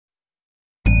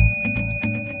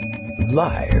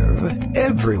Live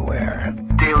everywhere.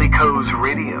 Daily Co's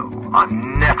Radio on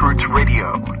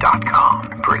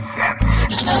netrootsradio.com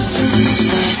presents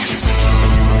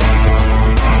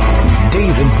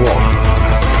David Walton.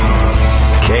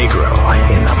 Kagro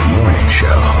in the Morning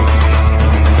Show.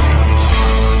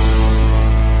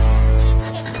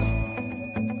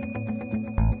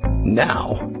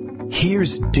 Now,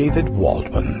 here's David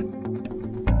Waldman.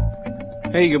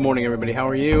 Hey, good morning, everybody. How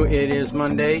are you? It is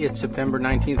Monday. It's September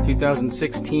 19th,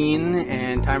 2016,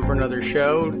 and time for another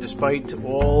show. Despite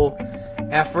all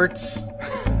efforts,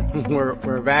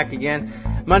 we're back again.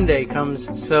 Monday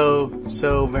comes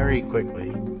so very quickly.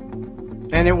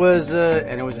 And it was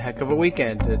a heck of a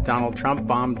weekend. Donald Trump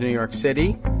bombed New York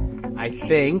City. I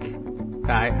think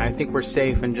we're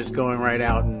safe in just going right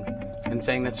out and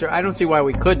saying that, sir. I don't see why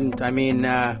we couldn't. I mean,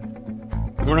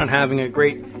 we're not having a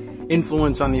great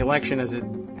influence on the election as it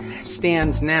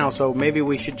stands now, so maybe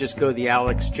we should just go the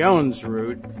Alex Jones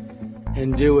route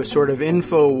and do a sort of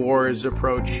InfoWars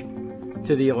approach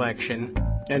to the election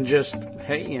and just,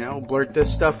 hey, blurt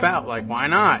this stuff out. Like, why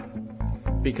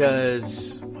not?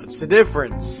 Because what's the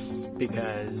difference?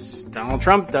 Because Donald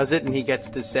Trump does it and he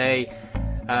gets to say,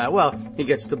 he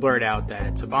gets to blurt out that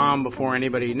it's a bomb before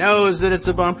anybody knows that it's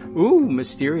a bomb. Ooh,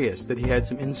 mysterious that he had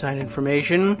some inside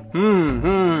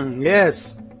information.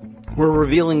 Yes. We're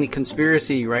revealing the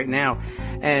conspiracy right now.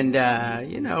 And,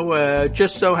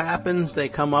 just so happens they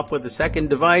come up with a second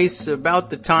device about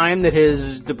the time that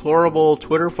his deplorable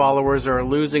Twitter followers are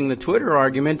losing the Twitter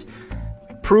argument,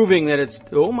 proving that it's,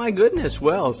 oh my goodness,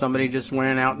 well, somebody just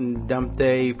went out and dumped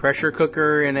a pressure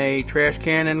cooker in a trash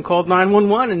can and called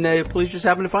 911 and the police just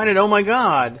happened to find it. Oh my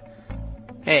God.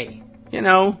 Hey,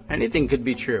 anything could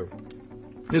be true.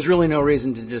 There's really no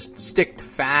reason to just stick to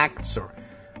facts or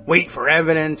wait for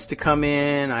evidence to come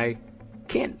in. I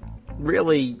can't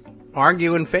really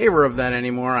argue in favor of that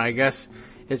anymore. I guess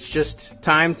it's just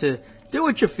time to do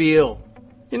what you feel.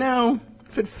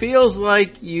 If it feels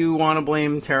like you want to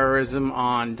blame terrorism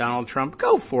on Donald Trump,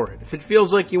 go for it. If it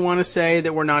feels like you want to say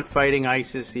that we're not fighting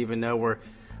ISIS, even though we're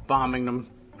bombing them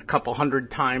a couple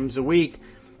hundred times a week,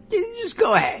 just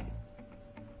go ahead.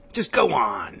 Just go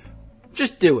on.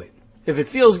 Just do it. If it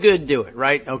feels good, do it,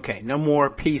 right? Okay, no more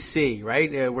PC,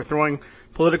 right? We're throwing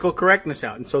political correctness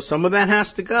out. And so some of that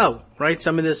has to go, right?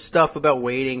 Some of this stuff about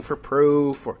waiting for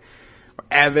proof or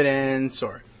evidence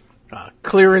or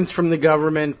clearance from the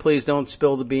government. Please don't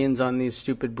spill the beans on these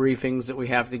stupid briefings that we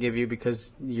have to give you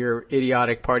because your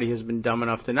idiotic party has been dumb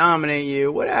enough to nominate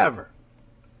you. Whatever.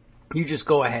 You just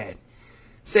go ahead.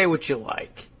 Say what you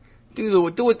like. Do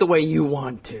it the way you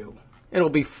want to. It'll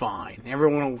be fine.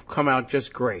 Everyone will come out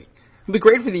just great. It'll be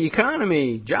great for the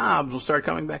economy. Jobs will start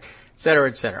coming back, et cetera,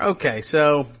 et cetera. Okay,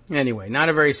 so anyway, not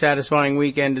a very satisfying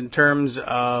weekend in terms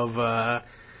of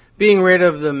being rid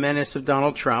of the menace of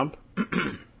Donald Trump.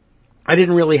 I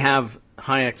didn't really have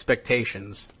high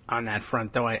expectations on that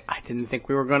front, though. I didn't think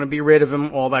we were going to be rid of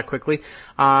him all that quickly.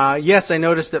 Yes, I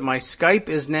noticed that my Skype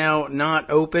is now not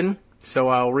open, so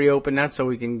I'll reopen that so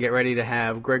we can get ready to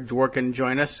have Greg Dworkin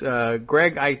join us.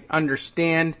 Greg, I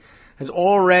understand, has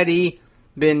already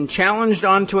been challenged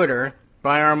on Twitter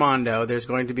by Armando. There's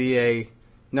going to be a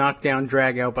knockdown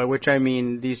drag out, by which I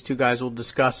mean these two guys will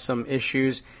discuss some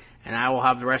issues, and I will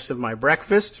have the rest of my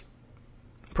breakfast,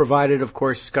 provided, of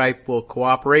course, Skype will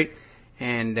cooperate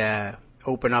and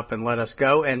open up and let us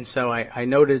go. And so I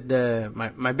noted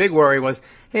my big worry was,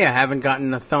 hey, I haven't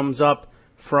gotten a thumbs up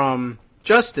from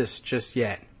Justice just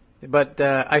yet. But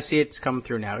I see it's come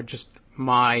through now. Just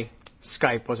my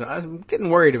Skype wasn't. I'm getting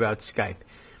worried about Skype.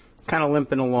 Kind of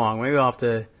limping along. Maybe I'll have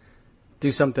to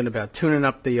do something about tuning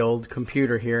up the old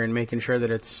computer here and making sure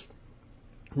that it's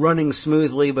running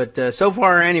smoothly. But so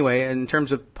far, anyway, in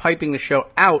terms of piping the show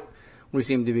out, we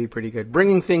seem to be pretty good.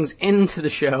 Bringing things into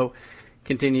the show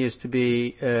continues to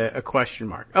be a question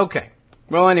mark. Okay.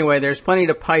 Well, anyway, there's plenty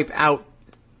to pipe out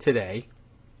today.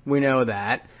 We know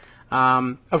that.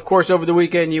 Of course, over the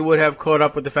weekend, you would have caught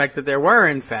up with the fact that there were,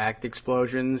 in fact,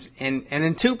 explosions and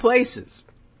in two places.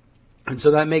 And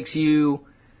so that makes you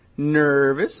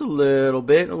nervous a little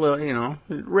bit, it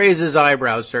raises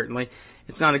eyebrows, certainly.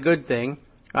 It's not a good thing.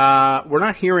 We're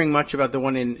not hearing much about the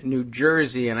one in New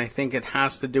Jersey, and I think it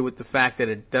has to do with the fact that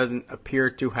it doesn't appear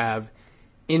to have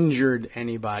injured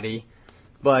anybody,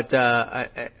 but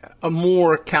a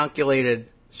more calculated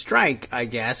strike, I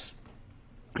guess,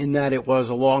 in that it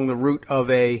was along the route of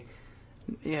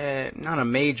not a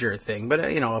major thing, but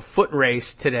a foot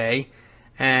race today,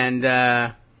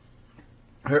 and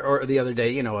or the other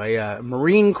day, a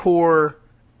Marine Corps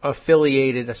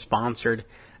affiliated, a sponsored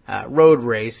road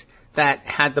race that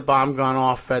had the bomb gone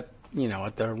off at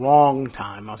at the wrong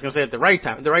time. I was going to say at the right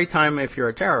time. At the right time if you're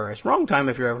a terrorist, wrong time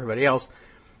if you're everybody else.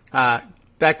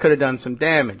 That could have done some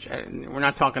damage. We're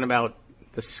not talking about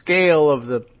the scale of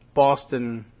the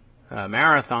Boston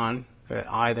Marathon,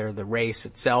 either the race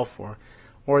itself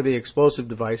or the explosive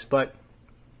device, but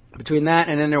between that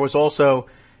and then there was also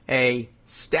a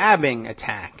stabbing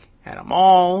attack at a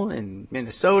mall in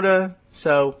Minnesota.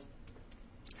 So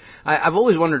I've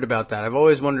always wondered about that. I've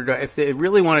always wondered if they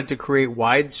really wanted to create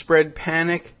widespread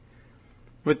panic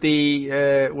with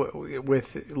the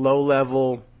with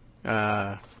low-level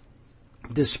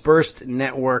dispersed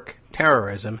network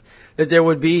terrorism, that there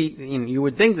would be, you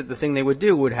would think that the thing they would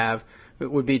do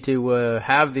would be to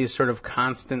have these sort of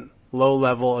constant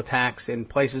low-level attacks in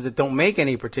places that don't make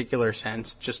any particular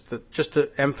sense, just to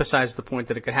emphasize the point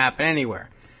that it could happen anywhere.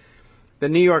 The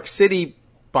New York City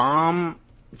bomb,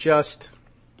 just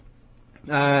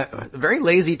a very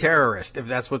lazy terrorist, if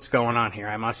that's what's going on here.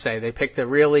 I must say they picked a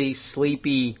really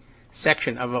sleepy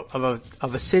section of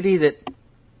a city that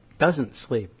doesn't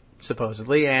sleep,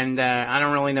 supposedly, and I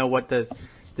don't really know what the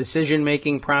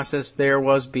decision-making process there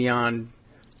was beyond,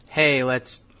 hey,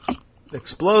 let's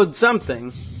explode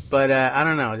something, but I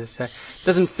don't know. This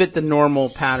doesn't fit the normal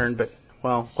pattern, but,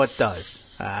 well, what does?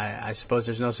 I suppose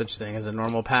there's no such thing as a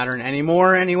normal pattern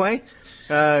anymore anyway.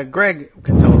 Greg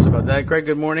can tell us about that. Greg,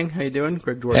 good morning. How you doing?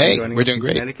 Greg Dworkin Hey, joining we're us doing from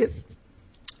great. Connecticut.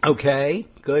 Okay,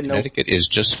 good. Connecticut is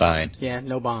just fine. Yeah,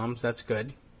 no bombs. That's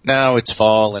good. No, it's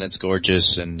fall and it's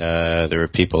gorgeous, and there were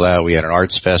people out. We had an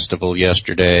arts festival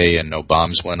yesterday, and no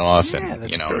bombs went off, Yeah, and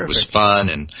that's it was terrific. fun,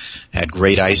 and had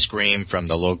great ice cream from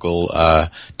the local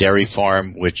dairy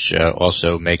farm, which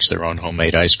also makes their own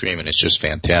homemade ice cream, and it's just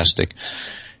fantastic.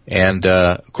 And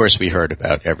of course, we heard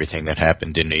about everything that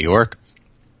happened in New York.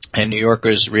 And New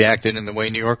Yorkers reacted in the way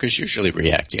New Yorkers usually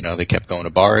react. They kept going to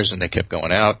bars and they kept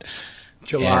going out.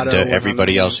 Gelato. And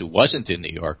everybody else who wasn't in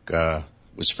New York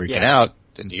was freaking out.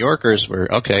 The New Yorkers were,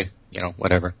 okay,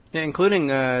 whatever. Yeah, including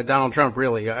Donald Trump,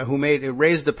 really, who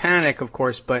raised the panic, of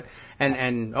course. But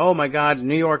and oh my God,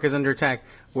 New York is under attack.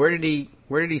 Where did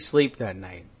he sleep that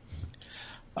night?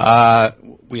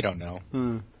 We don't know.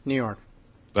 New York.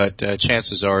 But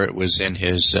chances are it was in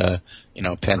his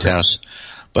penthouse.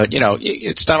 But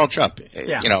it's Donald Trump.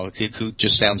 Yeah. Who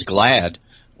just sounds glad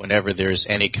whenever there's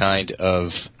any kind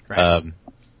of Right.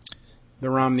 The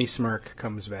Romney smirk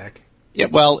comes back. Yeah,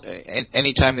 well,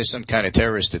 anytime there's some kind of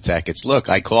terrorist attack, it's, look,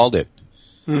 I called it.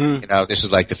 Mm-hmm. This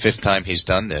is like the 5th time he's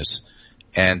done this.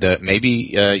 And maybe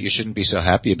you shouldn't be so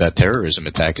happy about terrorism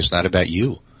attack. It's not about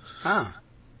you.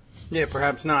 Yeah,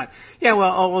 perhaps not. Yeah,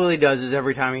 well, all he does is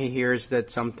every time he hears that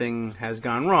something has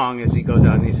gone wrong, is he goes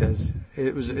out and he says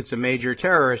it's a major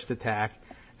terrorist attack,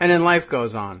 and then life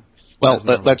goes on. Well,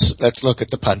 let's look at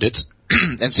the pundits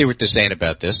and see what they're saying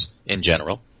about this in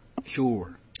general.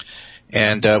 Sure.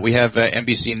 And we have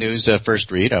NBC News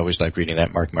First Read. I always like reading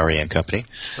that, Mark Murray and Company.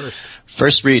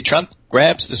 First Read, Trump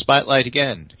grabs the spotlight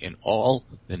again in all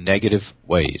the negative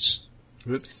ways.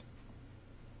 Oops.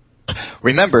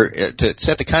 Remember, to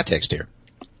set the context here,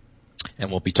 and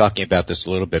we'll be talking about this a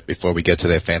little bit before we get to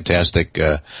that fantastic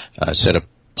set of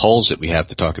polls that we have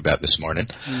to talk about this morning.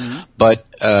 Mm-hmm. But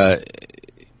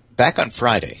back on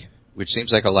Friday, which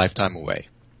seems like a lifetime away,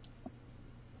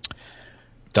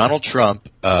 Donald Trump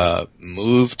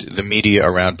moved the media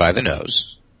around by the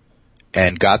nose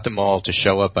and got them all to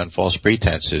show up on false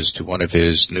pretenses to one of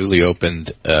his newly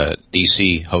opened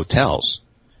D.C. hotels,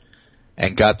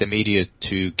 and got the media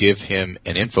to give him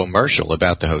an infomercial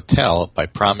about the hotel by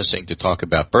promising to talk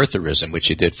about birtherism, which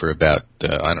he did for about,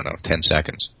 10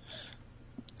 seconds.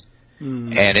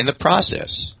 And in the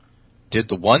process, did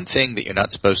the one thing that you're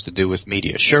not supposed to do with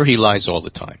media. Sure, he lies all the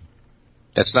time.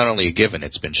 That's not only a given,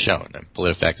 it's been shown. And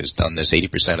PolitiFact has done this.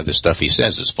 80% of the stuff he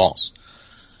says is false.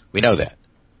 We know that.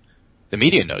 The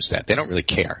media knows that. They don't really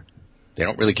care. They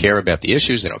don't really care about the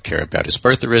issues. They don't care about his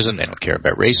birtherism. They don't care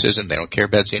about racism. They don't care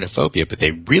about xenophobia. But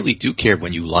they really do care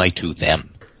when you lie to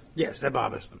them. Yes, that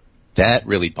bothers them. That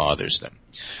really bothers them.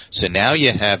 So now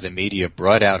you have the media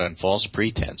brought out on false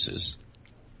pretenses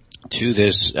to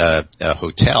this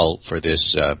hotel for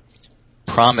this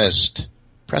promised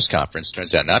press conference.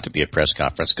 Turns out not to be a press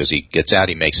conference because he gets out,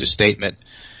 he makes a statement,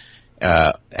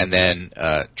 and then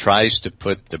tries to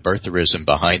put the birtherism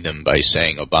behind them by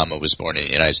saying Obama was born in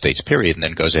the United States, period, and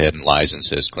then goes ahead and lies and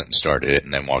says Clinton started it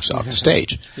and then walks off the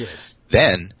stage. Yes.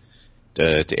 Then,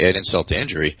 to add insult to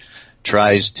injury,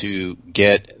 tries to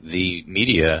get the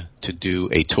media to do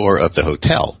a tour of the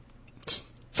hotel.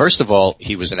 First of all,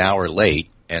 he was an hour late,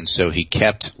 and so he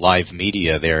kept live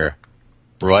media there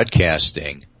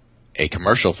broadcasting a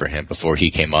commercial for him before he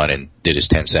came on and did his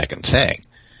 10-second thing.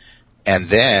 And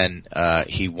then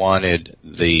he wanted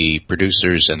the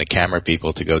producers and the camera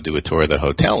people to go do a tour of the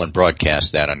hotel and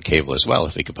broadcast that on cable as well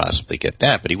if he could possibly get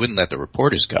that. But he wouldn't let the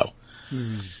reporters go.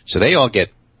 So they all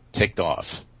get ticked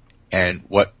off. And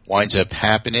what winds up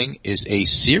happening is a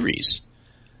series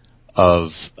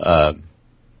of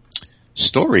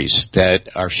stories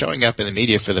that are showing up in the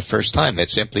media for the first time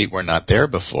that simply were not there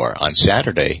before. On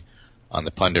Saturday, on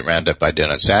the Pundit Roundup I did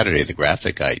on Saturday, the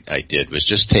graphic I did was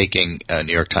just taking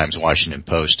New York Times, Washington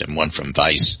Post, and one from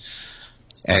Vice,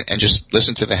 and just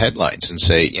listen to the headlines and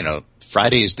say,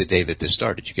 Friday is the day that this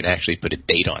started. You can actually put a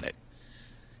date on it.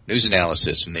 News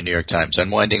analysis from the New York Times,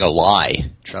 unwinding a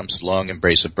lie, Trump's long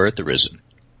embrace of birtherism.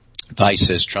 Vice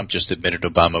says Trump just admitted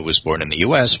Obama was born in the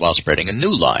U.S. while spreading a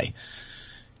new lie.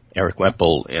 Eric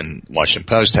Wemple in Washington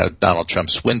Post, how Donald Trump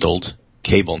swindled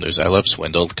cable news. I love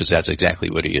swindled because that's exactly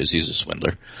what he is. He's a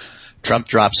swindler. Trump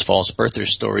drops false birther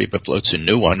story but floats a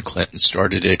new one. Clinton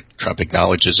started it. Trump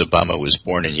acknowledges Obama was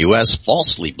born in U.S.,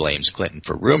 falsely blames Clinton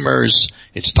for rumors.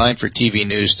 It's time for TV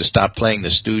news to stop playing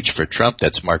the stooge for Trump.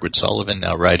 That's Margaret Sullivan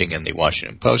now writing in the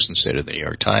Washington Post instead of the New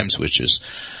York Times, which has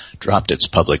dropped its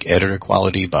public editor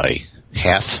quality by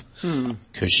half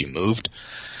because she moved.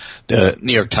 The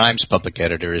New York Times public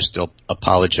editor is still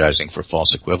apologizing for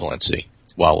false equivalency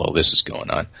while all this is going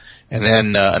on. And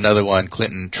then another one,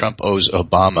 Trump owes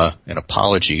Obama an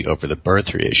apology over the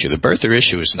birther issue. The birther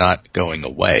issue is not going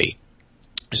away.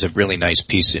 There's a really nice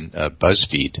piece in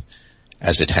BuzzFeed,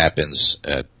 as it happens,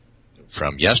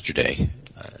 from yesterday.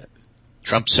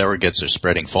 Trump surrogates are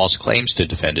spreading false claims to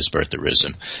defend his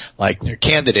birtherism, like their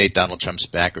candidate, Donald Trump's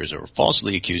backers, are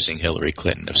falsely accusing Hillary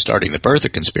Clinton of starting the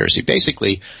birther conspiracy.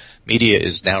 Basically, media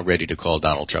is now ready to call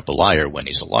Donald Trump a liar when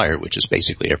he's a liar, which is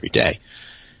basically every day.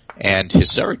 And his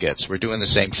surrogates were doing the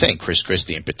same thing. Chris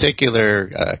Christie in particular,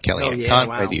 Kellyanne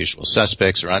Conway, the usual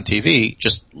suspects, are on TV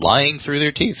just lying through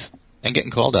their teeth and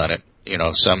getting called on it,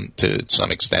 some to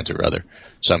some extent or other.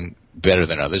 Some better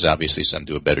than others. Obviously, some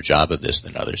do a better job of this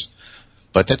than others.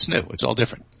 But that's new. It's all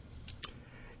different.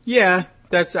 Yeah,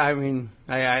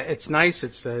 it's nice.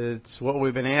 It's what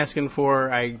we've been asking for.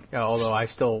 Although I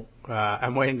still,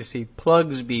 I'm waiting to see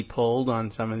plugs be pulled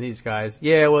on some of these guys.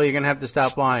 Yeah, well, you're going to have to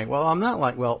stop lying. Well, I'm not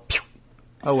lying. Well,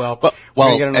 oh well.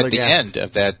 Well, at the end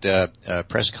of that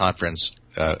press conference,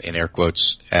 in air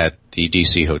quotes, at the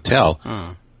D.C.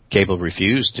 hotel, cable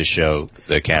refused to show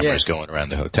the cameras going around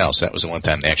the hotel. So that was the one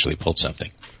time they actually pulled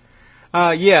something.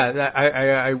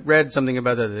 I read something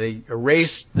about that. They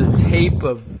erased the tape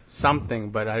of something,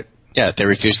 but they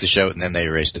refused to show it, and then they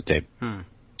erased the tape.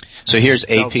 So here's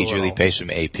AP, Julie Pace from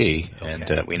AP,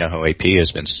 and we know how AP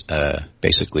has been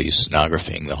basically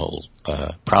sonographing the whole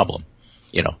problem.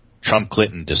 Trump,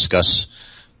 Clinton discuss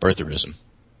birtherism.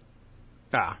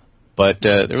 But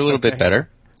they're a little bit better.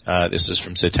 This is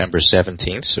from September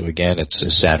 17th, so again, it's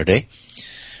a Saturday.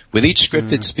 With each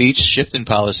scripted speech, shift in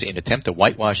policy, and attempt to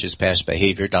whitewash his past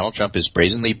behavior, Donald Trump is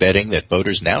brazenly betting that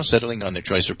voters now settling on their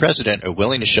choice for president are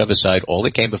willing to shove aside all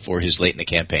that came before his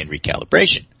late-in-the-campaign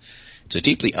recalibration. It's a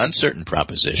deeply uncertain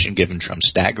proposition, given Trump's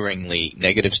staggeringly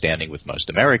negative standing with most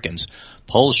Americans.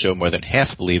 Polls show more than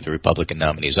half believe the Republican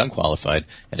nominee is unqualified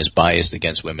and is biased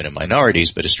against women and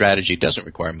minorities, but his strategy doesn't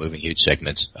require moving huge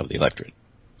segments of the electorate.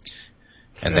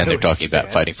 And then they're talking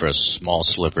about fighting for a small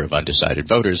sliver of undecided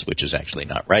voters, which is actually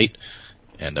not right.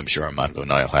 And I'm sure Armando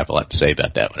and I will have a lot to say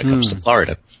about that when it comes to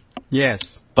Florida.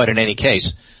 Yes. But in any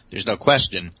case, there's no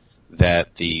question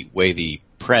that the way the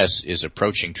press is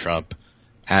approaching Trump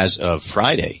as of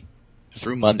Friday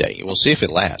through Monday, we'll see if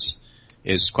it lasts,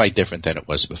 is quite different than it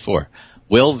was before.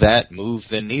 Will that move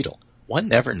the needle? One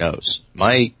never knows.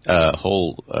 My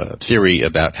whole theory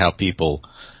about how people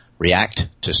react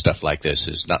to stuff like this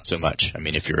is not so much. I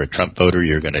mean, if you're a Trump voter,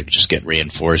 you're going to just get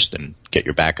reinforced and get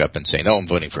your back up and say, no, I'm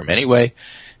voting for him anyway.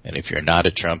 And if you're not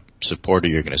a Trump supporter,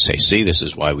 you're going to say, see, this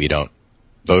is why we don't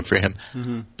vote for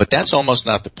him. But that's almost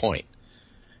not the point.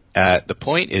 The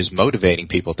point is motivating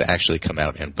people to actually come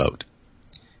out and vote.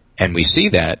 And we see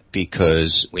that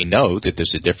because we know that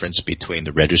there's a difference between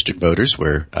the registered voters,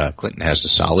 where Clinton has a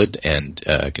solid and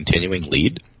continuing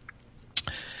lead,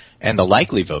 and the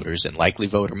likely voters and likely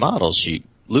voter models. She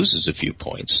loses a few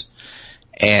points.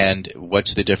 And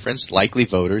what's the difference? Likely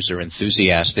voters are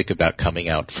enthusiastic about coming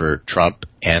out for Trump,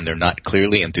 and they're not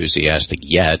clearly enthusiastic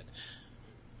yet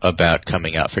about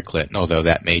coming out for Clinton, although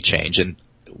that may change. And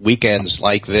weekends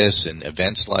like this and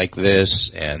events like this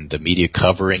and the media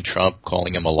covering Trump,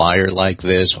 calling him a liar like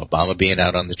this, Obama being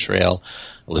out on the trail,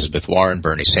 Elizabeth Warren,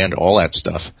 Bernie Sanders, all that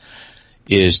stuff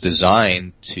is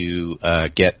designed to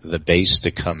get the base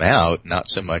to come out, not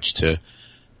so much to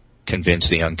convince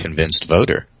the unconvinced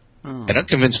voter. An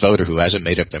unconvinced voter who hasn't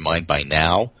made up their mind by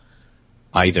now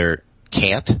either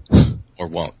can't or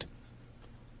won't.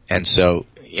 And so,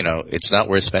 it's not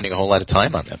worth spending a whole lot of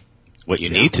time on them. What you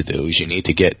need to do is you need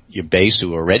to get your base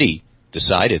who already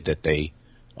decided that they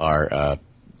are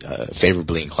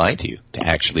favorably inclined to you to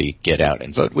actually get out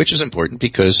and vote, which is important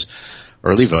because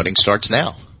early voting starts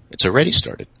now. It's already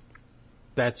started.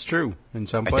 That's true in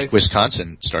some I places. think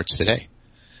Wisconsin starts today.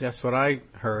 That's what I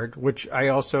heard, which I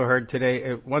also heard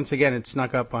today. Once again, it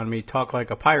snuck up on me. Talk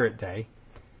Like a Pirate Day.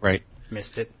 Right.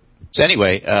 Missed it. So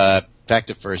anyway, back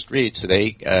to first read.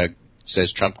 Today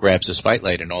says Trump grabs the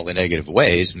spotlight in all the negative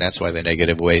ways, and that's why the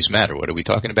negative ways matter. What are we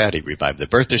talking about? He revived the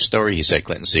birther story. He said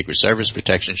Clinton's Secret Service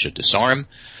protection should disarm.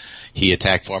 He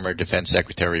attacked former Defense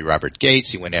Secretary Robert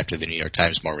Gates. He went after the New York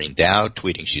Times' Maureen Dowd,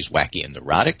 tweeting she's wacky and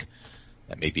neurotic.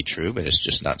 That may be true, but it's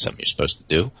just not something you're supposed to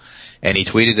do. And he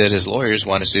tweeted that his lawyers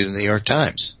want to sue the New York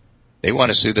Times. They want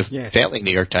to sue the failing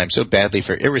New York Times so badly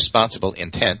for irresponsible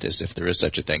intent, as if there is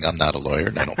such a thing. I'm not a lawyer,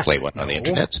 and I don't play one on the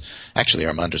Internet. Actually,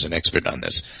 Armando's an expert on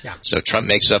this. Yeah. So Trump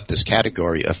makes up this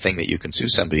category of thing that you can sue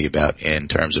somebody about in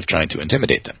terms of trying to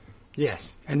intimidate them.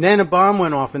 Yes. And then a bomb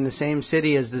went off in the same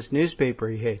city as this newspaper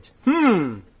he hates.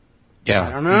 Yeah. I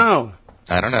don't know.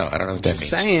 I don't know what that means.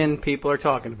 Saying people are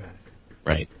talking about it.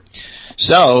 Right.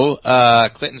 So,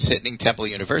 Clinton's hitting Temple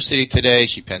University today.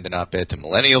 She penned an op-ed to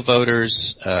millennial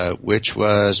voters, which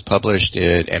was published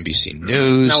at NBC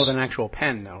News. Not with an actual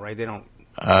pen, though, right? They don't.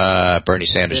 Bernie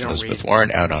Sanders and Elizabeth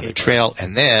Warren out on the trail.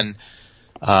 And then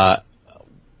there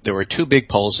were two big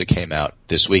polls that came out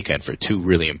this weekend for two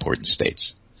really important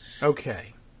states.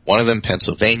 Okay. One of them,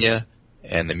 Pennsylvania,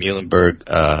 and the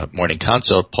Muhlenberg Morning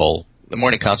Consult poll. The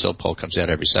Morning Consult poll comes out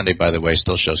every Sunday, by the way,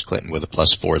 still shows Clinton with a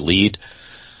 +4 lead.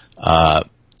 The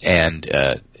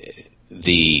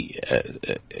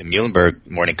Muhlenberg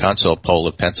Morning Consult poll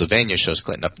of Pennsylvania shows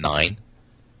Clinton up 9,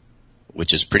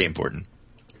 which is pretty important.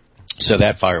 So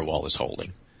that firewall is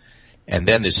holding. And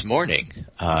then this morning,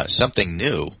 something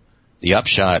new, the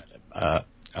Upshot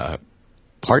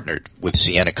partnered with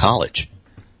Siena College,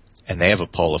 and they have a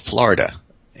poll of Florida.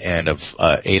 And of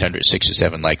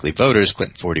 867 likely voters,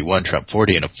 Clinton 41, Trump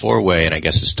 40 in a 4-way, and I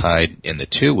guess is tied in the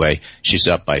 2-way. She's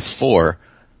up by 4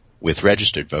 with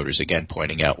registered voters, again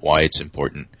pointing out why it's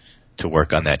important to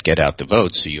work on that get out the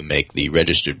vote so you make the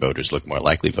registered voters look more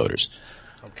likely voters.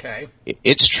 Okay.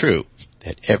 It's true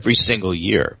that every single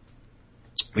year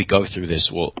we go through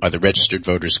this. Well, are the registered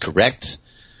voters correct?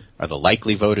 Are the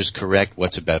likely voters correct?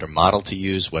 What's a better model to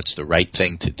use? What's the right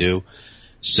thing to do?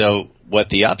 So what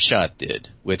the Upshot did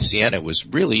with Siena was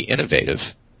really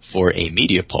innovative for a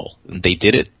media poll. They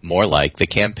did it more like the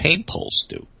campaign polls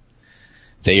do.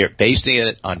 They are basing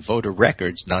it on voter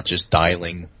records, not just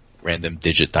dialing random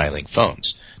digit dialing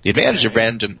phones. The advantage of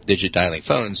random digit dialing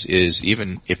phones is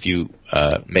even if you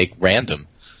make random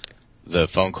the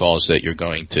phone calls that you're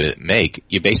going to make,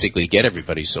 you basically get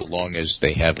everybody so long as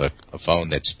they have a phone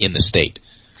that's in the state.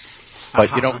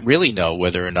 But you don't really know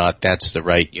whether or not that's the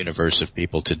right universe of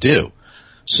people to do.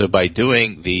 So by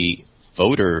doing the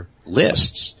voter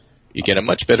lists, you get a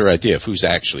much better idea of who's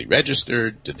actually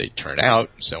registered, did they turn out,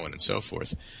 and so on and so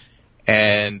forth.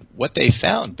 And what they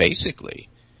found, basically,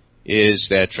 is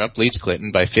that Trump leads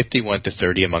Clinton by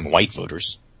 51-30 among white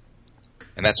voters.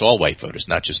 And that's all white voters,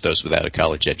 not just those without a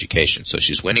college education. So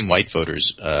she's winning white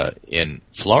voters in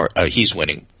Florida. He's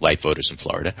winning white voters in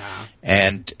Florida.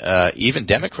 And even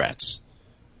Democrats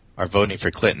are voting for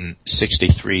Clinton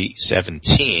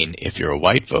 63-17 if you're a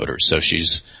white voter. So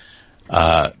she's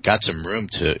got some room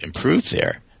to improve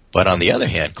there. But on the other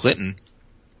hand, Clinton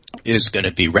is going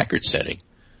to be record-setting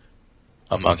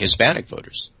among Hispanic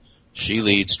voters. She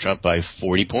leads Trump by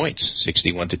 40 points,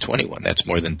 61-21. That's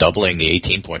more than doubling the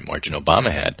 18-point margin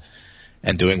Obama had,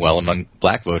 and doing well among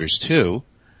black voters, too.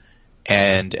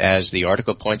 And as the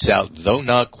article points out, though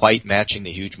not quite matching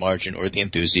the huge margin or the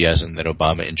enthusiasm that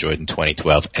Obama enjoyed in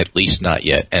 2012, at least not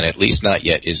yet. And at least not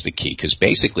yet is the key, because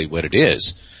basically what it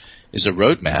is a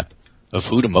roadmap of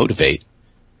who to motivate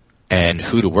and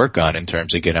who to work on in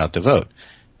terms of get out the vote.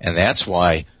 And that's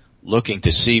why looking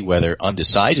to see whether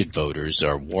undecided voters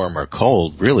are warm or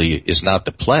cold really is not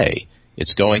the play.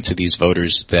 It's going to these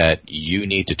voters that you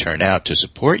need to turn out to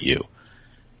support you.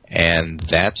 And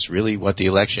that's really what the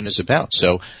election is about.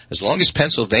 So as long as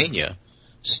Pennsylvania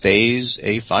stays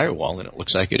a firewall, and it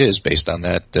looks like it is based on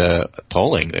that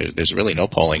polling, there's really no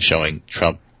polling showing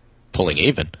Trump pulling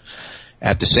even.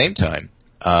 At the same time,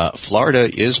 Florida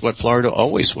is what Florida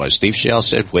always was. Steve Shale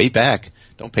said way back,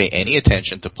 don't pay any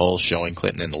attention to polls showing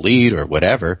Clinton in the lead or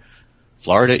whatever.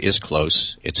 Florida is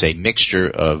close. It's a mixture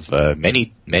of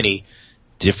many, many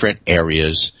different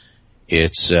areas.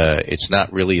 It's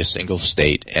not really a single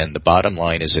state, and the bottom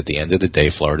line is at the end of the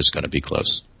day, Florida's going to be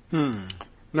close. Okay.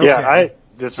 Yeah,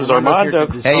 this is Armando.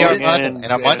 Hey, Armando,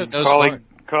 and Armando knows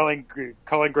calling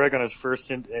Greg on his first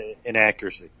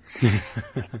inaccuracy.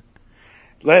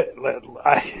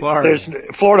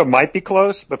 Florida might be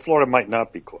close, but Florida might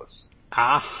not be close.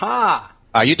 Aha!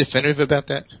 Are you definitive about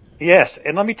that? Yes,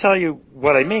 and let me tell you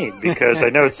what I mean, because I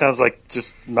know it sounds like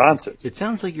just nonsense. It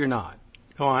sounds like you're not.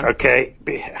 Go on. Okay.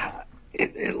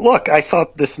 Look, I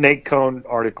thought this Nate Cohn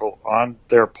article on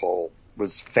their poll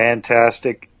was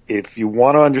fantastic. If you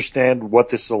want to understand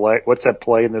what's at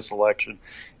play in this election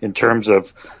in terms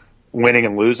of winning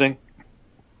and losing,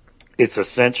 it's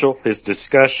essential. His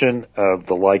discussion of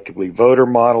the likely voter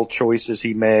model choices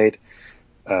he made,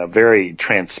 very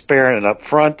transparent and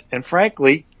upfront, and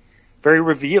frankly, very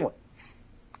revealing.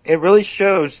 It really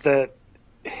shows that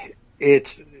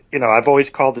it's, I've always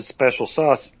called it special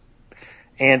sauce.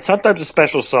 And sometimes the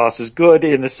special sauce is good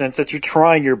in the sense that you're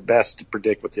trying your best to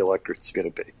predict what the electorate's going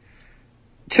to be.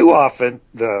 Too often,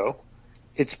 though,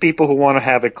 it's people who want to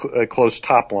have a close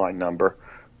top line number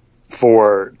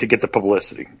to get the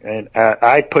publicity. And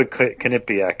I put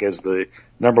Quinnipiac as the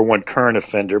number one current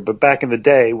offender, but back in the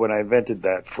day when I invented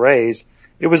that phrase,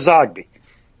 it was Zogby.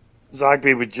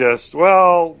 Zogby would just,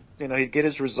 he'd get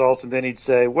his results and then he'd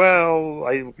say, I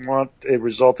want a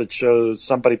result that shows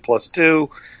somebody +2,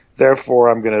 therefore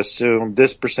I'm going to assume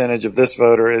this percentage of this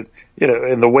voter,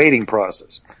 in the weighting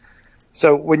process.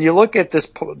 So when you look at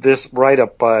this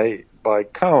write-up by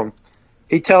Cohn,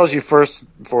 he tells you first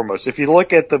and foremost, if you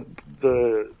look at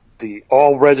the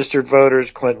all registered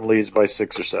voters, Clinton leads by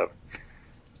 6 or 7.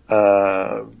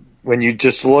 When you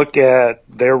just look at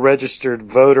their registered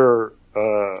voter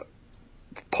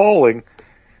polling,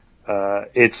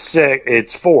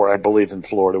 it's 4, I believe, in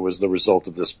Florida was the result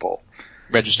of this poll.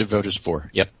 Registered voters 4.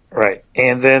 Yep. Right.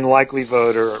 And then likely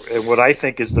voter, and what I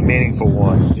think is the meaningful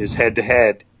one, is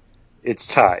head-to-head. It's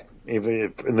tied.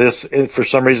 Even if for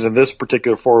some reason, in this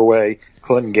particular four-way,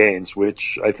 Clinton gains,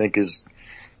 which I think is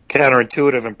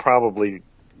counterintuitive and probably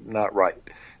not right.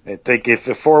 I think if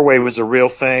the four-way was a real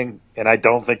thing, and I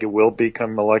don't think it will be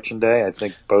come Election Day, I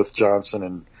think both Johnson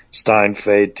and Stein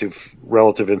fade to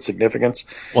relative insignificance.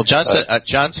 Well,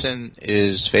 Johnson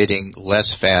is fading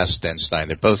less fast than Stein.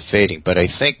 They're both fading, but I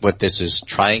think what this is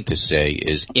trying to say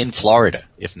is in Florida,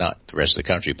 if not the rest of the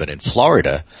country, but in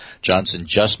Florida, Johnson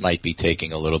just might be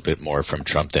taking a little bit more from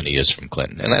Trump than he is from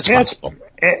Clinton, and that's possible.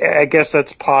 I guess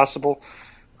that's possible.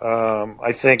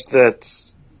 I think I'm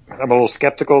a little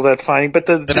skeptical of that finding, but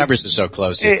the numbers are so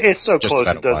close. It's so close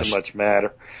it doesn't much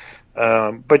matter.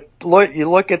 But you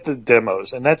look at the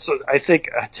demos, and that's, I think,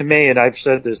 to me, and I've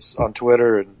said this on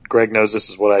Twitter, and Greg knows this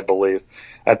is what I believe.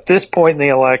 At this point in the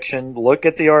election, look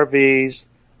at the RVs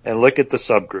and look at the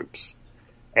subgroups,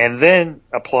 and then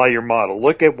apply your model.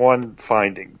 Look at one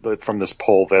finding from this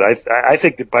poll that I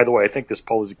think that, by the way, I think this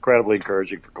poll is incredibly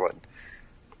encouraging for Clinton.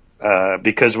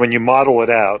 Because when you model it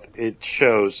out, it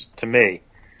shows, to me,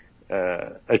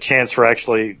 a chance for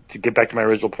actually, to get back to my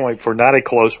original point, for not a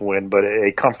close win, but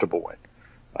a comfortable win.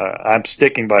 I'm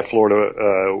sticking by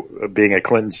Florida being a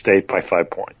Clinton state by 5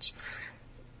 points.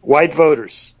 White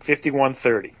voters,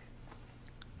 51-30.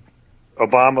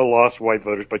 Obama lost white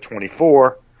voters by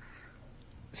 24,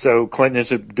 so Clinton is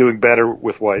doing better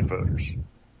with white voters.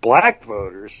 Black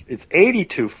voters, it's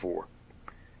 82-4.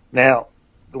 Now,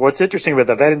 what's interesting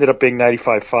about that ended up being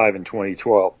 95-5 in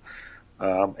 2012.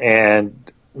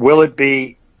 And will it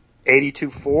be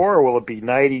 82-4 or will it be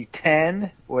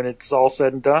 90-10 when it's all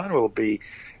said and done? Will it be,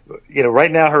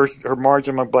 right now her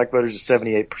margin among black voters is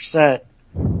 78%.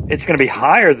 It's going to be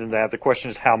higher than that. The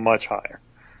question is how much higher,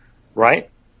 right?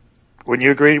 Wouldn't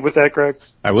you agree with that, Greg?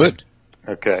 I would.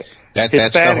 Okay.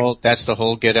 That's the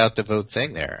whole get out the vote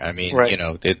thing there. I mean, right.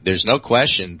 There's no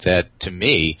question that, to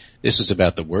me, this is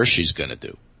about the worst she's going to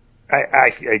do.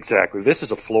 Exactly. This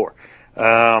is a floor.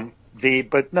 But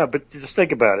just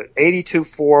think about it.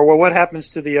 82-4. Well, what happens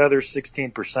to the other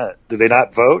 16%? Do they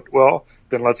not vote? Well,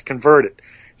 then let's convert it.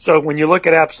 So when you look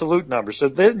at absolute numbers, so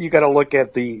then you got to look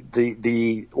at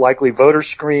the likely voter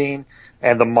screen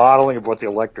and the modeling of what the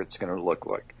electorate's going to look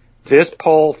like. This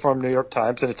poll from New York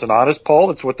Times, and it's an honest poll.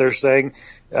 It's what they're saying,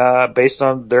 based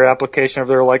on their application of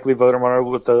their likely voter model,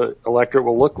 what the electorate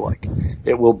will look like.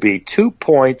 It will be 2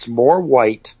 points more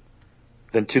white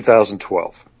than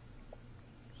 2012.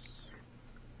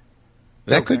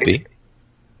 That could be.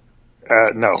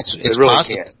 No, it's it really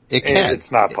possible. can't. It can.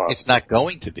 It's not possible. It's not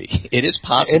going to be. It is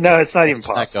possible. No, it's not even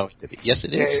possible. It's not going to be. Yes,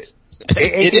 it is.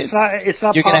 It's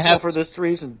not possible for this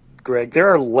reason, Greg. There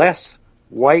are less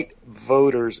white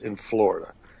voters in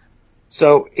Florida.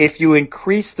 So if you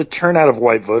increase the turnout of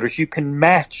white voters, you can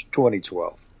match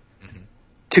 2012. Mm-hmm.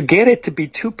 To get it to be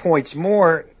 2 points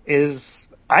more is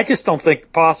I just don't think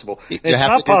it's possible. It's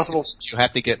not possible. You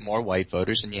have to get more white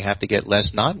voters and you have to get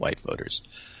less non-white voters.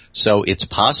 So it's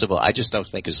possible. I just don't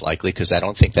think it's likely because I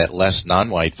don't think that less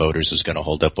non-white voters is going to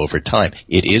hold up over time.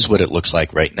 It is what it looks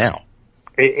like right now.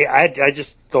 I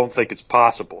just don't think it's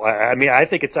possible. I mean, I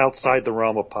think it's outside the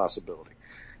realm of possibility.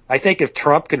 I think if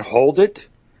Trump can hold it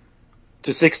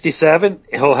to 67,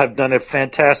 he'll have done a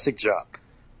fantastic job.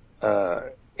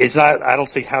 It's not. I don't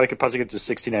see how he could possibly get to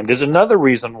 69. There's another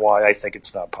reason why I think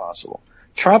it's not possible.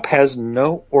 Trump has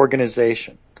no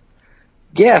organization.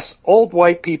 Yes, old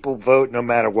white people vote no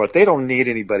matter what. They don't need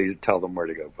anybody to tell them where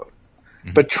to go vote.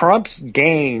 Mm-hmm. But Trump's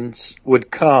gains would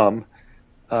come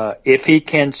if he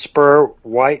can spur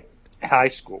white high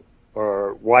school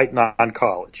or white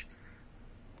non-college.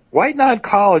 White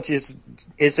non-college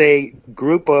is a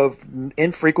group of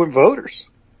infrequent voters.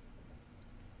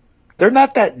 They're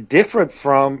not that different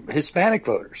from Hispanic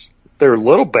voters. They're a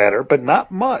little better, but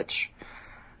not much.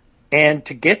 And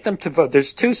to get them to vote,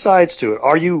 there's two sides to it.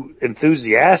 Are you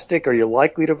enthusiastic? Are you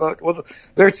likely to vote? Well,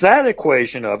 there's that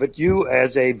equation of it, you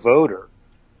as a voter,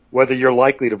 whether you're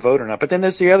likely to vote or not. But then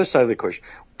there's the other side of the equation.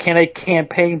 Can a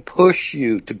campaign push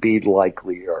you to be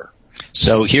likelier?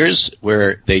 So here's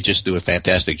where they just do a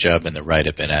fantastic job in the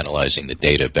write-up in analyzing the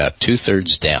data. About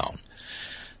two-thirds down,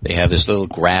 they have this little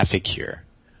graphic here,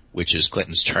 which is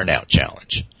Clinton's turnout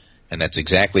challenge. And that's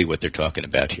exactly what they're talking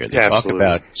about here. They talk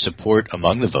about support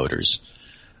among the voters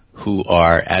who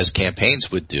are, as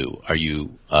campaigns would do, are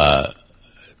you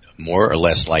more or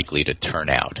less likely to turn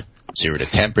out? 0 to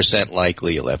 10%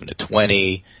 likely, 11 to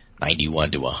 20,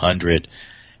 91 to 100.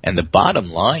 And the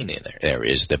bottom line in there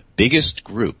is the biggest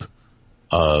group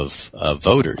of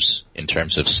voters in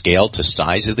terms of scale to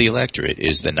size of the electorate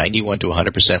is the 91 to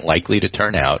 100% likely to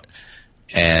turn out.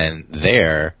 And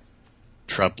there,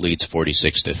 Trump leads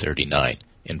 46 to 39.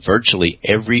 In virtually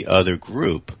every other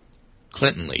group,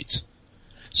 Clinton leads.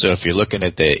 So if you're looking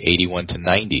at the 81 to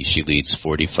 90, she leads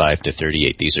 45 to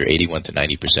 38. These are 81 to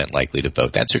 90% likely to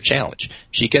vote. That's her challenge.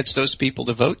 She gets those people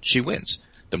to vote, she wins.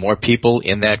 The more people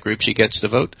in that group she gets to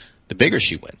vote, the bigger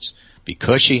she wins.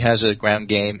 Because she has a ground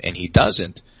game and he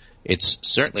doesn't, it's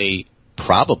certainly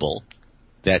probable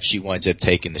that she winds up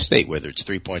taking the state, whether it's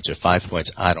 3 points or 5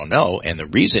 points, I don't know. And the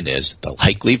reason is the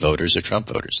likely voters are Trump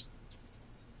voters.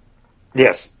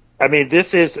 Yes. I mean,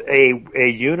 this is a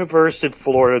universe in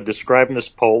Florida describing this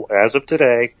poll as of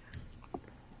today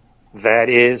that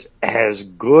is as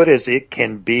good as it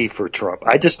can be for Trump.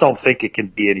 I just don't think it can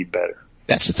be any better.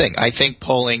 That's the thing. I think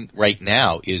polling right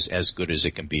now is as good as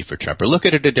it can be for Trump. Or look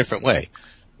at it a different way.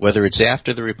 Whether it's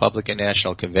after the Republican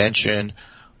National Convention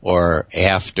or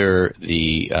after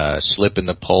the slip in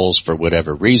the polls for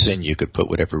whatever reason, you could put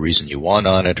whatever reason you want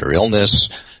on it, her illness,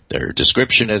 their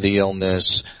description of the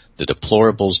illness, the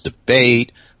deplorables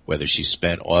debate, whether she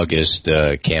spent August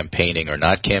campaigning or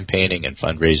not campaigning and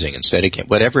fundraising instead of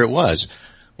whatever it was.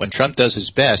 When Trump does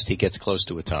his best, he gets close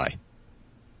to a tie.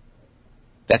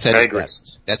 That's at his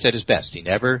best. That's at his best. He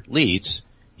never leads.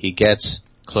 He gets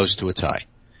close to a tie.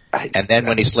 And then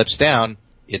when he slips down,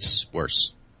 it's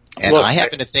worse. And I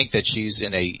happen to think that she's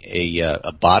in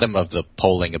a bottom of the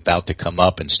polling about to come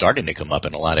up and starting to come up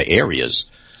in a lot of areas.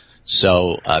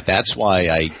 So that's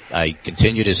why I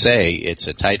continue to say it's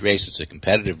a tight race, it's a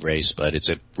competitive race, but it's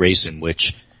a race in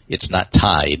which it's not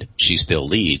tied. She still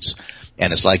leads,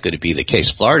 and it's likely to be the case.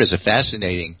 Florida is a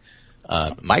fascinating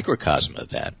microcosm of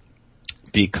that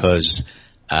because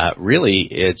really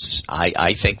it's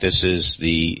I think this is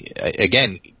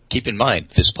again, keep in mind,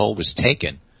 this poll was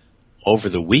taken over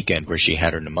the weekend where she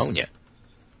had her pneumonia.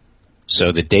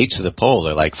 So the dates of the poll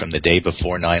are like from the day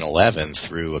before 9/11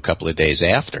 through a couple of days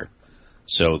after.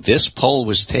 So this poll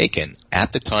was taken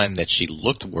at the time that she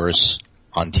looked worse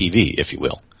on TV, if you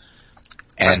will.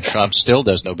 And Trump still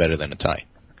does no better than a tie.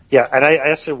 Yeah, and I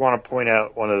also want to point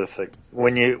out one other thing.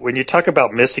 When you talk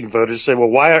about missing voters, you say, well,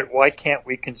 why can't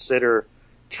we consider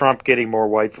Trump getting more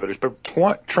white voters? But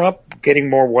Trump getting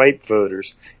more white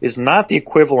voters is not the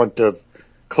equivalent of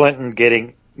Clinton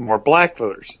getting more black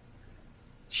voters.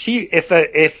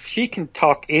 If she can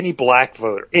talk any black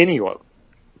voter, anyone,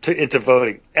 into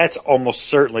voting, that's almost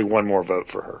certainly one more vote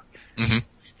for her. Mm-hmm.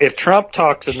 If Trump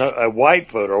talks a white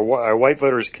voter, or a white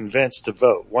voter is convinced to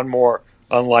vote, one more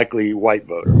unlikely white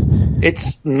voter,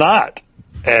 it's not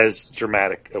as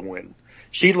dramatic a win.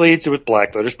 She leads with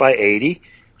black voters by 80.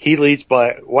 He leads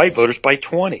by white voters by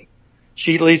 20.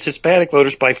 She leads Hispanic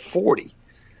voters by 40.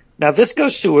 Now, this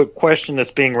goes to a question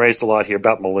that's being raised a lot here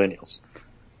about millennials.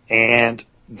 And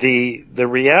the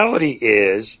reality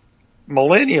is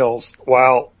millennials,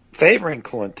 while favoring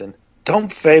Clinton,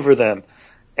 don't favor them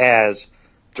as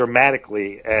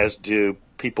dramatically as do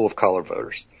people of color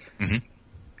voters. Mm-hmm.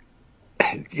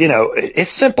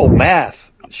 it's simple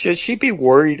math. Should she be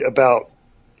worried about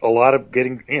a lot of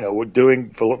doing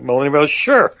millennial votes?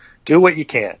 Sure, do what you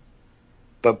can.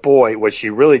 But boy, what she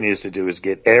really needs to do is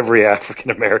get every African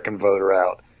American voter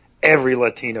out, every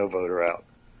Latino voter out.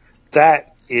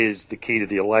 That is the key to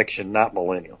the election, not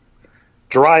millennial.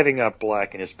 Driving up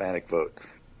black and Hispanic vote.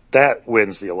 That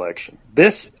wins the election.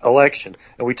 This election,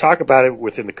 and we talk about it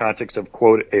within the context of,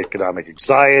 quote, economic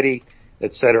anxiety,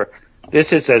 et cetera.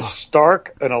 This is as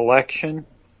stark an election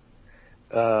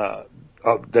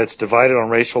that's divided on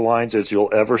racial lines as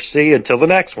you'll ever see until the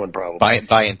next one, probably.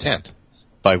 By intent,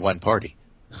 by one party.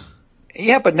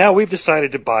 Yeah, but now we've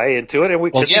decided to buy into it, and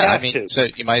we have to. So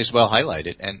you might as well highlight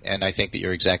it, and I think that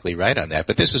you're exactly right on that.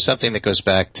 But this is something that goes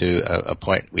back to a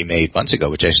point we made months ago,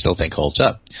 which I still think holds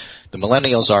up. The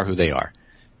millennials are who they are,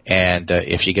 and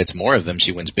if she gets more of them,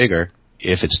 she wins bigger.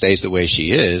 If it stays the way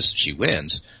she is, she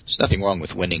wins. There's nothing wrong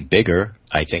with winning bigger.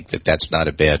 I think that that's not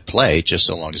a bad play, just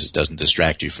so long as it doesn't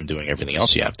distract you from doing everything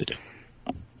else you have to do.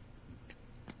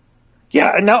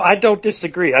 Yeah, no, I don't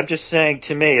disagree. I'm just saying,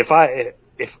 to me, if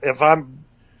I'm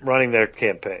running their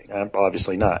campaign, I'm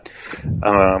obviously not.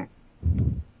 I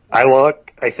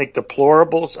think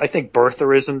deplorables. I think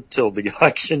birtherism till the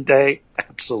election day,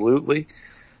 absolutely.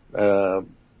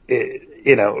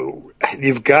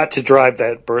 You've got to drive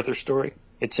that birther story,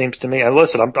 it seems to me. And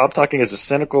listen, I'm talking as a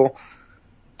cynical,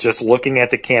 just looking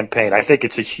at the campaign. I think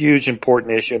it's a huge,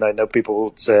 important issue, and I know people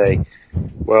would say,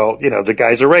 well, the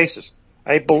guy's a racist.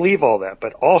 I believe all that,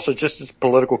 but also just as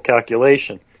political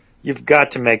calculation, you've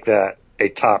got to make that a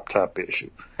top issue.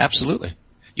 Absolutely.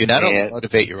 You not only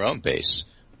motivate your own base,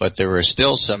 but there are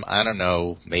still some, I don't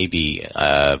know, maybe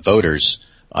voters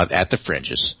at the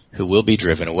fringes who will be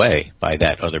driven away by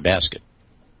that other basket.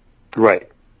 Right.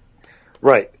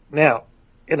 Now,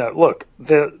 look,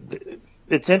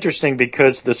 it's interesting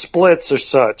because the splits are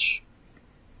such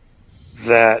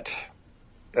that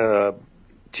to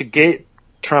get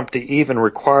Trump to even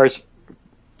requires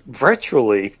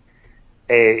virtually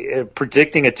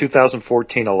predicting a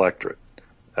 2014 electorate.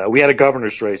 We had a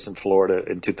governor's race in Florida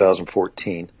in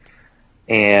 2014,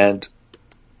 and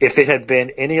if it had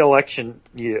been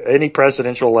any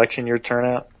presidential election year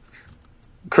turnout,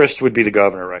 Christ would be the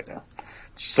governor right now.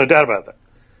 Just no doubt about that.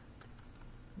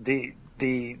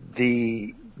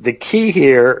 The key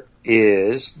here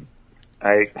is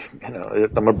I'm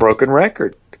a broken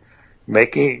record,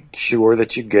 making sure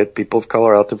that you get people of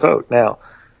color out to vote. Now,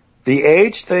 the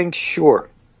age thing, sure.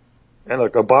 And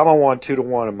look, Obama won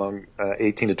 2-1 among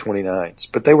 18 to 29s,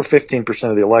 but they were 15%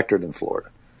 of the electorate in Florida.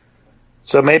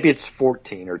 So maybe it's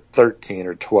 14 or 13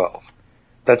 or 12.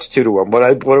 That's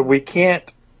 2-1. What we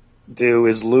can't do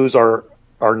is lose our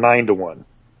 9-1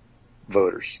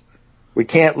 voters. We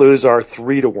can't lose our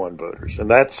 3-1 voters, and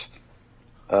that's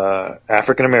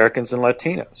African Americans and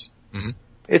Latinos. Mm-hmm.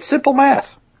 It's simple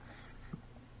math.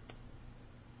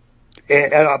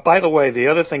 And by the way, the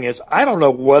other thing is, I don't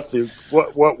know what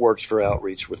works for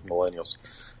outreach with millennials.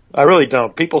 I really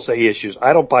don't. People say issues.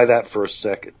 I don't buy that for a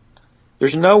second.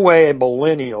 There's no way a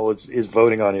millennial is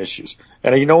voting on issues.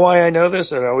 And you know why I know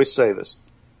this? And I always say this.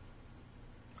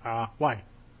 Why?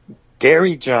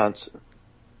 Gary Johnson.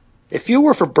 If you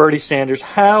were for Bernie Sanders,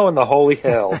 how in the holy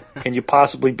hell can you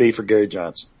possibly be for Gary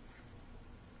Johnson?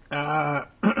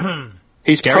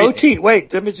 He's pro-T.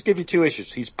 Wait, let me just give you two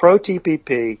issues. He's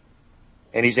pro-TPP,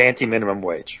 and he's anti-minimum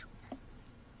wage.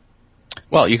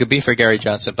 Well, you could be for Gary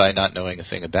Johnson by not knowing a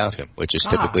thing about him, which is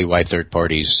typically why third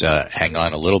parties hang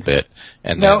on a little bit.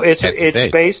 And no, it's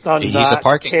based on not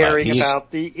caring about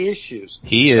the issues.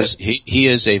 He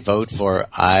is a vote for,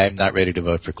 I'm not ready to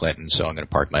vote for Clinton, so I'm going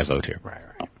to park my vote here.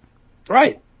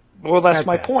 Right. Well, that's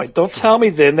my point. Don't tell me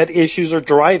then that issues are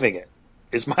driving it,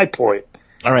 is my point.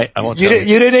 All right, I won't tell you.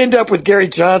 You didn't end up with Gary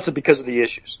Johnson because of the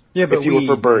issues. Yeah, but if you were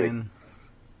for Bernie.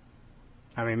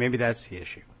 Maybe that's the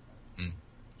issue.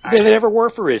 They never were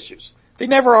for issues. They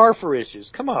never are for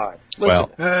issues. Come on. Listen,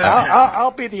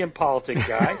 I'll be the impolitic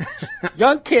guy.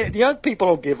 Young people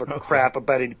don't give a crap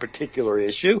about any particular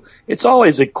issue. It's all,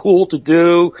 is it cool to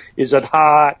do? Is it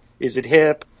hot? Is it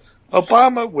hip?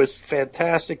 Obama was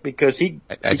fantastic because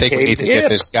I think we need to give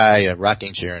this guy a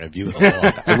rocking chair and a view of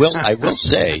the lawn. I will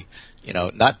say,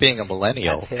 not being a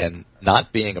millennial and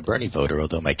not being a Bernie voter,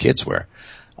 although my kids were,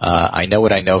 I know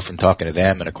what I know from talking to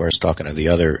them and, of course, talking to the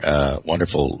other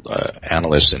wonderful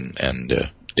analysts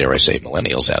and dare I say,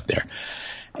 millennials out there.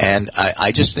 And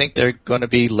I just think they're going to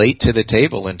be late to the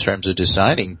table in terms of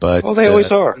deciding. But they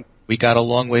always are. We got a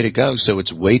long way to go, so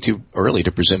it's way too early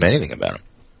to presume anything about them.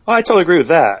 Well, I totally agree with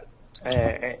that.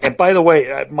 And by the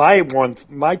way,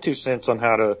 my 2 cents on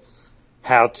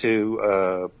how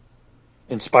to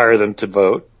inspire them to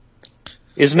vote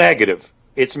is negative.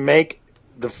 It's make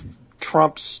the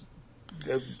Trump's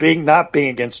not being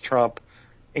against Trump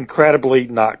incredibly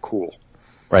not cool.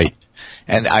 Right.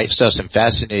 And I saw some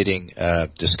fascinating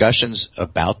discussions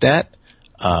about that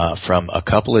from a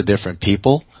couple of different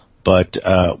people. But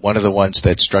one of the ones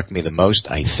that struck me the most,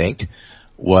 I think,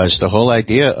 was the whole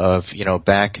idea of,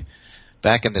 back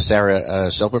in the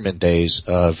Sarah Silverman days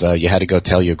of you had to go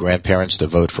tell your grandparents to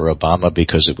vote for Obama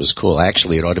because it was cool.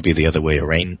 Actually, it ought to be the other way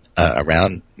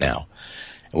around now.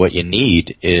 What you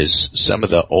need is some of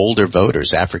the older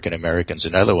voters, African Americans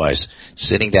and otherwise,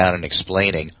 sitting down and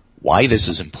explaining why this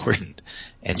is important,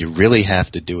 and you really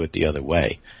have to do it the other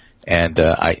way. And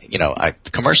the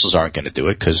commercials aren't going to do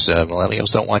it because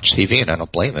millennials don't watch TV, and I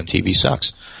don't blame them. TV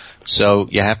sucks. So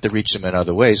you have to reach them in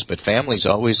other ways, but family's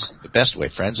always the best way.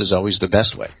 Friends is always the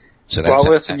best way. So that's,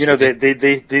 well, listen,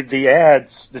 the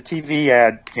ads, the TV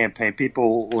ad campaign,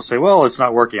 people will say, well, it's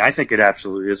not working. I think it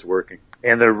absolutely is working.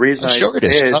 And the reason sure it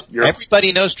is.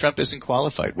 Everybody knows Trump isn't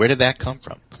qualified. Where did that come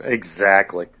from?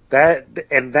 Exactly.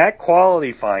 That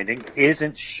quality finding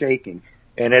isn't shaking.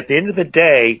 And at the end of the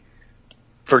day,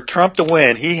 for Trump to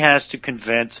win, he has to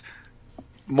convince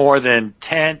more than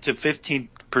 10 to 15%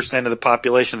 of the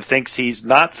population that thinks he's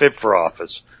not fit for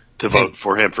office to vote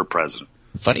for him for president.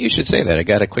 Funny you should say that. I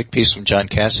got a quick piece from John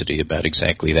Cassidy about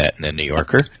exactly that in the New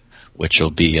Yorker, which will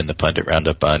be in the Pundit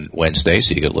Roundup on Wednesday,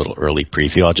 so you get a little early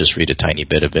preview. I'll just read a tiny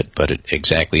bit of it, but it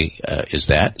exactly is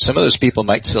that. Some of those people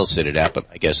might still sit it out, but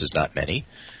my guess is not many.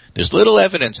 There's little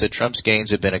evidence that Trump's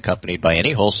gains have been accompanied by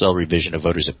any wholesale revision of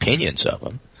voters' opinions of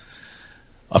him.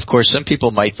 Of course, some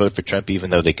people might vote for Trump even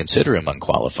though they consider him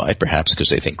unqualified, perhaps because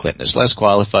they think Clinton is less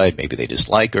qualified, maybe they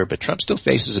dislike her, but Trump still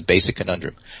faces a basic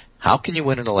conundrum. How can you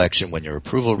win an election when your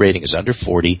approval rating is under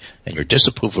 40 and your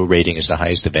disapproval rating is the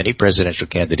highest of any presidential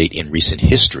candidate in recent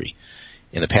history?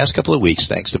 In the past couple of weeks,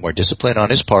 thanks to more discipline on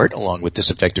his part, along with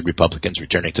disaffected Republicans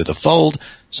returning to the fold,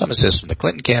 some assist from the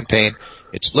Clinton campaign,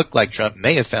 it's looked like Trump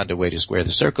may have found a way to square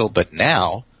the circle, but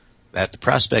now that the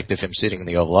prospect of him sitting in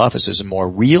the Oval Office is more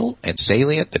real and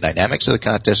salient, the dynamics of the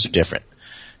contest are different,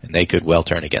 and they could well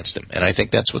turn against him. And I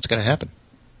think that's what's going to happen.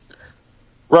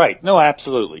 Right. No,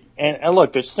 absolutely. And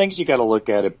look, there's things you got to look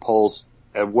at polls,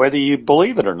 whether you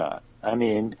believe it or not. I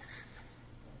mean,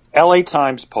 LA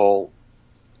Times poll,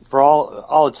 for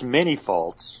all its many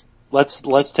faults,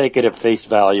 let's take it at face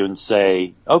value and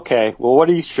say, okay, well, what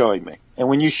are you showing me? And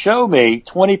when you show me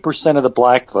 20% of the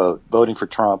black vote voting for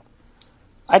Trump,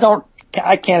 I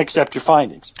can't accept your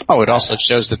findings. Oh, it also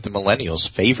shows that the millennials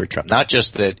favor Trump. Not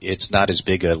just that it's not as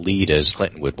big a lead as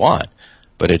Clinton would want,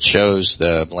 but it shows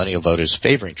the millennial voters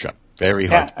favoring Trump. Very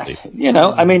hard to believe.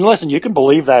 I mean, listen, you can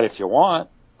believe that if you want.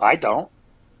 I don't.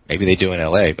 Maybe they do in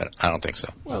L.A., but I don't think so.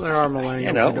 Well, there are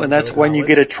millennials. And that's when you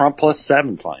get a Trump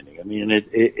 +7 finding. I mean,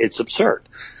 it's absurd.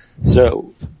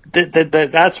 So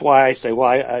that's why I say,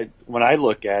 when I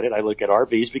look at it, I look at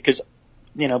RVs because,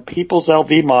 people's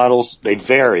LV models, they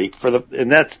vary and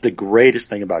that's the greatest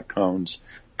thing about Cohn's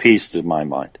piece to my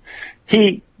mind.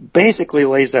 He basically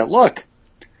lays out, look,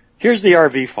 here's the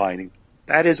RV finding.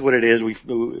 That is what it is.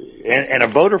 And a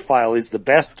voter file is the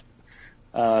best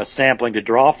sampling to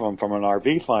draw from an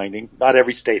RV finding. Not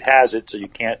every state has it, so you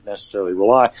can't necessarily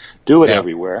do it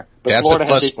everywhere. But that's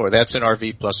Florida a +4. That's an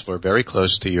RV +4, very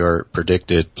close to your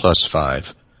predicted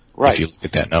 +5. Right. If you look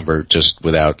at that number just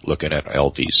without looking at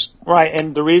LVs. Right,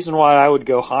 and the reason why I would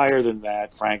go higher than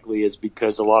that, frankly, is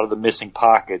because a lot of the missing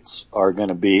pockets are going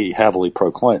to be heavily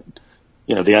pro-Clinton.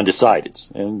 The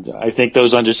undecideds. And I think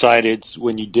those undecideds,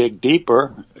 when you dig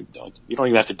deeper, you don't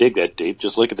even have to dig that deep.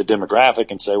 Just look at the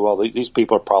demographic and say, well, these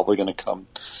people are probably going to come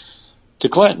to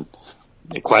Clinton.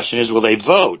 The question is, will they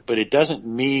vote? But it doesn't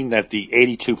mean that the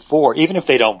 82-4, even if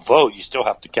they don't vote, you still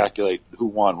have to calculate who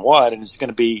won what, and it's going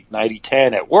to be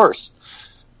 90-10 at worst.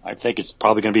 I think it's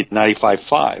probably going to be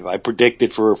 95-5. I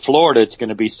predicted for Florida it's going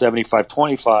to be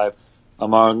 75-25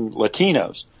 among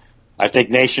Latinos. I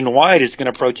think nationwide it's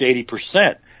going to approach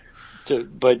 80%.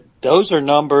 But those are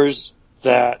numbers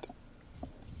that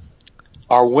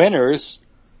are winners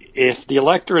if the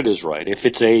electorate is right. If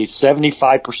it's a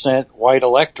 75% white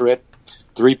electorate,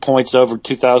 3 points over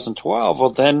 2012, well,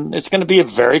 then it's going to be a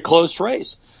very close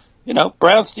race.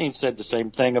 Brownstein said the same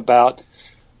thing about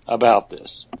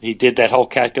this. He did that whole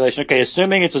calculation. Okay,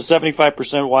 assuming it's a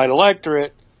 75% white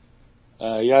electorate,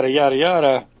 yada, yada,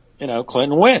 yada,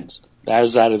 Clinton wins. That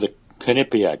is out of the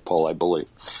Quinnipiac poll, I believe,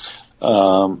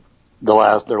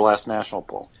 their last national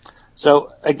poll.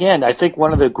 So again, I think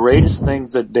one of the greatest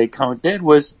things that Descamps did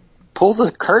was pull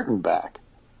the curtain back.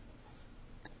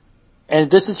 And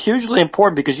this is hugely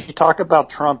important because you talk about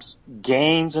Trump's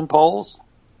gains in polls.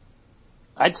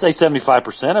 I'd say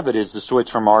 75% of it is the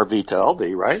switch from RV to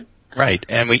LV, right? Right,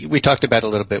 and we talked about a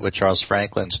little bit with Charles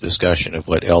Franklin's discussion of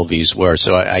what LVs were,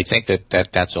 so I think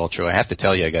that's all true. I have to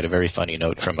tell you, I got a very funny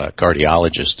note from a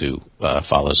cardiologist who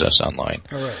follows us online.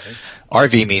 All right.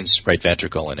 RV means right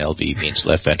ventricle and LV means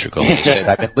left ventricle. He said,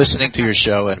 I've been listening to your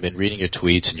show and I've been reading your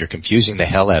tweets and you're confusing the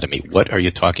hell out of me. What are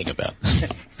you talking about?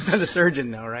 He's not a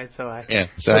surgeon now, right? So I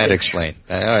had to explain.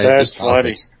 All right, that's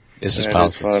funny. This is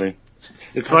politics. Funny.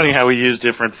 It's funny how we use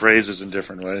different phrases in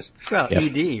different ways. Well,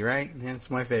 ED, right?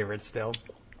 That's my favorite still.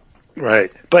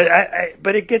 Right.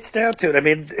 But it gets down to it. I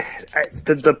mean,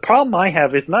 the problem I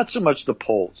have is not so much the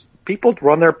polls. People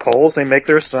run their polls, they make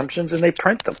their assumptions, and they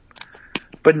print them.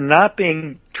 But not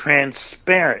being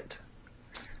transparent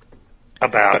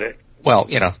about it. Well,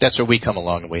 that's where we come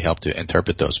along and we help to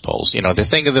interpret those polls. The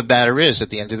thing of the matter is, at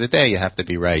the end of the day, you have to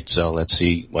be right. So let's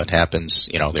see what happens.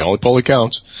 The only poll that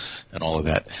counts and all of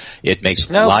that. It makes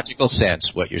logical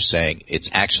sense what you're saying. It's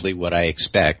actually what I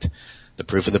expect. The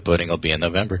proof of the pudding will be in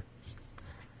November.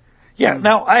 Yeah.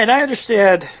 Now, I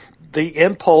understand the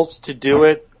impulse to do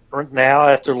it now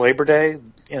after Labor Day.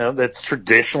 That's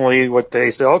traditionally what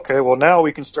they say. Okay, well, now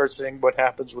we can start seeing what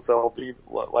happens with LV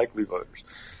likely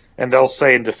voters. And they'll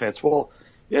say in defense, well,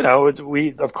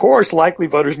 of course, likely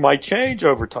voters might change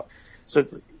over time. So,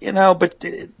 but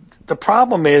the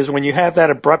problem is when you have that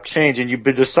abrupt change and you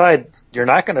decide you're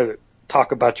not going to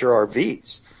talk about your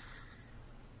RVs.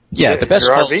 Yeah, the best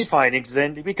your polls, RV findings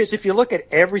then, because if you look at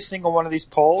every single one of these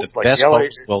polls, the best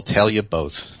polls will tell you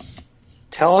both.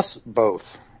 Tell us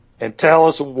both. And tell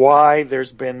us why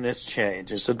there's been this change.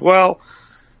 And said, well,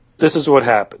 this is what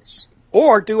happens.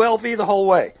 Or do LV the whole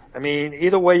way. I mean,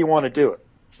 either way you want to do it.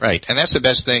 Right, and that's the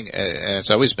best thing, and it's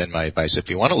always been my advice.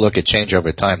 If you want to look at change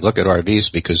over time, look at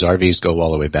RVs because RVs go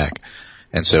all the way back.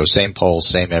 And so same polls,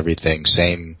 same everything,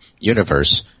 same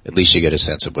universe, at least you get a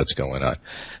sense of what's going on.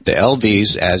 The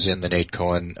LVs, as in the Nate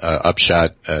Cohn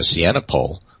Upshot Siena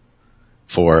poll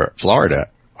for Florida,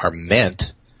 are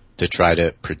meant to try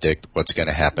to predict what's going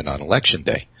to happen on Election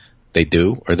Day. They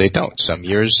do or they don't. Some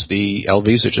years the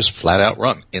LVs are just flat out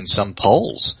wrong. In some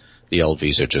polls, the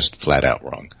LVs are just flat out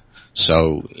wrong.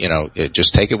 So,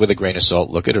 just take it with a grain of salt,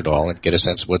 look at it all, and get a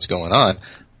sense of what's going on.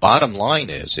 Bottom line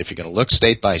is, if you're going to look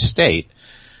state by state,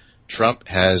 Trump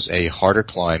has a harder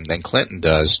climb than Clinton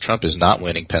does. Trump is not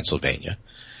winning Pennsylvania,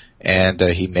 and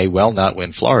he may well not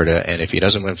win Florida, and if he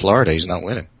doesn't win Florida, he's not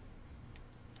winning.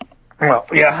 Well,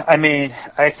 yeah, I mean,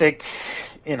 I think,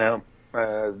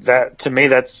 that to me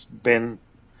that's been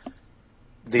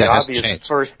the obvious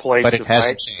first place but to it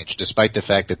hasn't fight. changed, despite the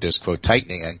fact that there's, quote,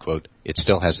 tightening, unquote, it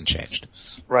still hasn't changed.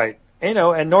 Right.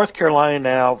 And North Carolina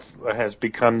now has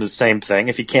become the same thing.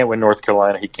 If he can't win North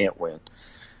Carolina, he can't win.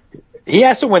 He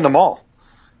has to win them all.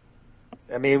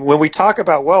 I mean, when we talk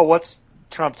about, well, what's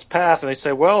Trump's path? And they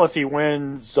say, well, if he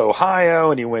wins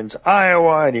Ohio and he wins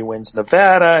Iowa and he wins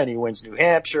Nevada and he wins New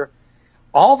Hampshire,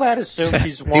 all that assumes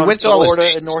he's won he wins Florida all the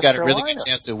states, and North he's got Carolina. a really good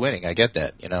chance of winning. I get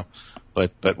that,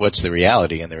 But what's the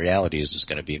reality? And the reality is it's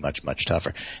going to be much, much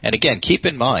tougher. And again, keep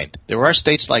in mind, there are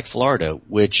states like Florida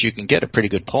which you can get a pretty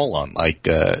good poll on, like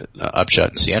Upshot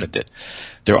and Siena did.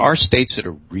 There are states that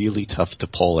are really tough to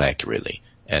poll accurately,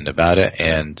 and Nevada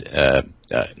and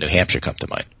New Hampshire come to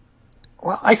mind.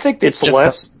 Well, I think it's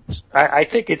less. I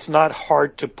think it's not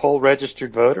hard to poll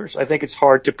registered voters. I think it's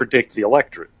hard to predict the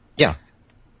electorate. Yeah.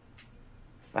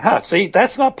 See,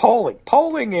 that's not polling.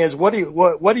 Polling is what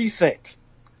do you think?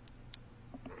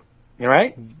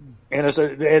 Right?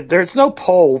 And there's no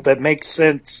poll that makes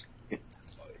sense.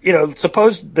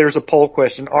 Suppose there's a poll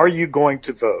question: are you going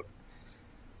to vote?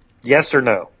 Yes or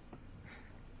no?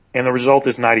 And the result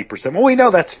is 90%. Well, we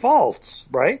know that's false,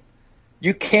 right?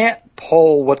 You can't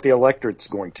poll what the electorate's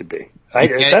going to be.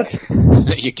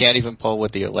 You can't even poll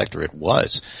what the electorate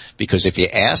was, because if you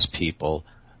ask people,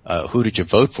 who did you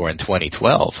vote for in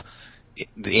 2012,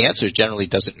 the answer generally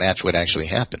doesn't match what actually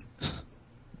happened.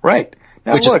 Right.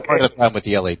 Now, Which look, is part of the problem with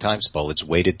the LA Times poll. It's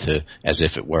weighted to as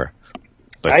if it were.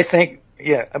 But I think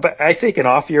in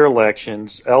off-year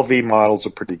elections, LV models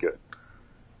are pretty good.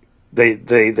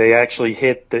 They actually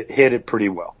hit it pretty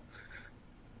well.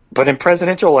 But in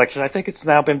presidential elections, I think it's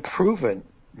now been proven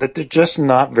that they're just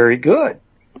not very good.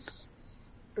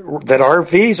 That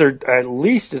RVs are at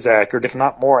least as accurate, if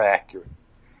not more accurate,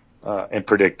 in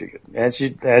predicting it.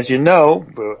 As you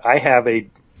know, I have a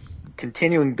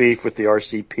continuing beef with the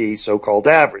RCP so-called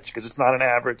average, because it's not an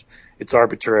average, it's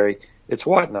arbitrary, it's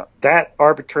whatnot. That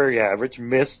arbitrary average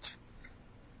missed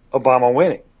Obama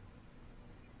winning.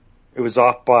 It was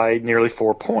off by nearly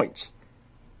 4 points.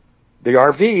 The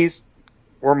RVs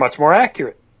were much more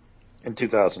accurate in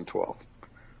 2012.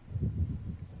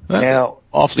 Now,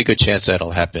 awfully good chance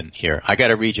that'll happen here. I got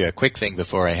to read you a quick thing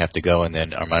before I have to go, and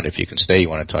then Armando, if you can stay, you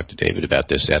want to talk to David about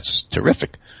this. That's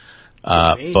terrific.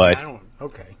 But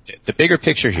okay. The bigger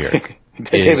picture here.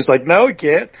 David's like, no, he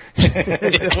can't.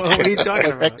 What are you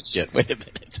talking about? Wait a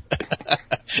minute.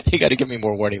 You got to give me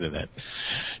more warning than that.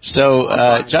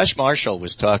 So Josh Marshall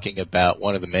was talking about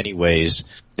one of the many ways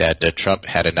that Trump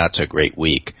had a not so great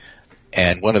week,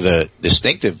 and one of the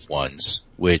distinctive ones,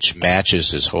 which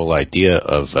matches his whole idea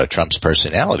of Trump's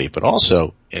personality, but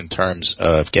also in terms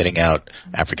of getting out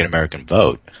African American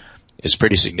vote, is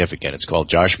pretty significant. It's called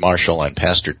Josh Marshall and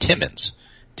Pastor Timmons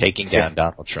taking down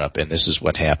Donald Trump, and this is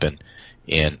what happened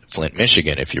in Flint,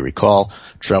 Michigan. If you recall,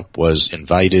 Trump was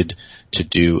invited to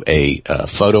do a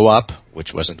photo op,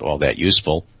 which wasn't all that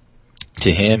useful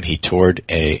to him. He toured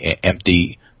a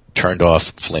empty, turned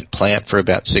off Flint plant for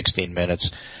about 16 minutes.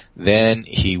 Then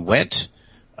he went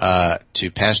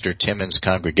to Pastor Timmons'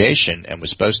 congregation and was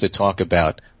supposed to talk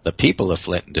about the people of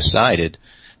Flint, and decided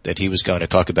that he was going to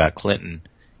talk about Clinton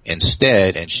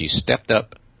instead, and she stepped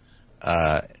up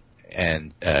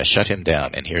and shut him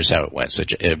down. And here's how it went. So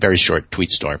a very short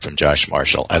tweet storm from Josh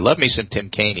Marshall. I love me some Tim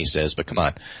Kaine, he says, but come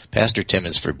on, Pastor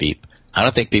Timmons for beep. I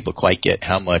don't think people quite get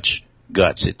how much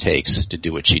guts it takes to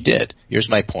do what she did. Here's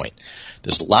my point.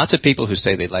 There's lots of people who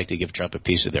say they'd like to give Trump a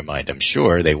piece of their mind. I'm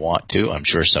sure they want to. I'm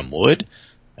sure some would.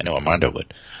 I know Armando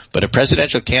would. But a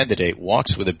presidential candidate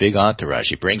walks with a big entourage.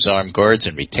 He brings armed guards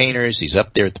and retainers. He's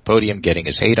up there at the podium getting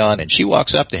his hate on, and she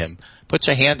walks up to him, puts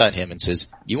a hand on him, and says,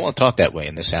 "You won't talk that way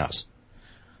in this house."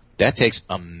 That takes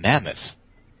a mammoth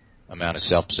amount of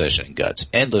self-possession and guts,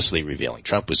 endlessly revealing.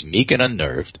 Trump was meek and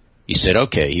unnerved. He said,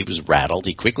 okay, he was rattled.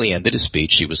 He quickly ended his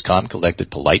speech. He was calm,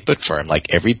 collected, polite, but firm.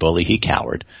 Like every bully, he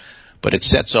cowered. But it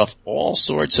sets off all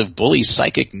sorts of bully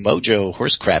psychic mojo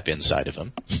horse crap inside of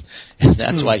him. And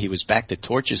that's why he was back to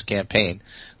torch his campaign,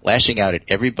 lashing out at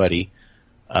everybody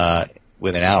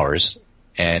within hours.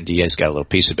 And he has got a little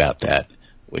piece about that,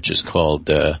 which is called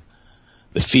The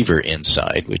Fever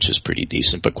Inside, which is pretty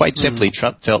decent. But quite simply,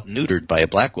 Trump felt neutered by a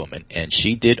black woman, and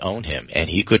she did own him, and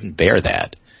he couldn't bear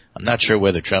that. I'm not sure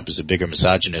whether Trump is a bigger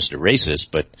misogynist or racist,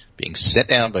 but being set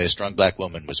down by a strong black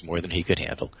woman was more than he could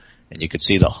handle. And you could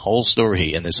see the whole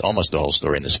story in this, almost the whole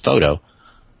story in this photo.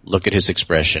 Look at his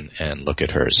expression and look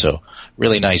at her. So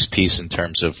really nice piece in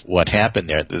terms of what happened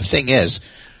there. The thing is,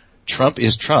 Trump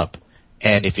is Trump.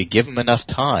 And if you give him enough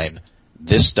time,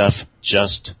 this stuff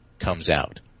just comes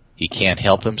out. He can't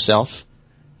help himself.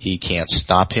 He can't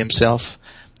stop himself.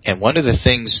 And one of the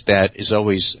things that is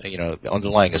always, the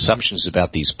underlying assumptions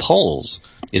about these polls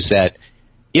is that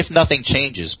if nothing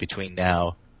changes between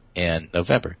now and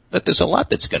November, but there's a lot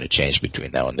that's going to change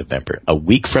between now and November. A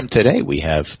week from today, we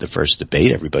have the first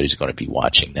debate. Everybody's going to be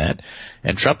watching that.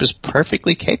 And Trump is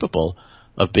perfectly capable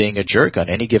of being a jerk on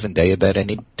any given day about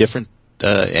any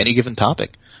given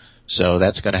topic. So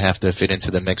that's going to have to fit into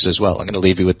the mix as well. I'm going to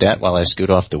leave you with that while I scoot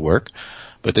off to work.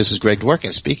 But this is Greg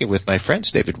Dworkin speaking with my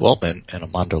friends David Waldman and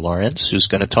Armando Lawrence, who's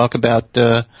going to talk about,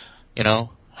 how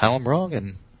I'm wrong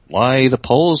and why the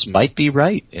polls might be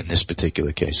right in this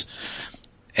particular case.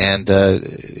 And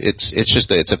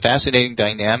it's a fascinating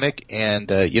dynamic, and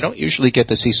you don't usually get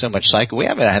to see so much psycho. We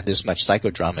haven't had this much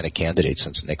psychodrama in a candidate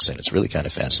since Nixon. It's really kind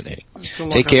of fascinating.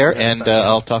 Take care, and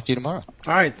I'll talk to you tomorrow.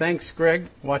 All right, thanks, Greg.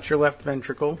 Watch your left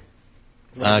ventricle.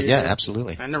 Yeah,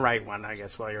 absolutely. And the right one, I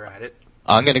guess, while you're at it.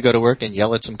 I'm going to go to work and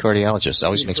yell at some cardiologists.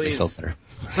 Always makes me feel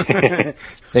better.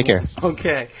 Take care.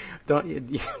 Okay.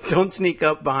 Don't sneak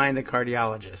up behind a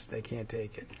cardiologist. They can't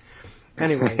take it.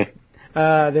 Anyway,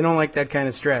 they don't like that kind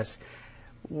of stress.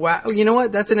 Wow. You know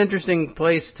what? That's an interesting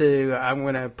place to, I'm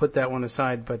going to put that one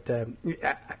aside, but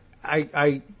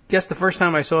I guess the first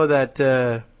time I saw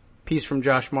that piece from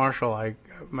Josh Marshall,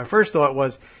 my first thought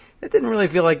was, it didn't really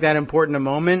feel like that important a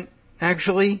moment,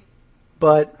 actually.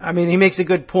 But, I mean, he makes a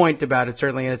good point about it,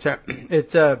 certainly. And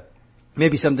it's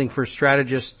maybe something for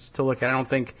strategists to look at. I don't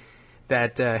think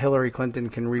that Hillary Clinton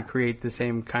can recreate the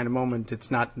same kind of moment. It's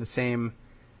not the same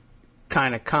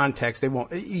kind of context.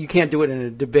 You can't do it in a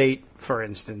debate, for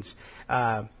instance.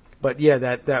 But, yeah,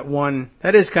 that one,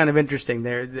 that is kind of interesting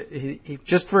there. He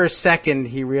just for a second,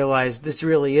 he realized this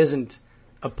really isn't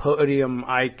a podium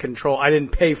I control. I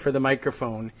didn't pay for the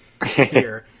microphone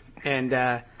here.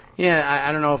 And, yeah,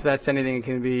 I don't know if that's anything that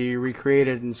can be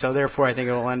recreated, and so therefore I think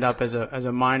it will end up as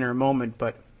a minor moment,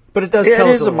 but it does tell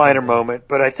us. It is a minor moment,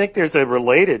 but I think there's a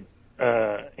related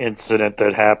incident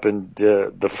that happened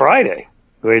the Friday,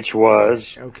 which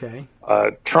was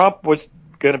Trump was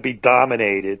going to be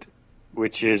dominated,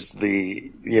 which is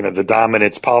the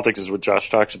dominance politics is what Josh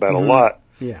talks about a lot.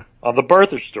 Yeah. On the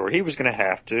birther story, he was going to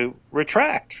have to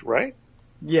retract, right?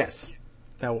 Yes.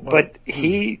 But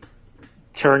he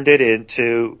turned it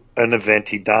into an event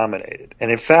he dominated.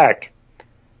 And in fact,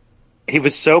 he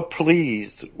was so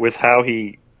pleased with how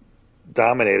he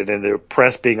dominated and the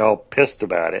press being all pissed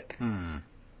about it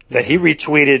that he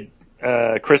retweeted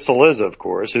Chris Cillizza, of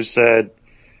course, who said,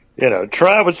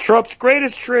 was Trump's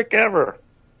greatest trick ever.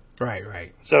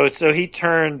 Right. So he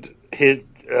turned his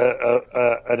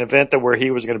an event where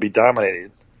he was going to be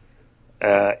dominated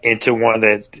into one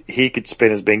that he could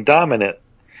spin as being dominant.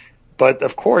 But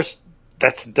of course,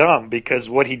 that's dumb because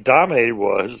what he dominated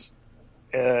was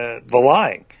the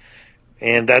lying,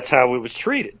 and that's how it was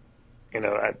treated.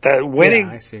 That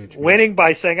winning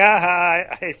by saying,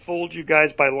 I fooled you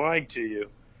guys by lying to you,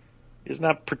 is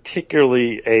not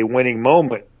particularly a winning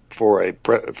moment for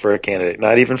a candidate,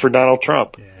 not even for Donald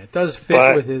Trump. Yeah, it does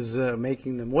fit with his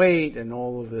making them wait and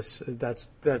all of this. That's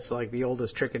like the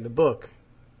oldest trick in the book.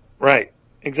 Right,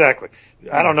 exactly.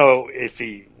 Yeah. I don't know if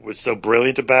he was so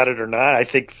brilliant about it or not. I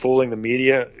think fooling the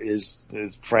media is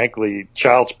frankly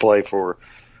child's play for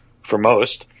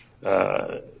most.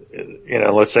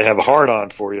 Unless they have a hard on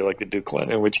for you like they do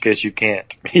Clinton, in which case you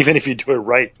can't. Even if you do it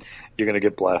right, you're going to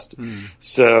get blasted.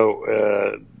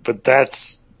 So, but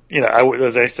that's,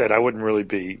 as I said, I wouldn't really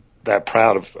be that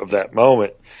proud of that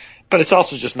moment. But it's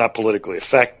also just not politically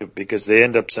effective because they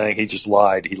end up saying he just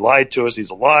lied. He lied to us. He's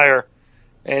a liar.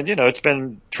 And, it's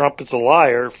been Trump is a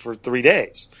liar for 3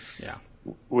 days. Yeah.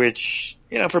 Which,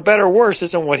 for better or worse,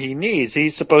 isn't what he needs.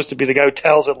 He's supposed to be the guy who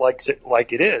tells it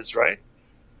like it is, right?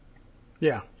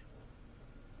 Yeah.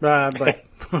 But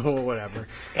whatever.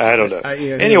 I don't know.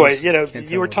 Anyway,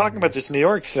 you were talking about this New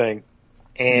York thing,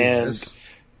 and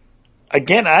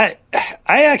again, I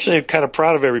actually am kind of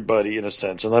proud of everybody in a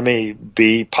sense, and let me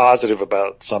be positive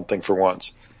about something for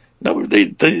once. No,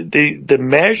 the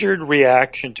measured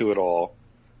reaction to it all,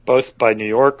 both by New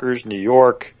Yorkers, New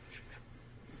York,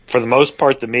 for the most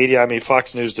part, the media. I mean,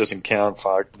 Fox News doesn't count.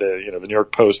 The New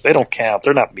York Post, they don't count.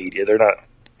 They're not media. They're not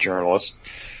journalists.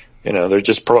 They're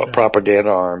just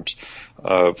propaganda arms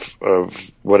of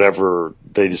whatever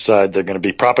they decide they're going to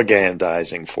be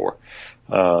propagandizing for.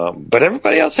 But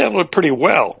everybody else handled it pretty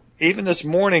well. Even this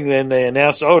morning, then they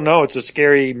announced, oh no, it's a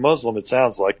scary Muslim. It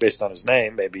sounds like based on his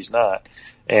name, maybe he's not.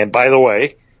 And by the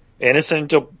way, innocent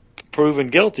until proven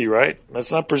guilty, right?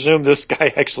 Let's not presume this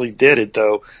guy actually did it,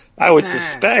 though. I would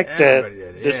suspect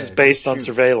that this is based on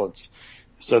surveillance,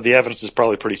 so the evidence is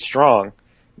probably pretty strong.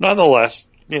 Nonetheless,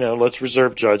 let's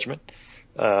reserve judgment.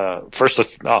 First,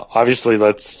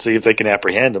 let's see if they can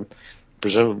apprehend him.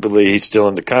 Presumably, he's still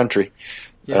in the country.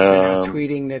 Yes, they're now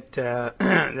tweeting that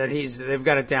they've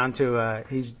got it down to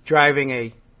he's driving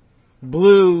a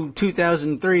blue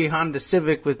 2003 Honda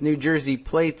Civic with New Jersey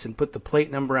plates and put the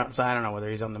plate number out. So I don't know whether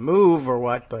he's on the move or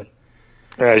what, but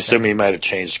I assume he might have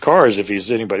changed cars if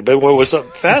he's anybody. But what was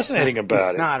fascinating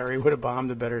about it? Not, or he would have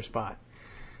bombed a better spot.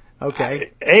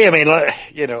 Okay.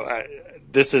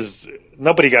 This is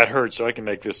nobody got hurt, so I can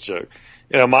make this joke.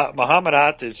 Muhammad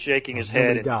Atta is shaking his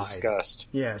head in disgust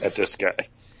at this guy.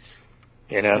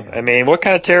 I mean, what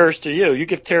kind of terrorist are you? You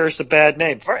give terrorists a bad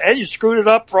name. And you screwed it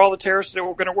up for all the terrorists that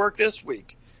were going to work this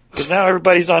week. Because now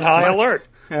everybody's on high alert.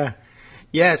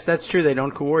 Yes, that's true. They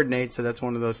don't coordinate, so that's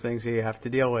one of those things that you have to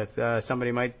deal with.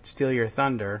 Somebody might steal your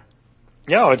thunder.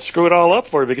 Yeah, and screw it all up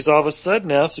for you because all of a sudden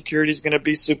now security's going to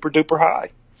be super duper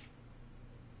high.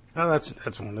 Oh,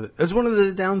 that's one of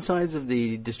the downsides of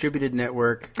the distributed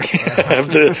network of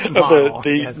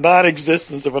the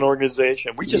non-existence of an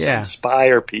organization. We just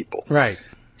inspire people, right?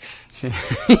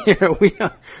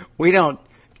 we don't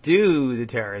do the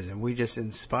terrorism. We just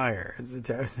inspire. It's the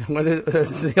terrorism.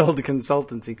 That's the old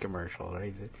consultancy commercial,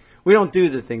 right? We don't do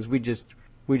the things. We just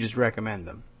recommend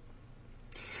them.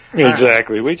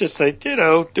 Exactly. We just say,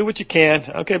 do what you can.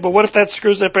 Okay, but what if that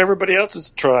screws up everybody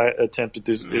else's attempt to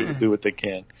do what they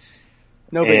can?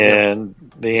 No big deal. And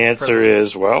the answer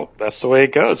is, well, that's the way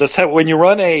it goes. That's how when you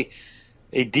run a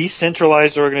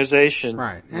decentralized organization,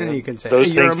 right? And you can say,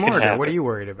 those you're things a martyr. can happen. What are you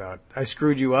worried about? I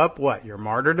screwed you up. What? Your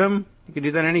martyrdom? You can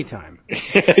do that anytime.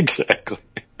 Exactly.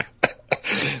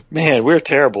 Man, we're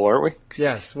terrible, aren't we?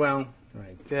 Yes. Well,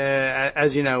 right.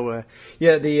 As you know,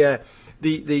 the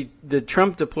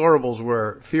Trump deplorables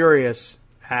were furious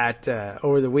at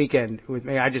over the weekend with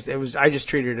me. I just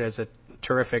treated it as a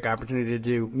terrific opportunity to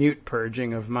do mute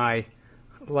purging of my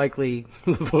likely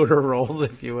voter rolls,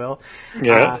 if you will.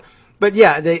 Yeah. But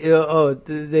yeah,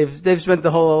 they've spent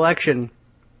the whole election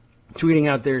tweeting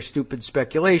out their stupid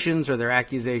speculations or their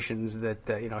accusations that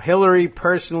Hillary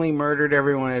personally murdered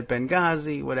everyone at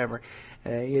Benghazi, whatever.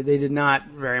 They did not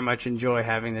very much enjoy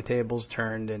having the tables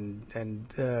turned and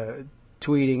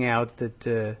tweeting out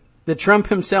that Trump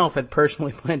himself had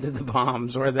personally planted the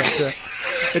bombs, or that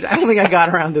I don't think I got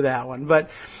around to that one, but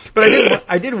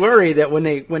I did worry that when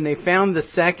they found the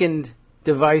second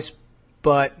device,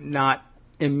 but not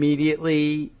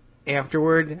immediately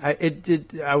afterward,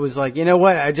 I was like, you know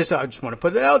what? I just want to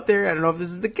put it out there. I don't know if this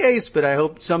is the case, but I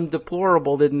hope some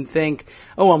deplorable didn't think,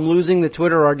 oh, I'm losing the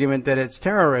Twitter argument that it's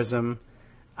terrorism.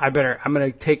 I'm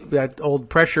going to take that old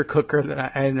pressure cooker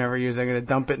that I never use. I'm going to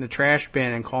dump it in the trash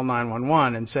bin and call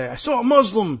 911 and say, I saw a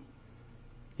Muslim,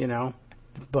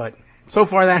 but so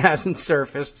far that hasn't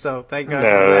surfaced. So thank God for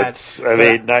that. I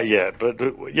mean, not yet, but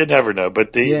you never know.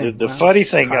 But the funny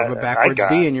thing a backwards I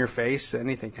got, B in your face,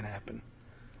 anything can happen.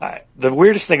 The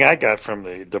weirdest thing I got from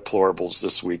the deplorables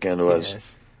this weekend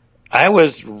was I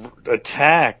was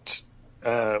attacked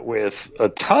with a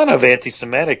ton of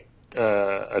anti-Semitic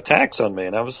attacks on me,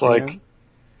 and I was like,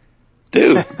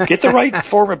 dude, get the right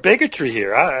form of bigotry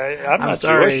here. I'm not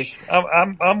sorry. Jewish.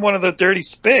 I'm one of the dirty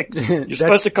spicks. You're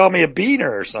supposed to call me a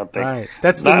beaner or something. Right.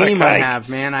 That's the meme I have,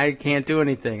 man. I can't do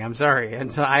anything. I'm sorry.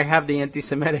 And so I have the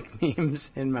anti-Semitic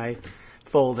memes in my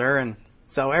folder, and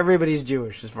so everybody's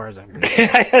Jewish as far as I'm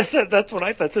concerned. That's what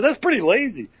I thought. So that's pretty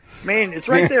lazy. Man, it's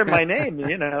right there in my name.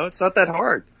 It's not that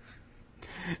hard.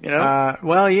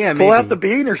 Well, yeah, pull maybe. out the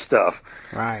beaner stuff.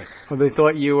 Right. Well, they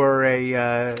thought you were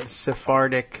a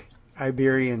Sephardic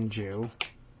Iberian Jew.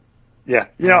 Yeah.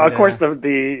 Of course, I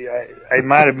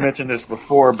might have mentioned this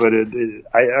before, but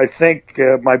I think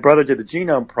my brother did the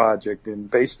Genome Project,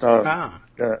 and based on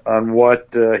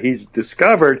what he's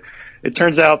discovered, it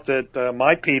turns out that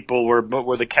my people were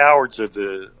the cowards of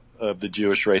the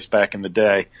Jewish race back in the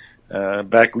day.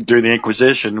 Back during the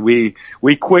Inquisition, we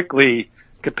quickly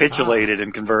capitulated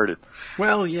and converted.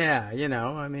 Well, yeah,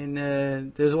 I mean,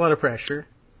 there's a lot of pressure.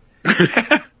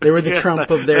 They were the Trump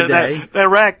of their day. The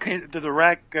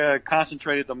Iraq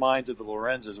concentrated the minds of the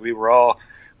Lorenzes. We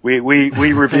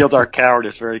revealed our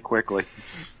cowardice very quickly.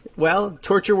 Well,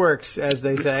 torture works, as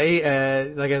they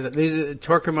say. Like I said,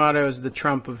 Torquemada is the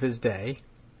Trump of his day.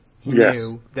 He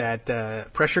knew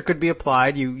that pressure could be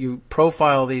applied. You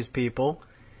profile these people.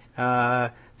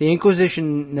 The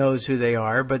Inquisition knows who they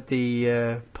are, but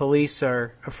the police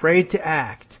are afraid to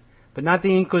act. But not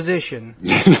the Inquisition.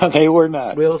 No, they were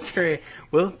not. We'll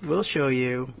show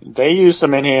you. They used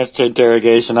some enhanced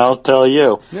interrogation, I'll tell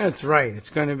you. That's right. It's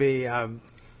going to be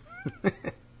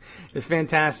it's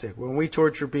fantastic. When we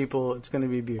torture people, it's going to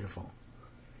be beautiful.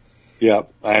 Yeah,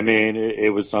 I mean, it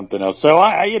was something else. So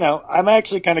I'm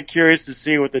actually kind of curious to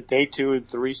see what the day 2 and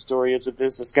 3 story is of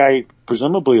this. This guy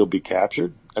presumably will be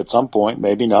captured at some point,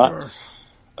 maybe not.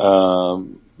 Sure.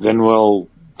 Then we'll,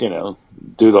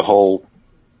 do the whole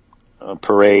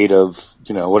parade of,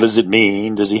 what does it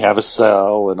mean? Does he have a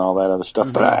cell and all that other stuff?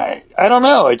 Mm-hmm. But I don't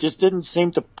know. It just didn't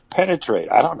seem to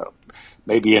penetrate. I don't know.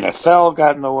 Maybe NFL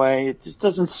got in the way. It just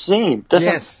doesn't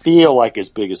feel like his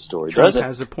biggest story, Trump does it?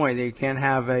 Has a point. They can't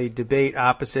have a debate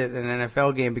opposite an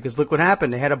NFL game because look what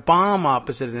happened. They had a bomb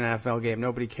opposite an NFL game.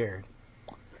 Nobody cared.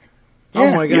 Yeah,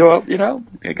 oh my God.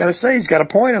 I got to say he's got a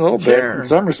point a little bit in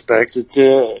some respects. It's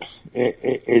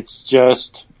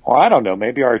just, I don't know.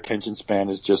 Maybe our attention span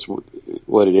is just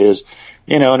what it is,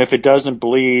 and if it doesn't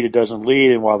bleed, it doesn't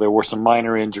lead. And while there were some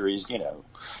minor injuries,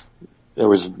 there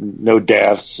was no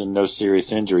deaths and no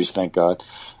serious injuries, thank God.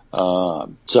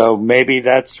 So maybe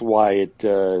that's why it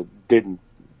didn't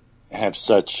have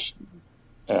such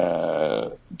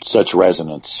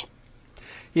resonance.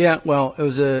 Yeah, well,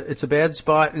 it's a bad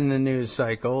spot in the news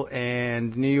cycle,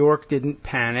 and New York didn't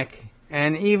panic,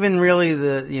 and even really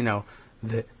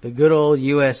the good old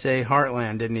USA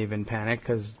heartland didn't even panic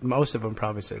because most of them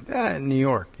probably said, New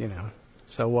York,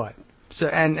 so what? So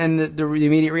and the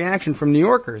immediate reaction from New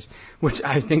Yorkers, which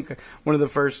I think one of the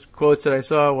first quotes that I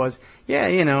saw was,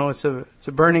 it's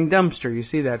a burning dumpster. You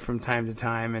see that from time to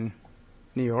time in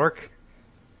New York.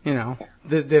 They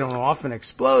don't often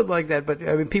explode like that, but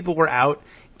I mean, people were out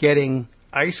getting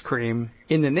ice cream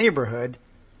in the neighborhood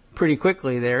pretty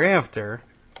quickly thereafter,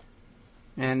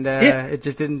 and it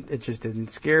just didn't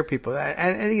scare people.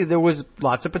 And there was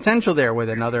lots of potential there with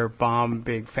another bomb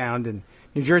being found in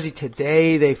New Jersey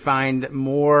today. They find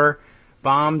more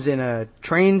bombs in a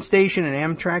train station, an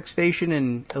Amtrak station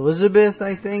in Elizabeth,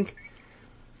 I think.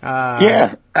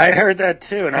 I heard that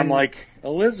too, and I'm like,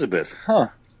 Elizabeth, huh?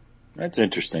 That's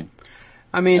interesting.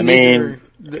 I mean,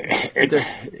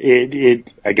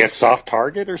 I guess soft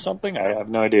target or something. I have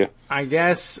no idea. I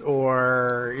guess,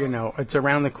 or it's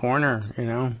around the corner,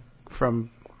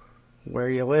 from where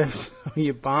you live, so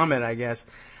you bomb it. I guess.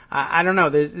 I don't know.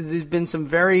 There's been some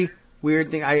very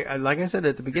weird thing. I like I said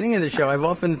at the beginning of the show, I've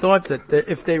often thought that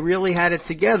if they really had it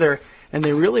together and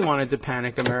they really wanted to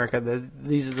panic America, that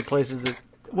these are the places that.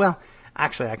 Well,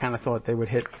 Actually, I kind of thought they would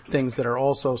hit things that are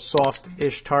also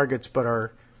soft-ish targets, but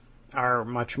are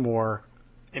much more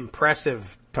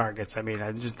impressive targets. I mean,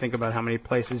 I just think about how many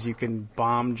places you can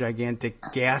bomb gigantic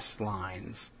gas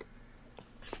lines.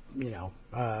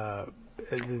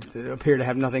 Appear to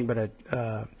have nothing but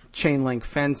a chain link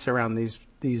fence around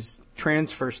these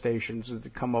transfer stations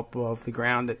that come up above the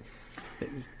ground.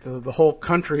 The whole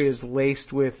country is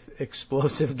laced with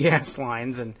explosive gas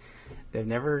lines, and they've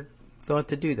never thought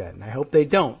to do that, and I hope they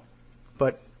don't.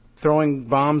 But throwing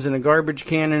bombs in a garbage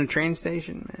can in a train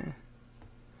station,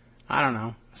 I don't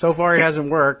know. So far, it hasn't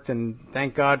worked, and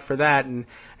thank God for that. And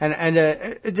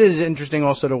it is interesting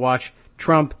also to watch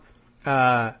Trump,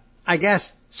 I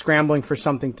guess, scrambling for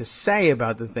something to say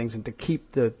about the things and to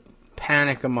keep the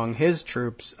panic among his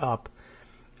troops up.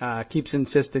 Keeps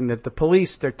insisting that the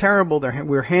police, they're terrible,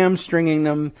 we're hamstringing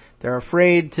them,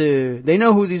 they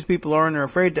know who these people are and they're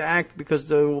afraid to act because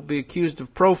they will be accused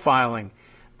of profiling.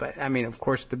 But, I mean, of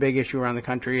course, the big issue around the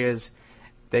country is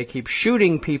they keep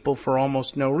shooting people for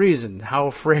almost no reason. How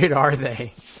afraid are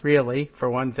they, really, for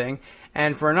one thing?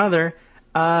 And for another,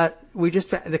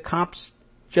 the cops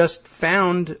just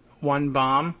found one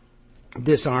bomb,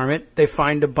 disarm it, they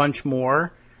find a bunch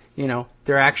more.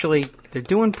 They're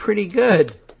doing pretty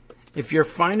good. If you're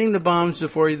finding the bombs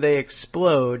before they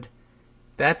explode,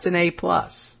 that's an A+.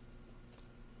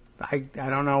 I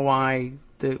don't know why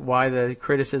the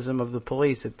criticism of the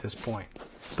police at this point.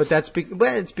 But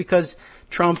it's because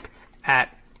Trump,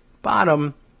 at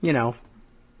bottom,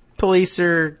 police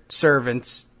are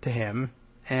servants to him.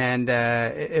 And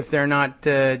if they're not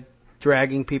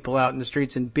dragging people out in the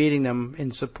streets and beating them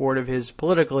in support of his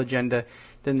political agenda,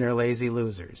 then they're lazy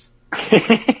losers.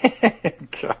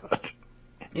 God.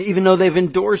 Even though they've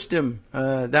endorsed him.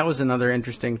 That was another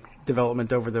interesting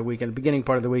development over the weekend, beginning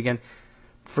part of the weekend.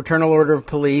 Fraternal Order of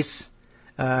Police,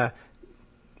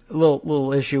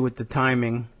 little issue with the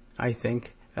timing, I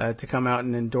think, to come out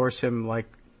and endorse him, like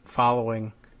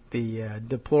following the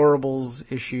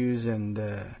deplorables issues and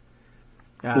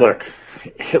look,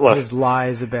 his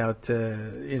lies about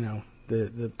the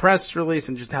press release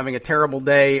and just having a terrible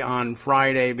day on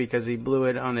Friday because he blew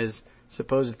it on his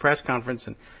supposed press conference,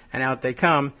 and out they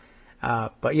come.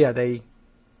 But yeah, they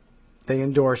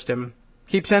endorsed him.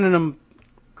 Keep sending him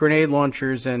grenade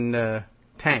launchers and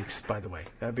tanks, by the way.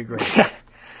 That'd be great.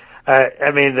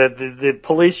 I mean, the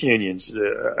police unions,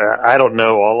 I don't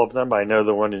know all of them. I know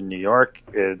the one in New York.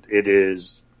 It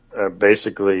is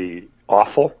basically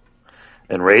awful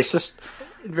and racist.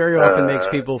 It very often makes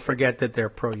people forget that they're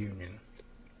pro-union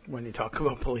when you talk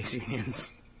about police unions.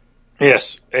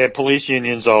 Yes, and police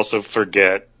unions also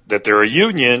forget that they're a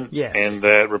union, yes, and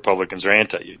that Republicans are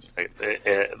anti-union.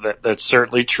 That's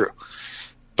certainly true.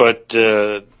 But,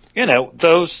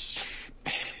 those,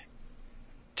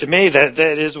 to me, that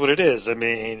is what it is. I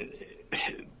mean,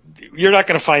 you're not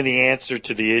going to find the answer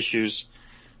to the issues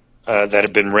that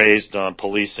have been raised on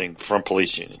policing from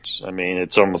police unions. I mean,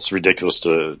 it's almost ridiculous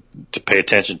to pay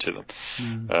attention to them.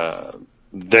 Mm.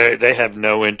 They have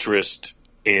no interest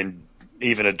in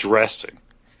even addressing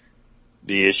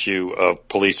the issue of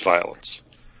police violence.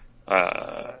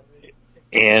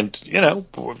 And,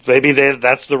 maybe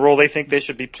that's the role they think they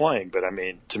should be playing. But, I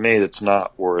mean, to me, it's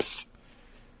not worth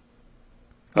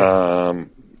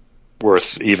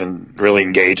even really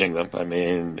engaging them. I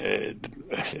mean,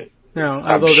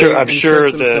 I'm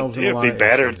sure that it would be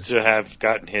better to have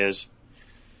gotten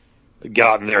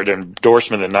their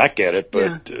endorsement than not get it.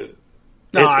 But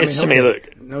it's to me,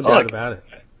 look, no doubt about it.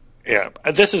 Yeah,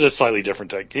 this is a slightly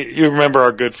different thing. You remember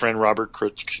our good friend Robert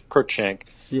Cruikshank?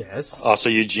 Yes.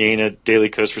 Also Eugene at Daily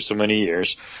Kos for so many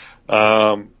years. He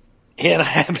and I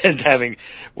have been having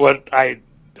what I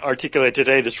articulate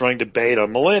today, this running debate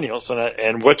on millennials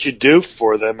and what you do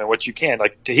for them and what you can.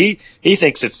 Like he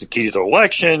thinks it's the key to the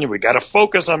election. We got to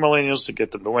focus on millennials to get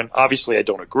them to win. Obviously, I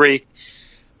don't agree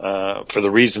for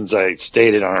the reasons I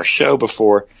stated on our show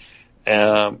before.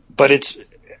 But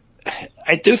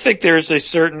I do think there's a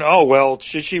certain,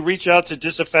 should she reach out to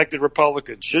disaffected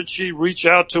Republicans? Should she reach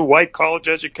out to white college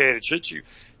educated?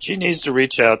 She needs to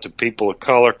reach out to people of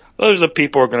color. Those are the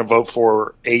people who are going to vote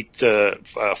for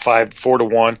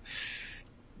 4-1.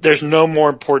 There's no more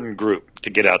important group to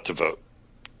get out to vote.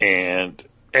 And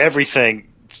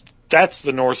that's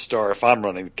the North Star if I'm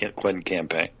running the Clinton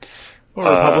campaign.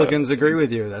 Well, Republicans agree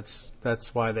with you. That's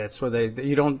why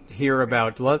you don't hear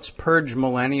about, let's purge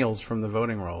millennials from the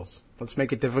voting rolls. Let's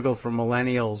make it difficult for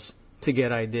millennials to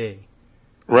get ID.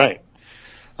 Right.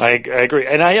 I agree.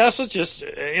 And I also just,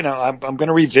 I'm going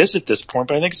to revisit this point,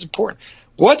 but I think it's important.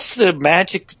 What's the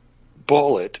magic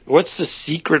bullet? What's the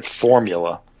secret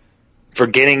formula for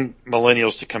getting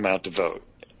millennials to come out to vote?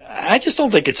 I just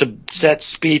don't think it's a set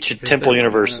speech at Temple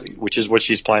University, which is what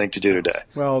she's planning to do today.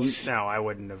 Well, no, I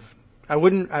wouldn't have. I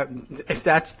wouldn't. If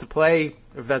that's the play,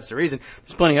 if that's the reason,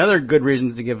 there's plenty of other good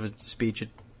reasons to give a speech at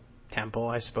Temple,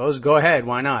 I suppose. Go ahead.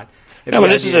 Why not? No, but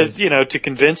this is to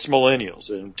convince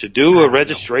millennials and to do a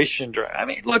registration drive. I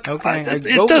mean, look, okay,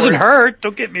 it doesn't hurt.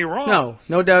 Don't get me wrong.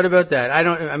 No doubt about that.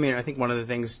 I think one of the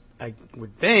things I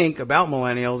would think about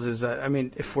millennials is that,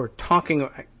 if we're talking,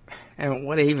 and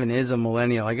what even is a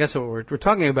millennial? I guess what we're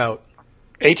talking about.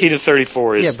 18 to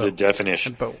 34 is the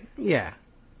definition. But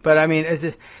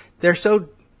they're so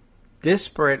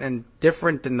disparate and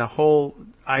different in the whole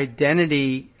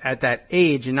identity at that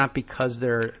age, and not because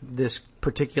they're this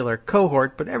particular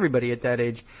cohort, but everybody at that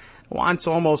age wants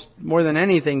almost more than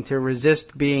anything to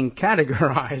resist being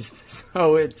categorized.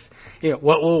 So it's,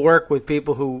 what will work with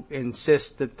people who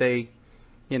insist that they,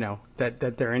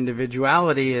 that their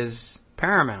individuality is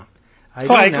paramount.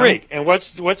 I agree. And what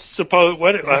is the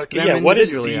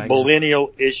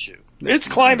millennial issue? It's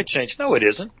climate change. No, it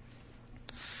isn't.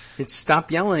 It's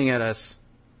stop yelling at us.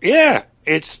 Yeah,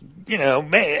 it's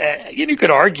you could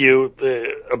argue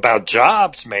about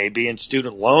jobs maybe and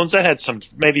student loans. That had some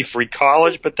maybe free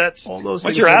college, but that's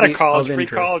once you're out of college, free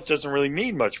college doesn't really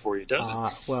mean much for you, does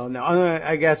it? Well, no,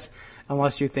 I guess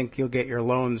unless you think you'll get your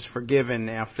loans forgiven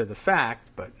after the fact.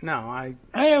 But no,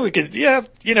 we could. Yeah,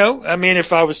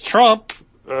 if I was Trump,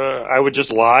 I would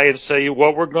just lie and say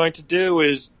what we're going to do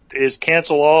is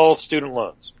cancel all student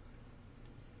loans.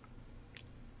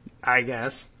 I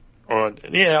guess.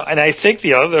 And I think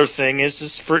the other thing is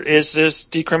this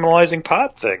decriminalizing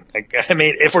pot thing.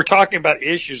 If we're talking about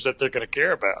issues that they're going to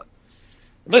care about.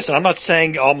 Listen, I'm not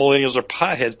saying all millennials are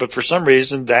potheads, but for some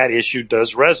reason that issue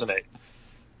does resonate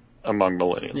among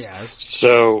millennials. Yes.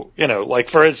 So, like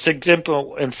for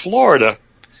example, in Florida,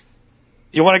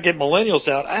 you want to get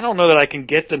millennials out. I don't know that I can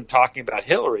get them talking about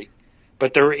Hillary,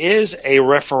 but there is a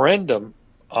referendum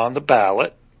on the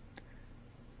ballot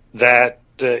that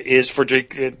is for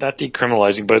not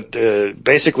decriminalizing, but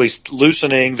basically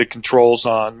loosening the controls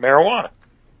on marijuana.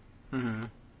 Mm-hmm.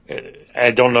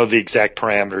 I don't know the exact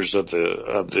parameters of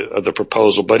the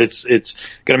proposal, but it's going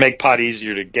to make pot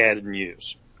easier to get and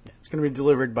use. It's going to be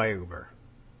delivered by Uber.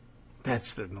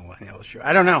 That's the millennial issue.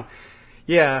 I don't know.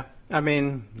 Yeah,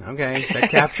 okay, that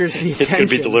captures the attention. It's going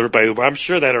to be delivered by Uber. I'm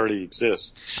sure that already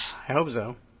exists. I hope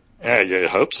so. Yeah, I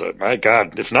hope so. My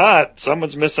God, if not,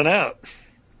 someone's missing out.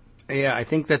 Yeah, I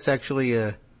think that's actually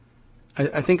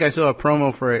I think I saw a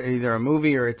promo for either a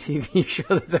movie or a TV show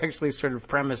that's actually sort of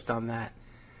premised on that.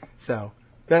 So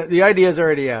the idea is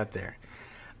already out there.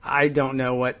 I don't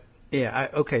know what. Yeah.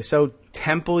 Okay. So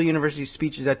Temple University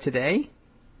speech, is that today?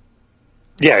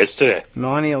 Yeah, it's today.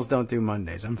 Millennials don't do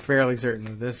Mondays. I'm fairly certain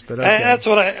of this, but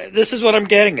okay. This is what I'm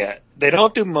getting at. They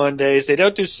don't do Mondays. They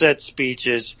don't do set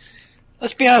speeches.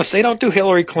 Let's be honest. They don't do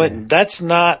Hillary Clinton. Yeah. That's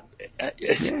not.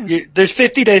 There's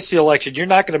 50 days to the election. You're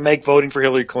not going to make voting for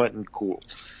Hillary Clinton cool.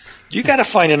 You got to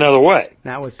find another way.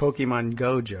 Not with Pokemon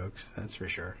Go jokes, that's for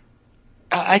sure.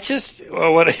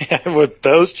 With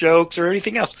those jokes or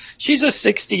anything else. She's a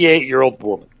 68-year-old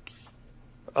woman.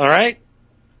 All right?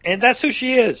 And that's who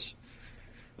she is.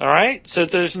 All right? So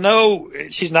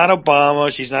she's not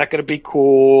Obama. She's not going to be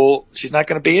cool. She's not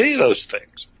going to be any of those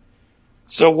things.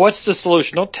 So what's the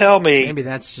solution? Don't tell me maybe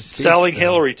that's the speech, selling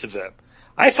Hillary to them.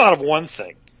 I thought of one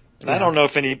thing, and I don't know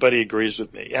if anybody agrees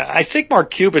with me. I think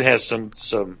Mark Cuban has some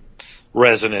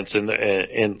resonance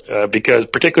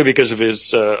particularly because of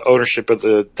his ownership of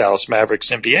the Dallas Mavericks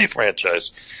NBA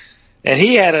franchise. And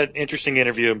he had an interesting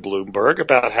interview in Bloomberg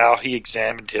about how he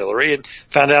examined Hillary and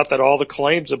found out that all the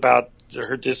claims about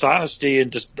her dishonesty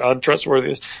and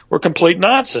untrustworthiness were complete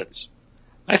nonsense.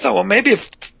 I thought, well, maybe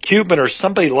if Cuban or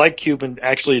somebody like Cuban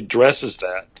actually addresses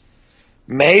that,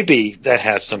 maybe that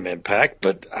has some impact,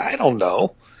 but I don't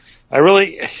know.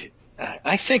 I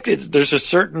think that there's a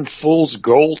certain fool's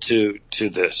goal to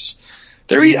this.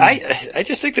 I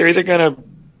just think they're either going to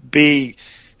be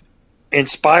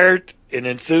inspired and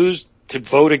enthused to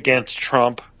vote against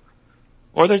Trump,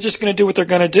 or they're just going to do what they're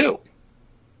going to do.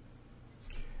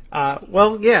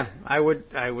 Well, yeah, I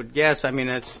would guess.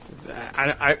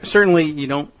 I certainly you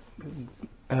don't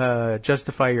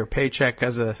justify your paycheck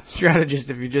as a strategist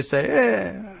if you just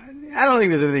say, I don't think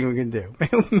there's anything we can do.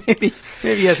 maybe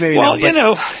yes, maybe no.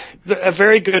 Well, a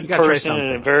very good person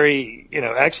and a very,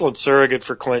 excellent surrogate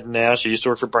for Clinton now. She used to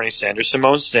work for Bernie Sanders.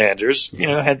 Simone Sanders,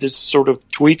 had this sort of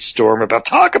tweet storm about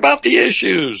talk about the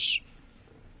issues.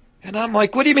 And I'm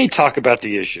like, what do you mean talk about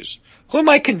the issues? Who am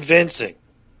I convincing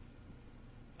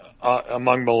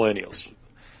among millennials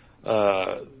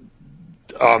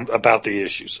about the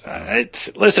issues?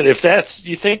 Listen, if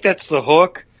you think that's the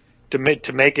hook, to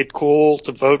make it cool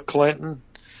to vote Clinton,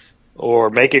 or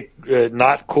make it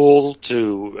not cool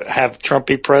to have Trump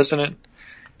be president.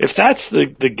 If that's the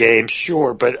game,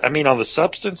 sure. But I mean, on the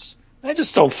substance, I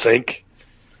just don't think.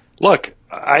 Look,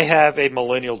 I have a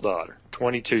millennial daughter,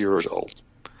 22 years old,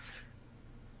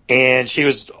 and she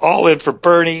was all in for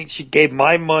Bernie. She gave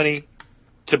my money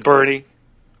to Bernie.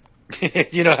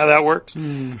 You know how that works?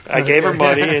 I gave her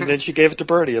money, and then she gave it to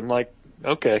Bernie. I'm like,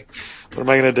 okay, what am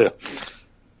I going to do?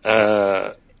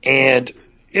 And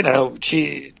you know,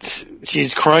 she's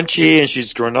crunchy and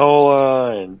she's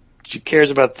granola and she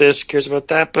cares about this, she cares about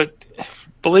that. But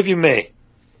believe you me,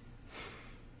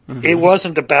 it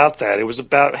wasn't about that. It was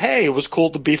about, hey, it was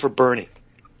cool to be for Bernie.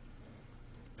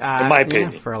 In my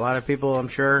opinion, for a lot of people, I'm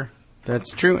sure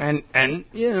that's true. And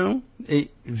you know,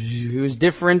 it was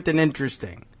different and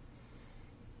interesting.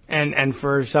 And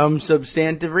for some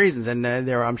substantive reasons, and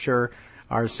there, I'm sure,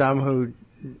 are some who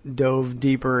dove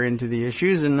deeper into the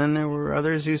issues, and then there were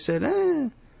others who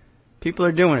said, people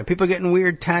are doing it. People are getting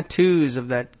weird tattoos of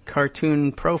that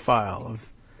cartoon profile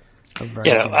of Bernie.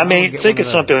 You know, I mean, think of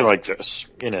something like this.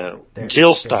 You know,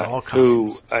 Jill Stein,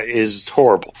 who is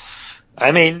horrible.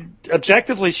 I mean,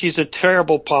 objectively, she's a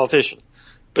terrible politician.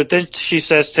 But then she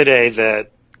says today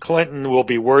that Clinton will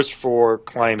be worse for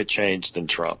climate change than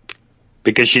Trump,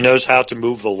 because she knows how to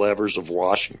move the levers of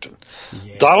Washington.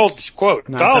 Yes. Donald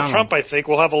Trump, I think,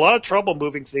 will have a lot of trouble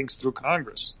moving things through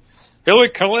Congress. Hillary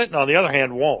Clinton, on the other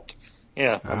hand, won't.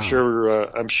 Yeah, I'm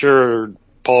sure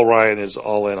Paul Ryan is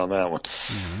all in on that one.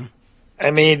 Mm-hmm.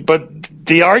 I mean, but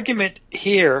the argument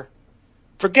here,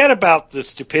 forget about the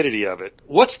stupidity of it.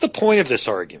 What's the point of this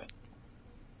argument?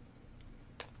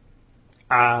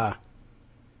 I'm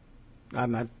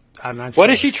not sure. What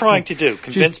is she trying to do?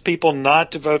 Convince people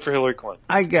not to vote for Hillary Clinton?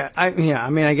 I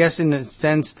guess in a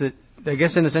sense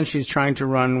she's trying to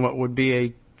run what would be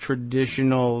a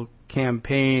traditional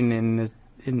campaign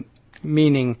in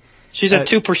meaning she's at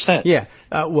 2%. Yeah.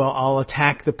 Well, I'll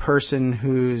attack the person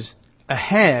who's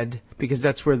ahead because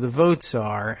that's where the votes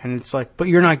are, and it's like, but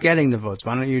you're not getting the votes.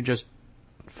 Why don't you just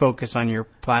focus on your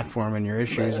platform and your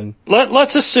issues? And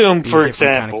let's assume, for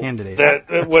example, kind of that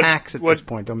attacks at this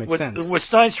point don't make sense. What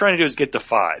Stein's trying to do is get to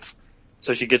 5,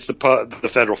 so she gets the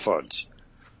federal funds,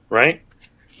 right?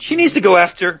 She needs to go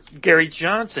after Gary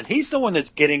Johnson. He's the one that's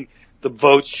getting the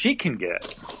votes she can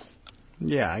get.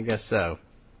 Yeah, I guess so.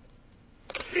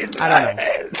 I don't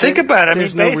know. Think about it. I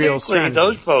mean, no basically,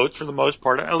 those votes, for the most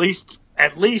part, at least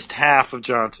half of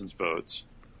Johnson's votes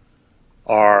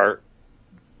are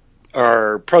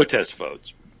protest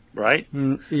votes, right?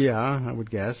 Yeah, I would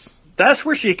guess. That's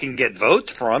where she can get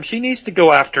votes from. She needs to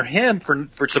go after him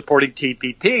for supporting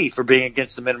TPP, for being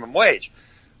against the minimum wage.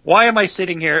 Why am I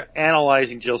sitting here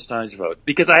analyzing Jill Stein's vote?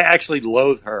 Because I actually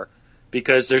loathe her,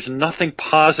 because there's nothing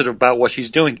positive about what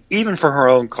she's doing, even for her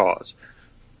own cause.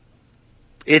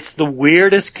 It's the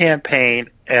weirdest campaign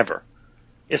ever.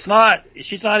 She's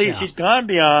gone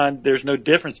beyond, there's no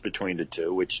difference between the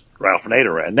two, which Ralph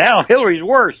Nader ran. Now Hillary's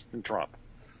worse than Trump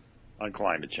on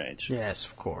climate change. Yes,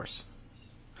 of course.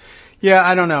 Yeah,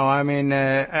 I don't know. I mean,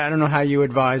 I don't know how you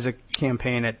advise a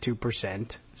campaign at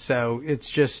 2%. So it's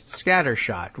just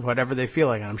scattershot, whatever they feel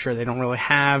like. And I'm sure they don't really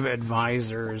have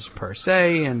advisors per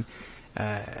se. And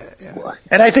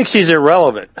I think she's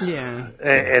irrelevant. Yeah.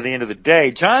 At the end of the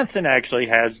day, Johnson actually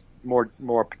has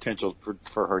more potential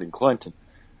for hurting Clinton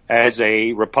as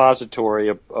a repository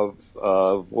of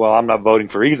well, I'm not voting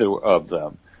for either of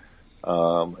them.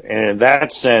 And in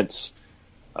that sense,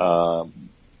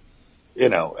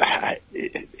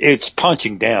 it's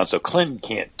punching down. So Clinton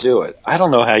can't do it. I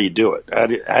don't know how you do it. How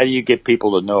do you get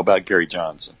people to know about Gary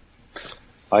Johnson?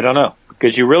 I don't know,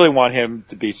 because you really want him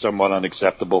to be somewhat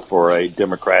unacceptable for a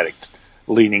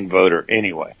Democratic-leaning voter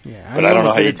anyway. Yeah, but I don't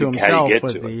know how you get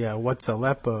with to the, it. What's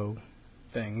Aleppo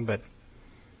thing, but.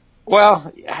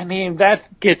 Well, I mean,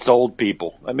 that gets old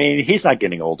people. I mean, he's not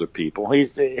getting older people.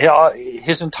 His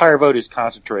entire vote is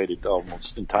concentrated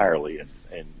almost entirely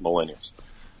in millennials.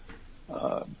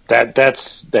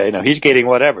 He's getting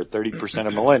whatever, 30%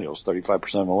 of millennials,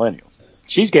 35% of millennials.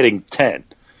 She's getting 10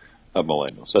 of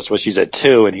millennials. That's why she's at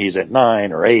 2 and he's at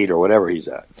 9 or 8 or whatever he's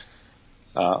at.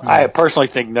 I personally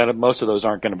think most of those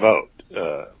aren't going to vote.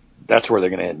 That's where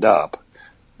they're going to end up.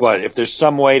 But if there's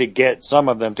some way to get some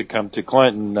of them to come to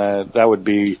Clinton, that would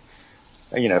be,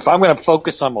 if I'm going to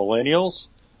focus on millennials,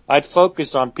 I'd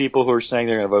focus on people who are saying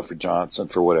they're going to vote for Johnson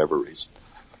for whatever reason.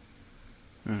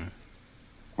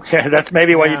 Yeah, that's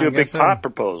maybe why you do a big pot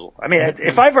proposal. I mean,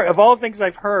 of all the things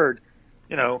I've heard,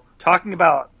 talking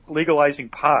about legalizing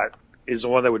pot is the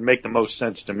one that would make the most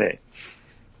sense to me.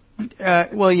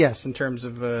 Well, yes, in terms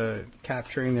of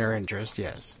capturing their interest,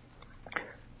 yes.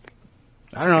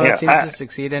 I don't know. That seems to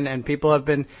succeed, and people have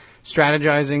been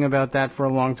strategizing about that for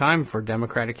a long time for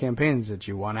Democratic campaigns, that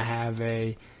you want to have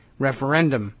a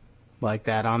referendum like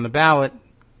that on the ballot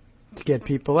to get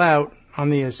people out on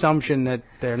the assumption that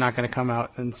they're not going to come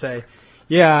out and say,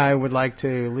 yeah, I would like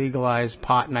to legalize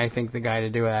pot, and I think the guy to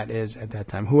do that is, at that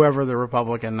time, whoever the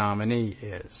Republican nominee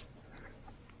is.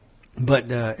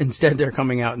 But instead they're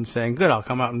coming out and saying, good, I'll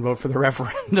come out and vote for the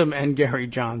referendum and Gary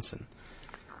Johnson.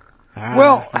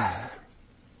 Well,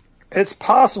 it's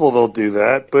possible they'll do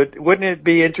that, but wouldn't it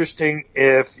be interesting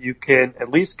if you can at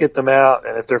least get them out,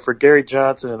 and if they're for Gary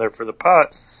Johnson and they're for the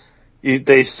pot,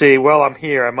 they say, well, I'm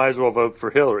here, I might as well vote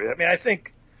for Hillary. I mean, I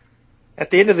think at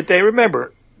the end of the day,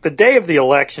 remember, the day of the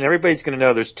election, everybody's going to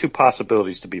know there's two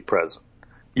possibilities to be president.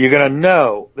 You're going to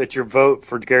know that your vote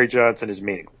for Gary Johnson is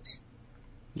meaningless.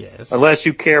 Yes. Unless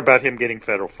you care about him getting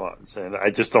federal funds. And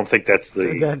I just don't think that's going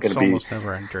to be... That's almost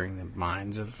never entering the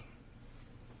minds of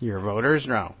your voters,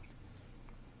 no.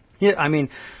 Yeah, I mean,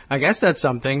 I guess that's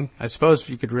something. I suppose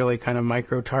you could really kind of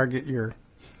micro-target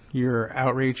your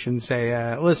outreach and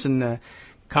say, listen,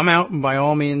 come out and by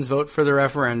all means vote for the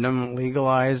referendum,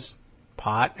 legalize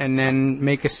pot, and then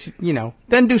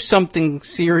then do something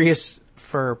serious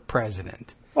for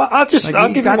president. Well, I'll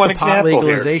give you one example here. Pot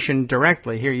legalization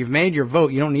directly here. You've made your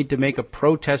vote. You don't need to make a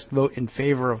protest vote in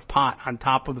favor of pot on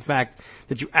top of the fact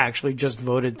that you actually just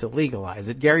voted to legalize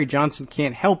it. Gary Johnson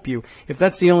can't help you. If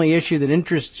that's the only issue that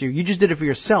interests you, you just did it for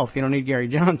yourself. You don't need Gary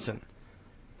Johnson.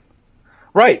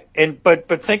 Right. But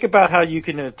think about how you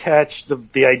can attach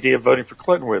the idea of voting for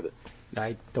Clinton with it.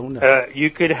 I don't know. You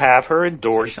could have her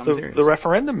endorse the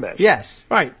referendum measure. Yes.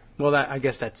 Right. Well, I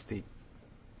guess that's the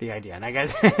idea, and I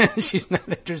guess she's not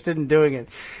interested in doing it,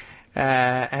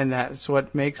 and that's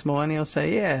what makes millennials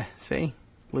say, "Yeah, see,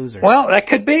 loser." Well, that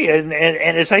could be, and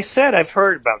as I said, I've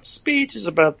heard about speeches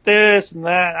about this and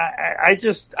that. I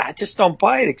just don't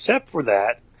buy it, except for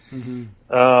that.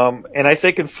 Mm-hmm. And I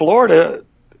think in Florida,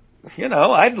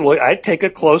 I'd take a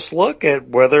close look at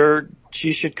whether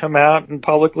she should come out and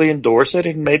publicly endorse it,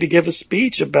 and maybe give a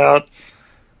speech about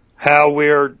how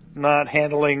we're not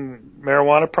handling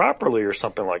marijuana properly or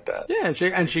something like that. Yeah,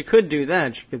 and she could do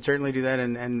that. She could certainly do that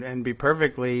and be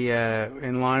perfectly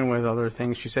in line with other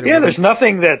things she said. Yeah, there's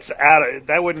nothing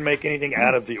that wouldn't make anything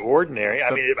out of the ordinary.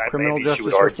 I mean, maybe she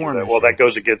would argue that, well, that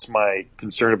goes against my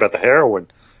concern about the heroin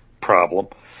problem.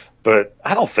 But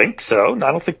I don't think so. I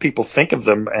don't think people think of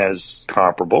them as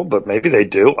comparable, but maybe they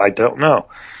do. I don't know.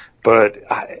 But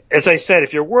as I said,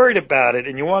 if you're worried about it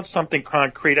and you want something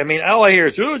concrete, I mean, all I hear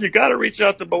is, you got to reach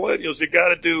out to millennials. You got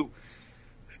to do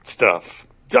stuff.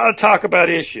 Got to talk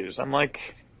about issues. I'm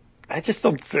like, I just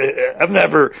don't. I've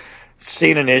never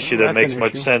seen an issue that makes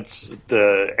much sense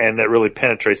and that really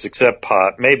penetrates except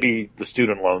pot. Maybe the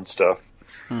student loan stuff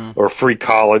or free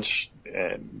college,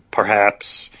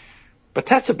 perhaps. But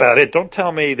that's about it. Don't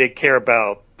tell me they care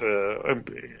about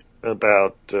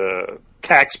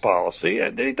tax policy.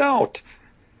 They don't.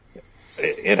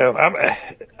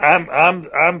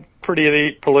 I'm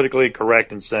pretty politically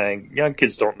correct in saying young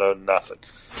kids don't know nothing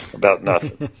about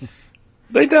nothing.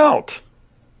 They don't.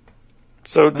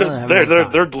 So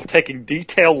they're taking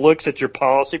detailed looks at your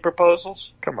policy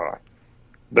proposals. Come on,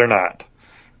 they're not.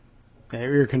 Yeah,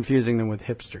 you're confusing them with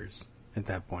hipsters at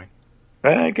that point.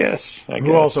 I guess.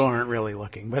 Who also aren't really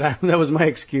looking. But that was my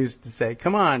excuse to say,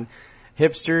 come on,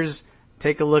 hipsters.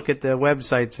 Take a look at the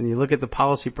websites and you look at the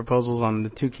policy proposals on the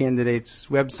two candidates'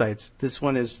 websites. This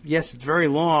one is, yes, it's very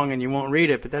long and you won't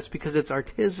read it, but that's because it's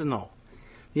artisanal.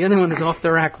 The other one is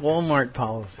off-the-rack Walmart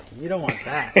policy. You don't want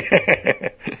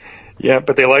that. Yeah,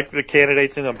 but they like the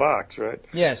candidates in the box, right?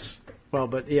 Yes. Well,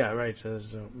 but yeah, right.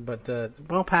 But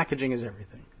packaging is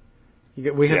everything.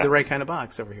 We have the right kind of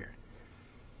box over here.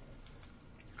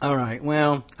 All right.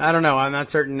 Well, I don't know. I'm not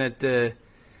certain that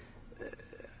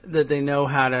they know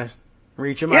how to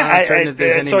reach them. Yeah, I'm not certain that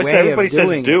there's any way everybody of doing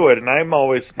says do it, and I'm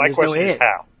always my question is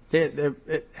how.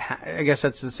 I guess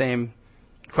that's the same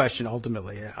question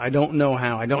ultimately. I don't know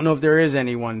how. I don't know if there is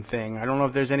any one thing. I don't know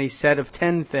if there's any set of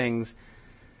 10 things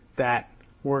that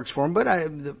works for them. But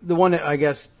the one that I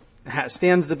guess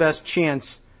stands the best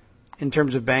chance in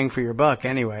terms of bang for your buck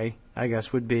anyway, I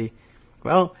guess would be,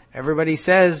 well, everybody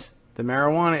says the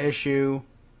marijuana issue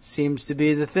seems to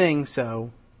be the thing,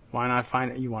 so why not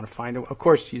find it? You want to find it. Of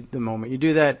course, the moment you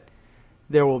do that,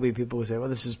 there will be people who say, well,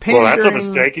 this is pandering. Well, that's a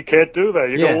mistake. You can't do that.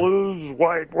 You're going to lose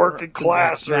white working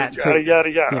class or yada,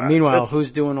 yada, yada. Yeah, meanwhile,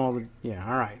 who's doing all the... Yeah,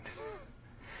 all right.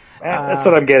 That's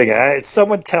what I'm getting at. If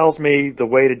someone tells me the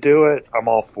way to do it, I'm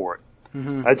all for it.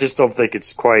 Mm-hmm. I just don't think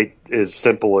it's quite as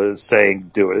simple as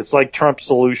saying do it. It's like Trump's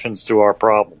solutions to our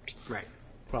problems. Right.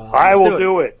 Well, I will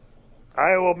do it.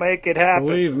 I will make it happen.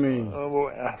 Believe me.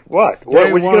 What? What?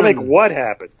 You're going to make what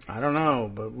happen? I don't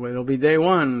know, but it'll be day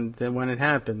one when it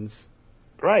happens.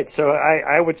 Right. So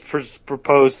I would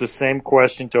propose the same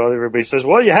question to everybody. Says,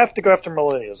 well, you have to go after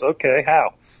millennials. Okay,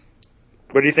 how?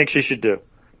 What do you think she should do?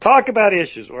 Talk about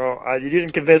issues. Well, you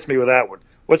didn't convince me with that one.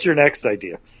 What's your next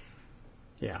idea?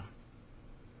 Yeah.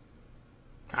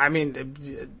 I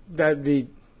mean, that'd be,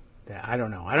 I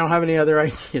don't know. I don't have any other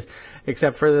ideas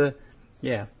except for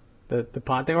the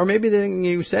pot thing. Or maybe the thing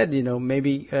you said,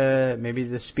 maybe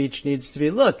the speech needs to be,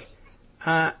 look,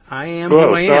 I am who I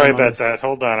am. Oh, sorry about that.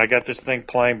 Hold on. I got this thing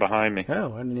playing behind me.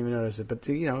 Oh, I didn't even notice it. But,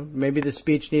 maybe the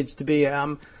speech needs to be,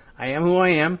 I am who I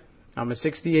am. I'm a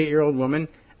 68-year-old woman.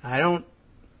 I don't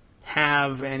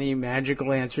have any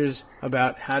magical answers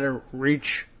about how to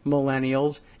reach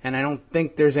millennials, and I don't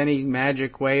think there's any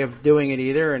magic way of doing it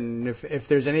either. And if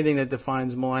there's anything that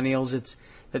defines millennials, it's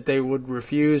that they would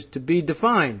refuse to be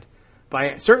defined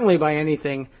certainly by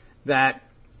anything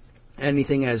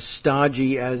as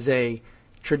stodgy as a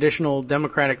traditional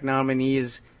Democratic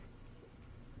nominee's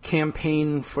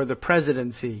campaign for the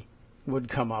presidency would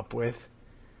come up with.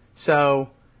 So,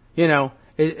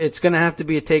 it's going to have to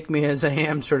be a take me as I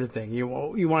am sort of thing. You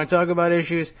want to talk about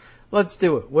issues? Let's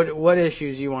do it. What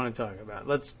issues you want to talk about?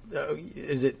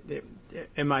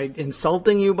 Am I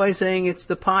insulting you by saying it's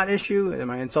the pot issue? Am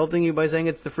I insulting you by saying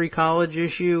it's the free college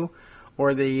issue,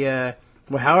 or the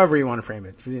however you want to frame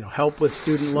it? Help with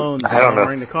student loans. I don't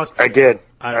lowering know. The cost. I did.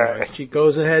 I don't know. She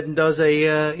goes ahead and does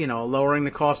a lowering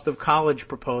the cost of college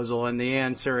proposal, and the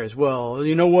answer is, well,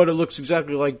 you know what? It looks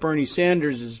exactly like Bernie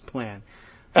Sanders' plan.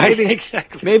 Maybe,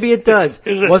 exactly. Maybe it does.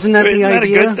 Wasn't that the idea? Isn't that a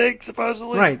good thing,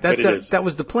 supposedly? Right. That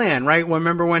was the plan, right?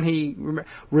 Remember when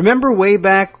remember way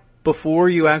back before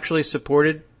you actually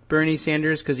supported Bernie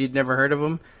Sanders because you'd never heard of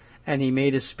him, and he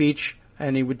made a speech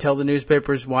and he would tell the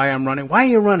newspapers why I'm running. Why are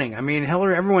you running? I mean,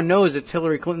 everyone knows it's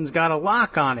Hillary Clinton's got a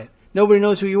lock on it. Nobody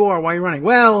knows who you are. Why are you running?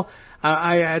 Well,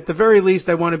 I at the very least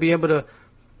I want to be able to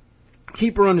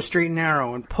keep her on the straight and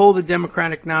narrow and pull the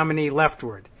Democratic nominee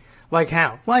leftward. Like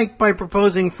how? Like by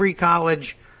proposing free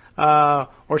college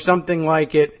or something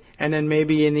like it, and then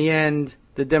maybe in the end,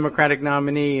 the Democratic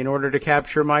nominee, in order to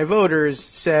capture my voters,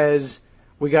 says,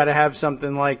 we got to have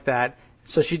something like that.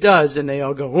 So she does, and they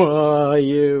all go, oh,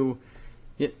 you.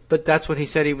 Yeah, but that's what he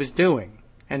said he was doing,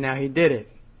 and now he did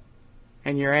it.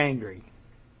 And you're angry.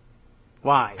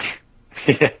 Why?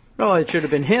 Yeah. Well, it should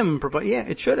have been him. Yeah,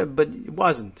 it should have, but it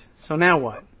wasn't. So now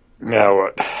what? Now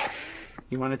what?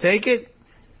 You want to take it?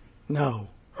 No.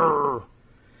 All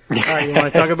right, you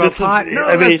want to talk about pot?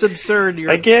 No, that's absurd.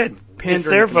 Again, it's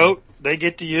their vote. They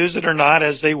get to use it or not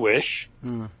as they wish.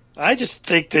 I just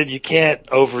think that you can't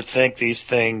overthink these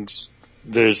things.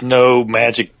 There's no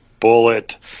magic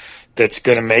bullet that's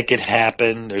going to make it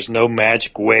happen. There's no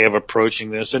magic way of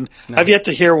approaching this. And I've yet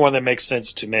to hear one that makes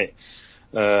sense to me.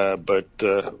 But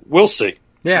we'll see.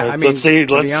 Yeah, let's see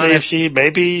if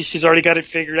maybe she's already got it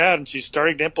figured out and she's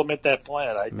starting to implement that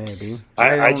plan.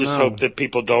 I just hope that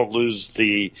people don't lose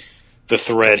the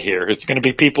thread here. It's going to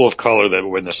be people of color that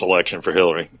win this election for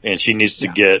Hillary, and she needs to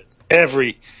get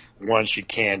everyone she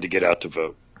can to get out to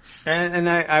vote. And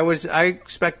I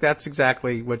expect that's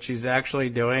exactly what she's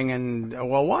actually doing. And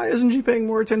well, why isn't she paying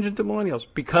more attention to millennials?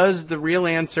 Because the real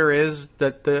answer is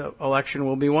that the election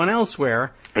will be won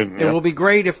elsewhere. It will be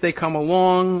great if they come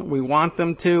along. We want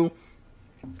them to.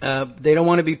 They don't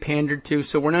want to be pandered to,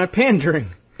 so we're not pandering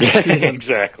to them.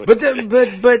 Exactly.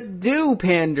 But do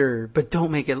pander, but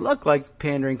don't make it look like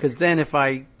pandering, because then if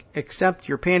I accept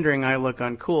your pandering, I look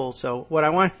uncool. So what I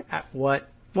want, what?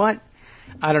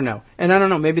 I don't know. And I don't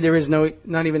know, maybe there is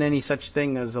not even any such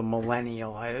thing as a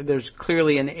millennial. There's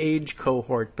clearly an age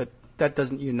cohort, but that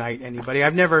doesn't unite anybody.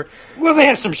 Well, they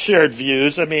have some shared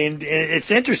views. I mean,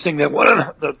 it's interesting that one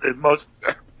of the most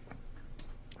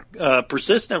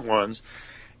persistent ones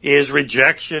is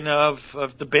rejection of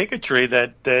the bigotry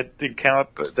that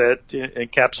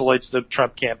encapsulates the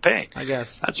Trump campaign. I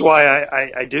guess that's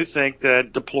why I do think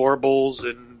that deplorables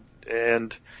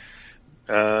and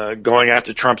going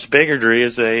after Trump's bigotry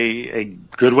is a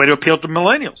good way to appeal to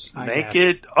millennials. Make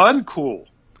it uncool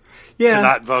to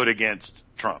not vote against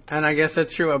Trump. And I guess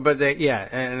that's true. But but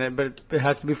it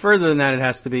has to be further than that. It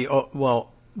has to be,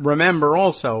 remember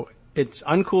also, it's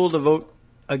uncool to vote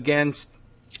against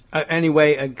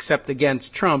anyway except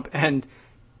against Trump, and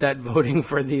that voting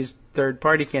for these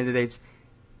third-party candidates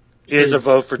is a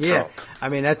vote for Trump. I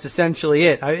mean, that's essentially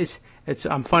it.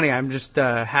 I'm funny. I'm just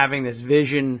having this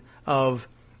vision of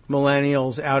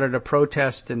millennials out at a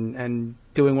protest and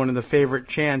doing one of the favorite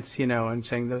chants, and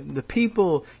saying the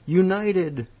people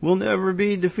united will never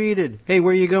be defeated. Hey,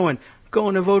 where are you going?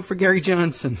 Going to vote for Gary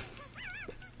Johnson.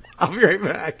 I'll be right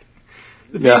back.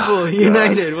 The people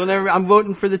united will never. I'm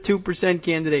voting for the 2%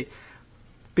 candidate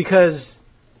because,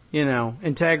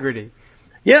 integrity.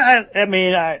 Yeah, I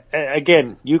mean,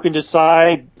 again, you can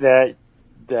decide that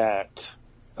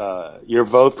your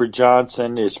vote for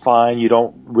Johnson is fine. You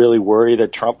don't really worry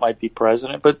that Trump might be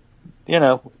president, but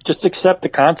just accept the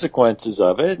consequences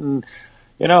of it. And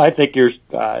I think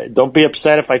don't be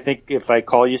upset if I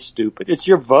call you stupid. It's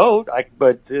your vote,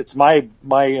 but it's my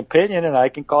opinion, and I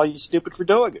can call you stupid for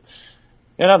doing it.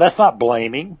 That's not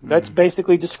blaming. That's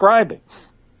basically describing,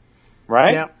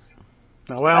 right? Yeah.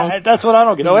 Well, that's what I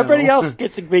don't get. Everybody else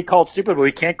gets to be called stupid, but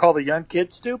we can't call the young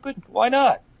kids stupid. Why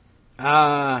not?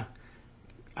 I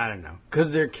don't know,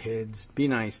 because they're kids. Be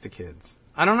nice to kids.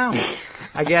 I don't know.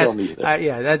 I guess.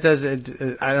 That does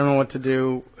it. I don't know what to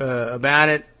do about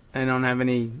it. I don't have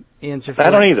any answer for it. I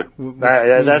don't either.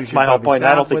 That's my whole point.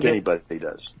 I don't think anybody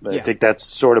does. But I think that's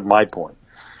sort of my point.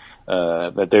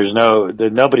 But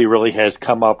nobody really has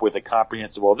come up with a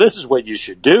comprehensive, well, this is what you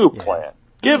should do plan.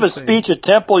 Give a speech at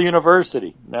Temple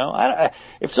University. No,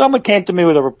 if someone came to me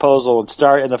with a proposal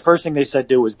and the first thing they said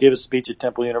do was give a speech at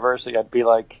Temple University, I'd be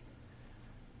like,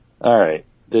 all right,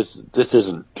 this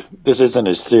isn't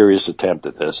a serious attempt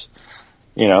at this.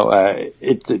 You're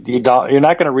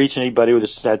not going to reach anybody with a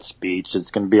set speech.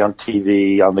 It's going to be on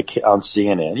TV, on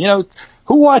CNN.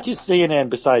 Who watches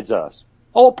CNN besides us?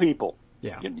 Old people.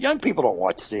 Yeah. Young people don't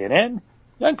watch CNN.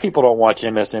 Young people don't watch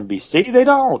MSNBC. They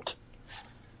don't.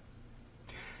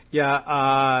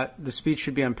 Yeah, the speech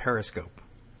should be on Periscope.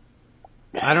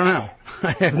 I don't know.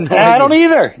 I have no idea. I don't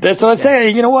either. That's what I'm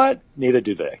saying. You know what? Neither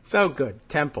do they. So good.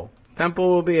 Temple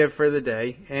will be it for the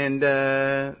day, and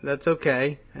that's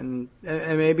okay. And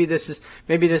maybe this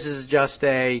is just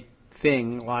a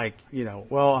thing, like,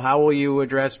 well, how will you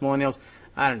address millennials?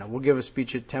 I don't know. We'll give a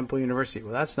speech at Temple University.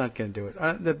 Well, that's not going to do it.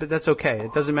 But that's okay.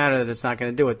 It doesn't matter that it's not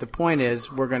going to do it. The point is,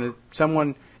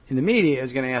 someone in the media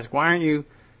is going to ask, why aren't you,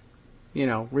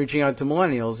 reaching out to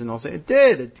millennials? And they'll say, it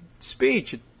did. A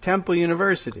speech at Temple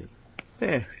University.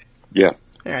 There. Yeah.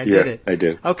 There, I did it. I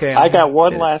do. Okay. I got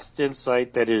one last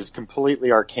insight that is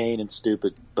completely arcane and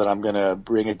stupid, but I'm going to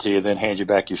bring it to you, then hand you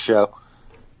back your show.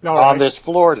 All right. On this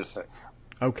Florida thing.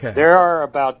 Okay. There are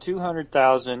about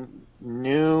 200,000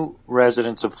 new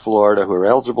residents of Florida who are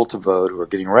eligible to vote, who are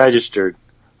getting registered,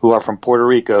 who are from Puerto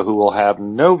Rico, who will have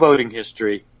no voting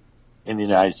history in the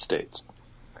United States.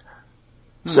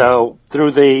 So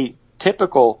through the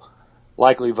typical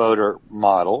likely voter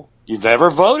model, you've never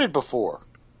voted before.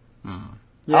 Yes.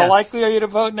 How likely are you to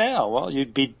vote now? Well,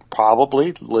 you'd be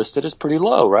probably listed as pretty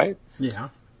low, right? Yeah.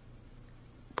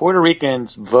 Puerto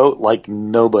Ricans vote like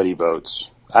nobody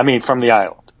votes. I mean, from the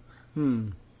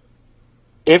island.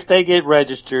 If they get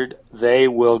registered, they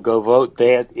will go vote.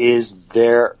 That is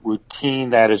their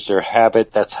routine. That is their habit.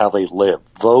 That's how they live.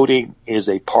 Voting is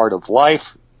a part of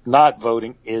life. Not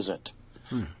voting isn't.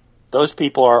 Those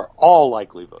people are all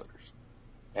likely voters.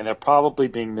 And they're probably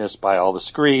being missed by all the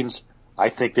screens. I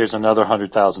think there's another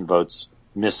 100,000 votes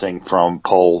missing from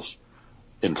polls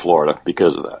in Florida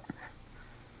because of that.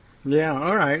 Yeah,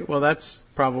 all right. Well, that's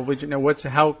probably,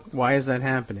 why is that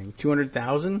happening?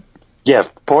 200,000? Yeah,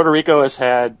 Puerto Rico has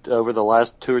had, over the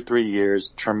last 2 or 3 years,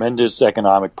 tremendous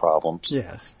economic problems.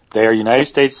 Yes. They are United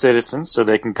States citizens, so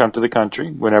they can come to the country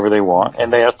whenever they want,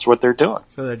 and that's what they're doing.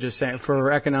 So they're just saying,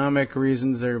 for economic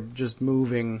reasons, they're just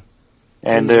moving.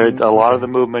 And a lot of the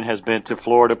movement has been to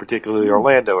Florida, particularly the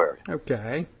Orlando area.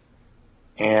 Okay.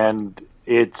 And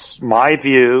it's my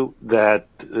view that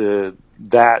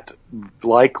that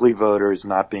likely voter is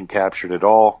not being captured at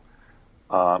all.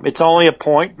 It's only a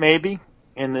point, maybe,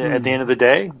 at the end of the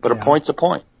day, but a point's a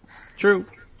point. True.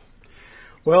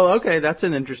 Well, okay, that's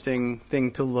an interesting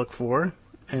thing to look for,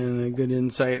 and a good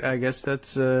insight. I guess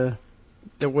that's that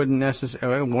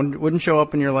wouldn't show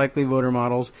up in your likely voter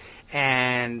models,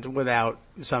 and without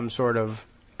some sort of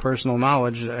personal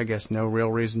knowledge, I guess no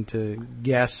real reason to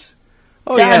guess.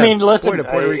 Oh yeah, I mean, listen,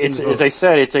 Puerto as I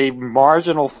said, it's a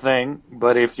marginal thing,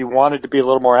 but if you wanted to be a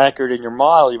little more accurate in your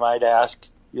model, you might ask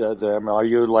them, are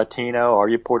you Latino? Are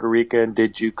you Puerto Rican?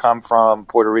 Did you come from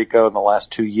Puerto Rico in the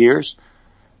last 2 years?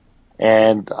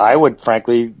 And I would,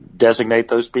 frankly, designate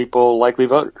those people likely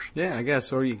voters. Yeah, I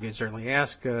guess. Or you can certainly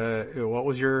ask, what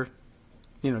was your,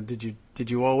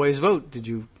 did you always vote?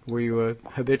 Were you a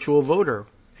habitual voter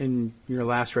in your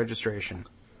last registration?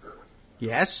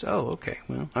 Yes? Oh, okay.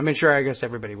 Well, I guess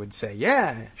everybody would say,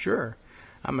 yeah, sure.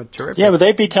 I'm a terrific Yeah, but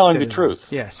they'd be telling citizen. the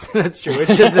truth. Yes, that's true.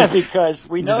 It's just that, because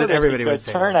we know that everybody would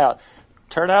say turnout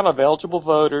of eligible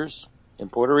voters in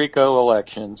Puerto Rico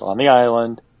elections on the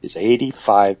island is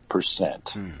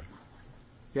 85%.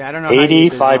 Yeah, I don't know.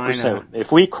 85%.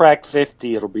 If we crack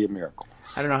 50, it'll be a miracle.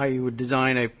 I don't know how you would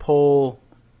design a poll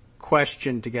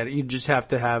question to get it. You just have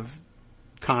to have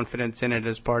confidence in it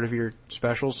as part of your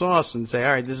special sauce and say,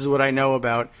 all right, this is what I know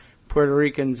about Puerto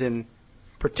Ricans in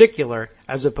particular,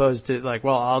 as opposed to like,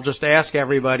 well, I'll just ask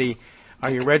everybody,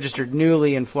 are you registered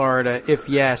newly in Florida? If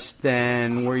yes,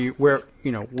 then where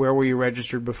were you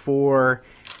registered before?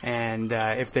 And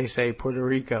if they say Puerto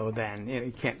Rico, then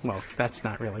you can't. Well, that's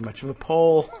not really much of a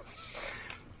poll.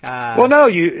 Well, no,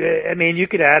 you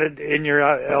could add it in your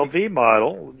LV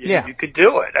model. You could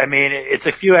do it. I mean, it's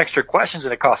a few extra questions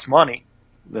and it costs money.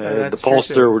 The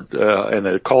pollster and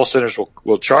the call centers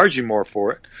will charge you more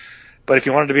for it. But if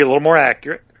you wanted to be a little more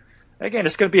accurate, again,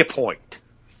 it's going to be a point.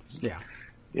 Yeah.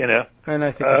 And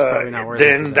I think that's probably not worth it.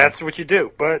 Then that's what you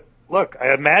do. But look,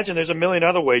 I imagine there's a million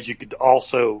other ways you could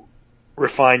also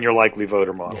refine your likely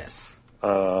voter model. Yes.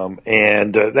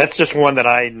 And that's just one that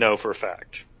I know for a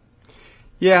fact.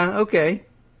 Yeah, okay.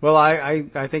 Well,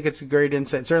 I think it's a great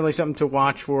insight. Certainly something to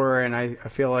watch for, and I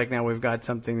feel like now we've got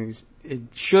something.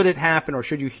 Should it happen, or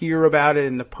should you hear about it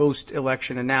in the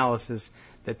post-election analysis,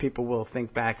 that people will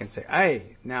think back and say,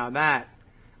 hey, now that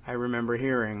I remember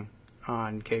hearing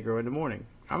on Kagro in the morning.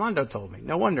 Armando told me.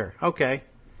 No wonder. Okay.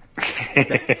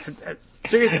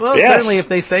 Seriously, well, yes. Certainly if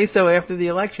they say so after the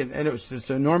election, and it was this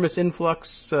enormous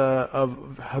influx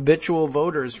of habitual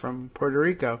voters from Puerto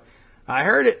Rico. I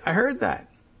heard it. I heard that.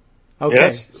 Okay.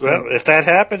 Yes. So, well, if that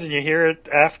happens and you hear it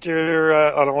after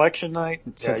on election night,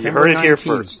 you heard it here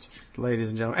first. Ladies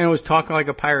and gentlemen. And it was Talking Like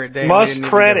a Pirate Day. Must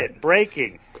credit.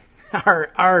 Breaking.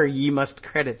 Ye must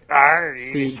credit.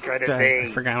 Ye must credit. I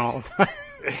forgot all about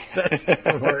it. That's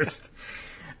the worst.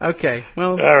 Okay.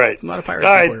 Well, all right. A lot of pirates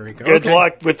in Puerto Rico. Good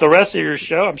luck with the rest of your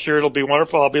show. I'm sure it'll be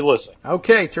wonderful. I'll be listening.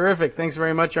 Okay. Terrific. Thanks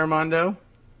very much, Armando.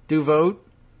 Do vote.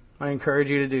 I encourage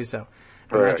you to do so.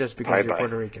 And not just because you're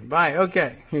Puerto Rican. Bye.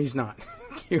 Okay. He's not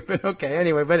Cuban. Okay.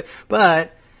 Anyway,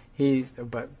 but he's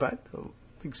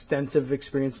extensive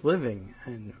experience living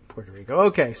in Puerto Rico.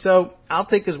 Okay. So I'll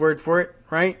take his word for it,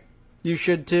 right? You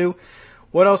should too.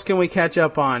 What else can we catch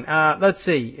up on? Let's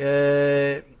see.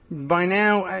 By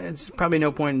now, it's probably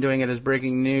no point in doing it as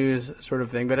breaking news sort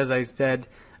of thing. But as I said,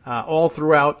 all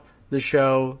throughout the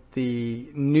show, the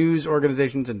news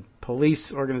organizations and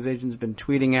police organizations have been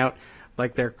tweeting out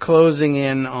like they're closing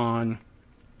in on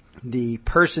the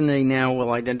person they now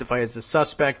will identify as a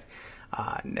suspect.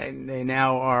 They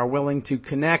now are willing to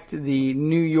connect the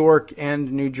New York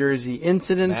and New Jersey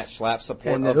incidents. Matt Schlapp's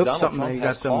support of Donald Trump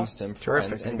has cost him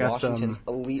friends in Washington's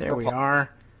elite. There we are.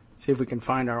 See if we can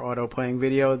find our auto-playing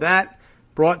video. That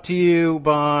brought to you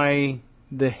by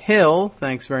The Hill.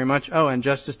 Thanks very much. Oh, and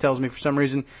Justice tells me for some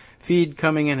reason feed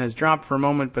coming in has dropped for a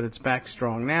moment, but it's back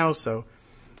strong now. So,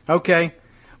 okay.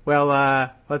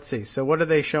 Well, let's see. So what are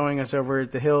they showing us over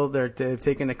at The Hill? They've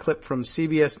taken a clip from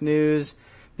CBS News.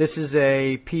 This is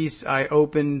a piece I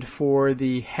opened for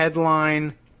the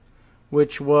headline,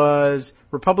 which was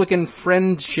Republican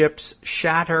Friendships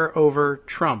Shatter Over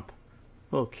Trump.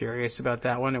 A little curious about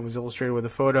that one. It was illustrated with a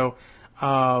photo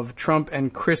of Trump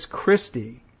and Chris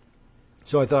Christie.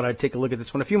 So I thought I'd take a look at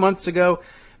this one. A few months ago,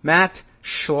 Matt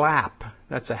Schlapp.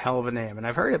 That's a hell of a name. And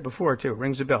I've heard it before, too. It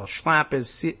rings a bell. Schlapp is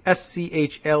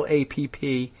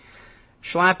Schlapp.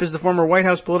 Schlapp is the former White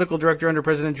House political director under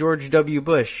President George W.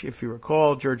 Bush. If you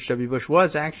recall, George W. Bush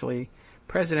was actually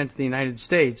president of the United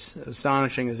States,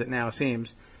 astonishing as it now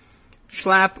seems.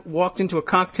 Schlapp walked into a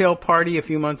cocktail party a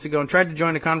few months ago and tried to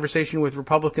join a conversation with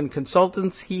Republican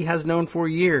consultants he has known for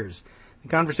years. The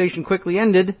conversation quickly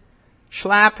ended.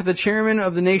 Schlapp, the chairman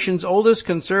of the nation's oldest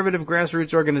conservative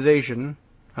grassroots organization,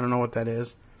 I don't know what that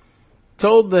is,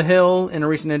 told The Hill in a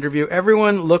recent interview,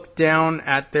 everyone looked down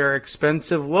at their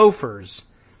expensive loafers.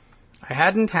 I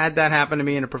hadn't had that happen to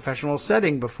me in a professional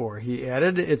setting before, he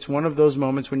added. It's one of those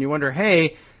moments when you wonder,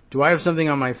 hey, do I have something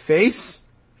on my face?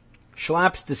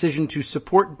 Schlapp's decision to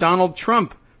support Donald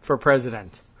Trump for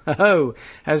president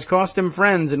has cost him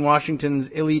friends in Washington's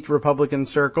elite Republican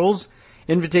circles.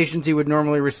 Invitations he would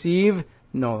normally receive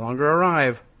no longer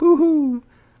arrive. Boo-hoo.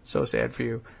 So sad for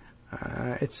you.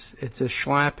 It's a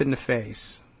schlap in the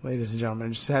face, ladies and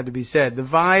gentlemen. It just had to be said. The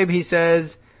vibe, he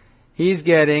says, he's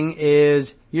getting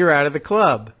is, you're out of the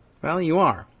club. Well, you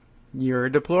are. You're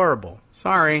deplorable.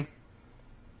 Sorry.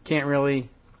 Can't really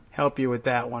help you with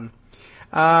that one.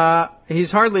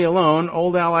 He's hardly alone.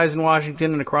 Old allies in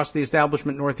Washington and across the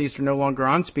establishment Northeast are no longer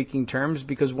on speaking terms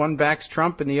because one backs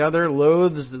Trump and the other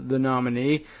loathes the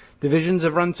nominee. Divisions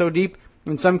have run so deep,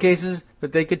 in some cases,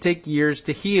 that they could take years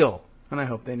to heal. And I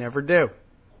hope they never do.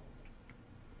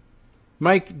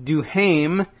 Mike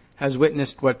Duhaime has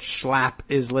witnessed what Schlapp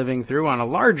is living through on a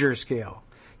larger scale.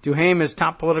 Duhaime is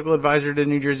top political advisor to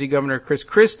New Jersey Governor Chris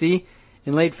Christie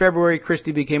In late February,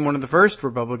 Christie became one of the first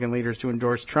Republican leaders to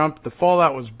endorse Trump. The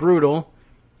fallout was brutal.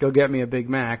 Go get me a Big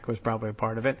Mac was probably a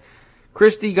part of it.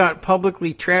 Christie got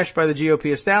publicly trashed by the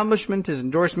GOP establishment. His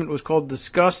endorsement was called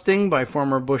disgusting by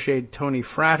former Bush aide Tony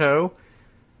Fratto.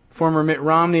 Former Mitt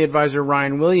Romney advisor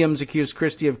Ryan Williams accused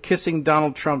Christie of kissing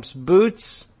Donald Trump's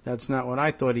boots. That's not what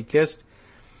I thought he kissed.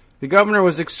 The governor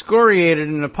was excoriated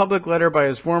in a public letter by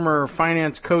his former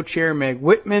finance co-chair Meg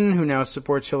Whitman, who now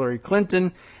supports Hillary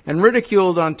Clinton, and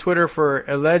ridiculed on Twitter for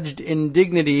alleged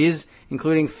indignities,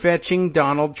 including fetching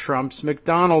Donald Trump's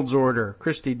McDonald's order.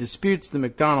 Christie disputes the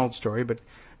McDonald's story, but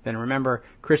then remember,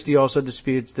 Christie also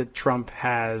disputes that Trump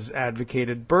has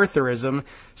advocated birtherism,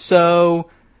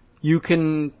 so you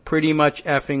can pretty much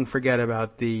effing forget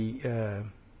about the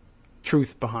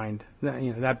truth behind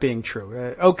that being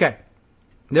true. Okay.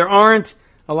 There aren't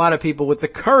a lot of people with the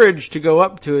courage to go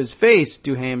up to his face,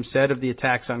 Duhaime said of the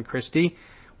attacks on Christie.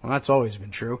 Well, that's always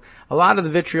been true. A lot of the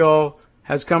vitriol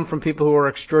has come from people who are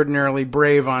extraordinarily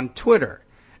brave on Twitter.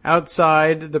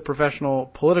 Outside the professional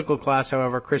political class,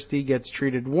 however, Christie gets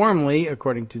treated warmly,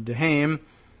 according to Duhaime.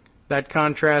 That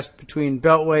contrast between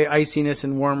Beltway iciness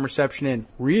and warm reception in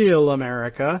real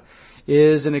America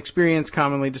is an experience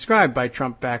commonly described by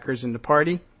Trump backers in the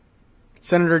party.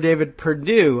 Senator David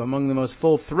Perdue, among the most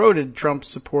full-throated Trump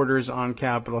supporters on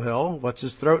Capitol Hill. What's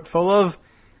his throat full of?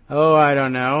 Oh, I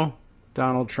don't know.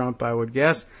 Donald Trump, I would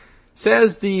guess.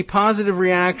 Says the positive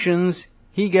reactions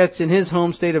he gets in his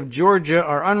home state of Georgia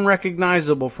are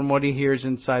unrecognizable from what he hears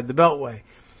inside the Beltway.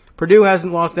 Perdue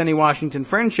hasn't lost any Washington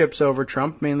friendships over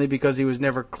Trump, mainly because he was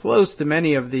never close to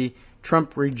many of the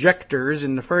Trump rejectors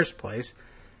in the first place.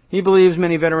 He believes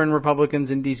many veteran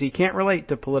Republicans in D.C. can't relate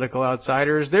to political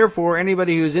outsiders. Therefore,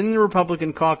 anybody who's in the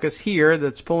Republican caucus here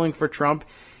that's pulling for Trump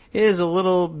is a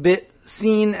little bit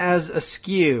seen as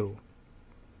askew,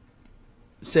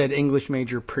 said English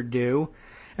major Perdue.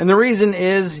 And the reason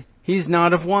is he's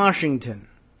not of Washington.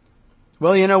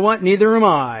 Well, you know what? Neither am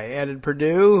I, added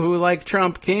Perdue, who, like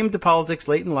Trump, came to politics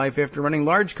late in life after running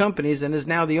large companies and is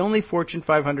now the only Fortune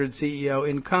 500 CEO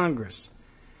in Congress.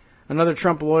 Another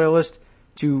Trump loyalist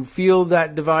to feel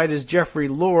that divide is Jeffrey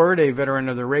Lord, a veteran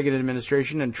of the Reagan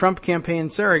administration and Trump campaign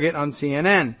surrogate on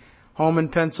CNN. Home in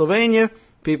Pennsylvania,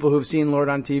 people who've seen Lord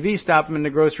on TV stop him in the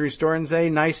grocery store and say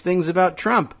nice things about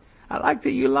Trump. I like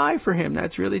that you lie for him.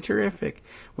 That's really terrific.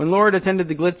 When Lord attended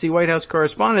the glitzy White House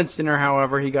Correspondents' Dinner,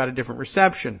 however, he got a different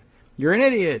reception. You're an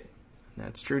idiot.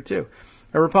 That's true, too.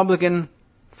 A Republican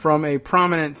from a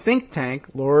prominent think tank,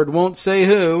 Lord won't say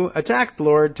who, attacked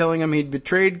Lord, telling him he'd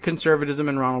betrayed conservatism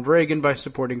and Ronald Reagan by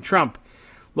supporting Trump.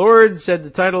 Lord said the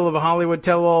title of a Hollywood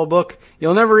tell-all book,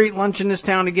 You'll Never Eat Lunch in This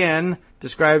Town Again,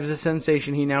 describes the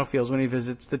sensation he now feels when he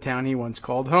visits the town he once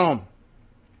called home.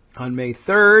 On May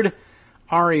 3rd,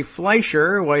 Ari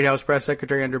Fleischer, White House press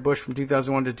secretary under Bush from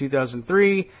 2001 to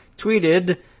 2003,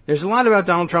 tweeted, There's a lot about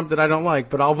Donald Trump that I don't like,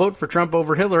 but I'll vote for Trump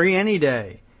over Hillary any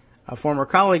day. A former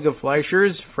colleague of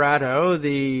Fleischer's, Fratto,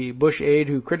 the Bush aide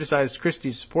who criticized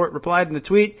Christie's support, replied in a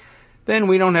tweet, Then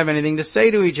we don't have anything to say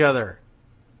to each other.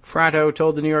 Fratto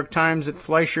told the New York Times that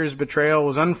Fleischer's betrayal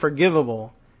was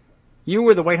unforgivable. You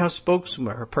were the White House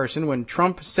spokesperson when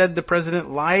Trump said the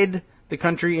president lied the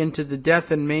country into the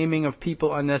death and maiming of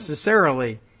people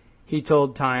unnecessarily. He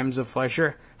told Times of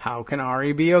Fleischer, How can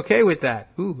Ari be okay with that?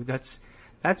 Ooh,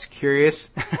 that's curious.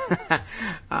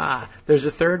 There's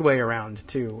a third way around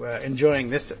to enjoying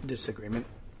this disagreement.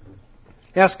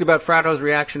 Asked about Fratto's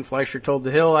reaction, Fleischer told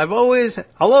The Hill, I'll always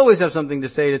have something to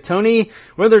say to Tony,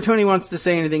 whether Tony wants to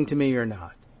say anything to me or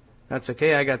not. That's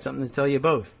okay, I got something to tell you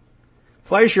both.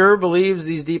 Fleischer believes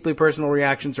these deeply personal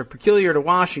reactions are peculiar to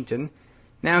Washington.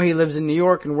 Now he lives in New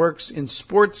York and works in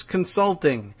sports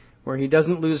consulting, where he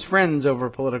doesn't lose friends over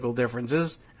political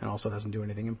differences, and also doesn't do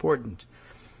anything important.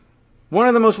 One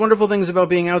of the most wonderful things about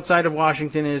being outside of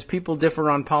Washington is people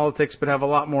differ on politics but have a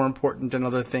lot more important and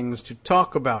other things to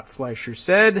talk about, Fleischer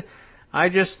said. I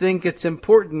just think it's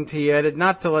important, he added,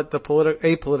 not to let the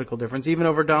apolitical difference, even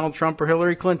over Donald Trump or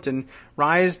Hillary Clinton,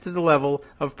 rise to the level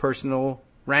of personal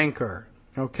rancor.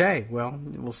 Okay, well,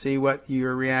 we'll see what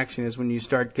your reaction is when you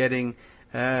start getting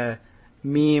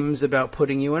memes about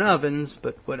putting you in ovens,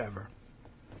 but whatever.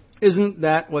 Isn't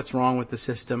that what's wrong with the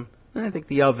system? I think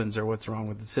the ovens are what's wrong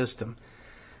with the system.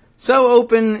 So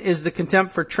open is the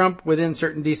contempt for Trump within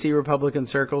certain D.C. Republican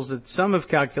circles that some have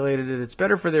calculated that it's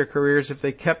better for their careers if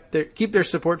they keep their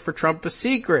support for Trump a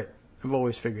secret. I've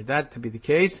always figured that to be the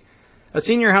case. A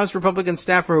senior House Republican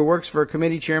staffer who works for a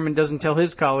committee chairman doesn't tell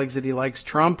his colleagues that he likes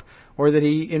Trump or that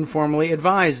he informally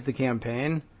advised the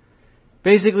campaign.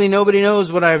 Basically, nobody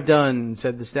knows what I've done,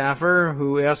 said the staffer,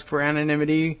 who asked for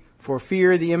anonymity for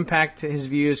fear the impact his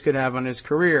views could have on his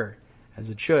career. as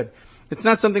it should. It's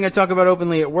not something I talk about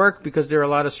openly at work because there are a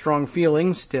lot of strong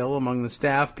feelings still among the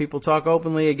staff. People talk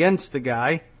openly against the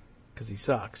guy because he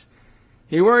sucks.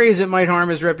 He worries it might harm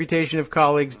his reputation if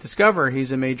colleagues discover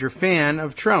he's a major fan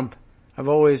of Trump. I've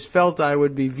always felt I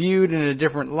would be viewed in a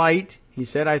different light, he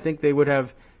said. I think they would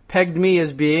have pegged me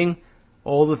as being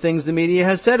all the things the media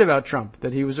has said about Trump,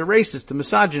 that he was a racist, a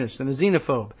misogynist, and a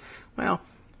xenophobe. Well,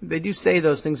 they do say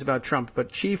those things about Trump,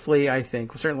 but chiefly, I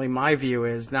think, certainly my view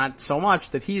is not so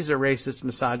much that he's a racist,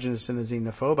 misogynist, and a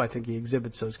xenophobe. I think he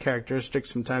exhibits those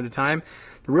characteristics from time to time.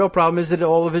 The real problem is that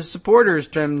all of his supporters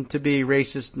tend to be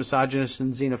racist, misogynist,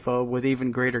 and xenophobe with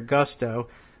even greater gusto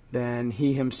than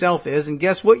he himself is. And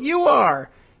guess what you are?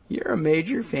 You're a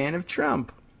major fan of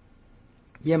Trump.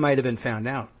 You might have been found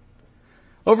out.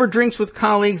 Over drinks with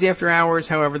colleagues after hours,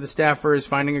 however, the staffer is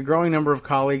finding a growing number of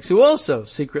colleagues who also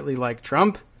secretly like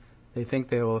Trump. They think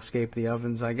they will escape the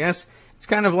ovens, I guess. It's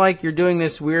kind of like you're doing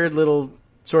this weird little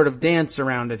sort of dance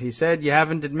around it, he said. You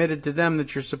haven't admitted to them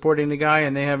that you're supporting the guy,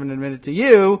 and they haven't admitted to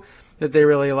you that they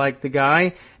really like the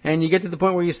guy. And you get to the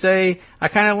point where you say, I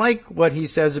kind of like what he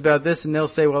says about this, and they'll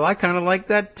say, well, I kind of like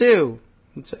that too.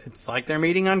 It's like they're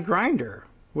meeting on Grindr.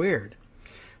 Weird.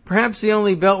 Perhaps the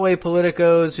only Beltway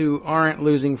politicos who aren't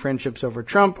losing friendships over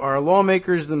Trump are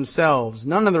lawmakers themselves.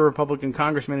 None of the Republican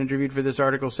congressmen interviewed for this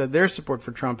article said their support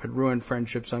for Trump had ruined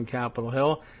friendships on Capitol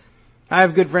Hill. I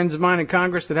have good friends of mine in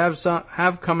Congress that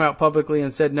have come out publicly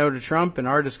and said no to Trump, and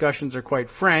our discussions are quite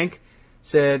frank,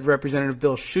 said Representative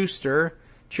Bill Schuster,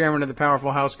 chairman of the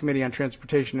powerful House Committee on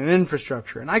Transportation and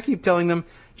Infrastructure. And I keep telling them,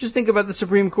 just think about the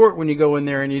Supreme Court when you go in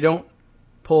there and you don't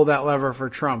pull that lever for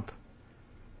Trump.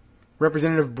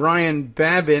 Representative Brian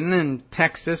Babin in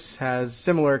Texas has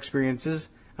similar experiences.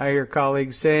 I hear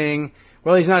colleagues saying,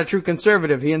 well, he's not a true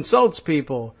conservative. He insults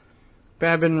people.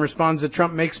 Babin responds that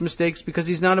Trump makes mistakes because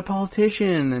he's not a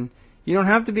politician. And you don't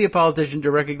have to be a politician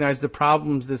to recognize the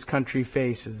problems this country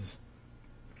faces.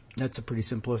 That's a pretty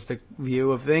simplistic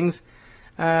view of things.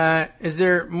 Is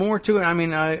there more to it? I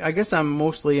mean, I guess I'm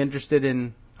mostly interested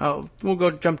in...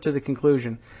 we'll jump to the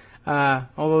conclusion.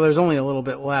 Although there's only a little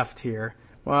bit left here.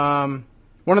 One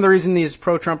of the reasons these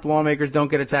pro-Trump lawmakers don't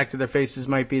get attacked to their faces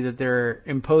might be that they're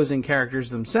imposing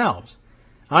characters themselves.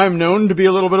 I'm known to be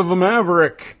a little bit of a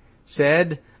maverick,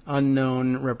 said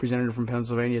unknown representative from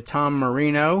Pennsylvania, Tom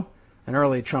Marino, an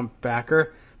early Trump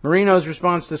backer. Marino's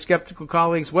response to skeptical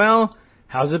colleagues, well,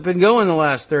 how's it been going the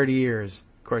last 30 years?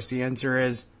 Of course, the answer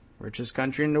is richest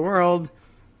country in the world,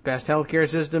 best healthcare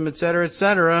system, etc.,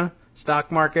 etc.,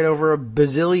 stock market over $1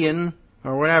 bazillion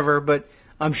or whatever, but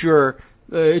I'm sure...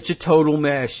 it's a total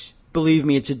mess. Believe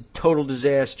me, it's a total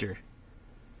disaster.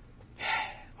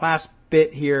 Last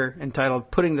bit here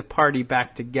entitled Putting the Party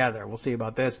Back Together. We'll see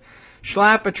about this.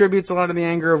 Schlapp attributes a lot of the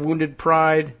anger of wounded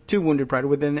pride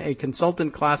within a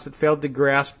consultant class that failed to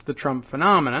grasp the Trump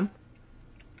phenomenon.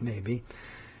 Maybe.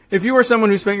 If you were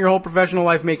someone who spent your whole professional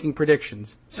life making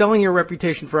predictions, selling your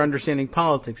reputation for understanding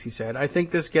politics, he said, I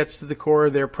think this gets to the core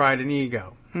of their pride and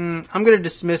ego. I'm going to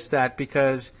dismiss that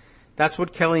because... that's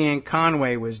what Kellyanne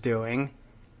Conway was doing,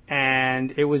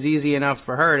 and it was easy enough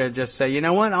for her to just say, you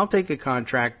know what, I'll take a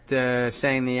contract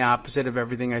saying the opposite of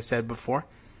everything I said before.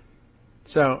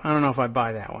 So I don't know if I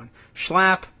buy that one.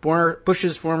 Schlapp,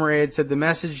 Bush's former aide, said the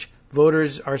message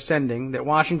voters are sending, that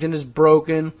Washington is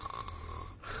broken,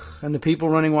 and the people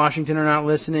running Washington are not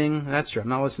listening. That's true, I'm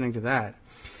not listening to that.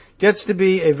 Gets to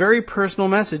be a very personal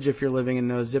message if you're living in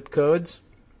those zip codes.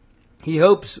 He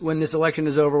hopes when this election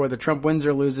is over, whether Trump wins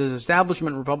or loses,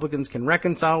 establishment Republicans can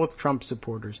reconcile with Trump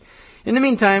supporters. In the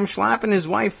meantime, Schlapp and his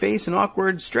wife face an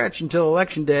awkward stretch until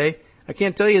Election Day. I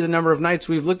can't tell you the number of nights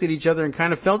we've looked at each other and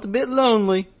kind of felt a bit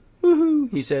lonely.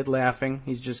 Woohoo, he said, laughing.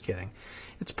 He's just kidding.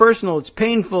 It's personal, it's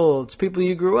painful, it's people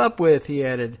you grew up with, he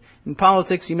added. In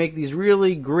politics, you make these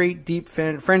really great, deep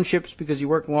friendships because you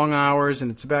work long hours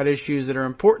and it's about issues that are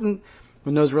important.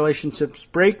 When those relationships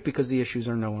break because the issues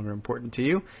are no longer important to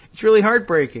you, it's really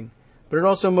heartbreaking. But it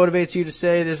also motivates you to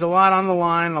say there's a lot on the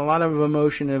line, a lot of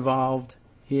emotion involved,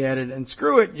 he added. And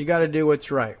screw it, you got to do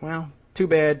what's right. Well, too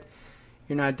bad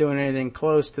you're not doing anything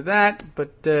close to that.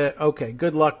 But, okay,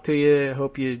 good luck to you. I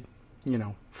hope you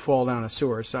fall down a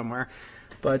sewer somewhere.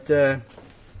 But I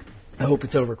hope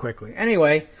it's over quickly.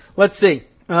 Anyway, let's see.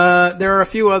 There are a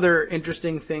few other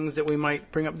interesting things that we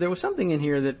might bring up. There was something in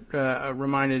here that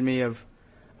reminded me of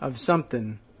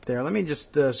something there. Let me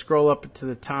just scroll up to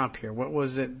the top here. What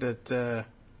was it that...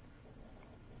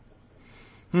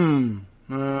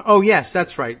 oh, yes,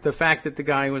 that's right. The fact that the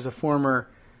guy was a former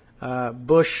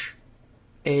Bush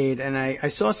aide. And I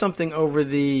saw something over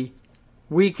the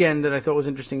weekend that I thought was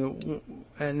interesting.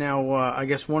 And now I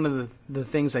guess one of the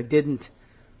things I didn't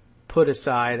put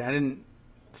aside. I didn't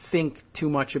think too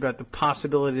much about the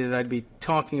possibility that I'd be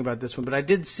talking about this one, but I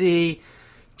did see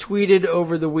tweeted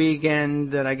over the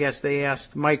weekend that I guess they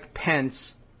asked Mike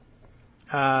Pence,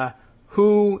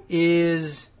 who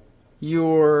is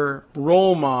your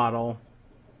role model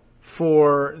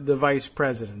for the vice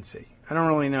presidency? I don't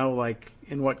really know, like,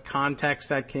 in what context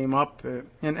that came up.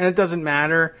 And it doesn't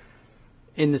matter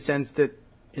in the sense that,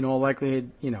 in all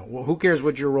likelihood, well, who cares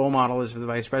what your role model is for the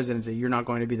vice presidency? You're not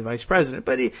going to be the vice president.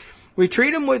 But we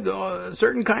treat him with a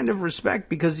certain kind of respect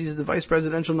because he's the vice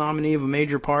presidential nominee of a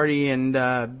major party. And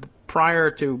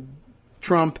prior to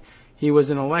Trump, he was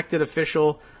an elected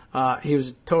official. He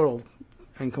was a total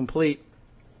and complete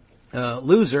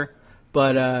loser.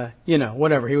 But,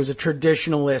 whatever. He was a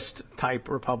traditionalist type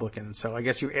Republican. So I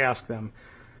guess you ask them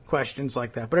questions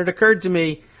like that. But it occurred to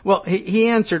me, well, he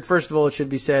answered, first of all, it should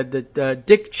be said that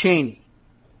Dick Cheney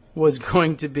was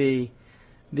going to be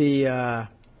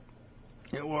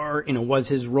was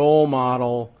his role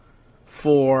model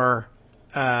for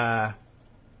the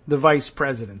vice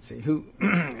presidency. Who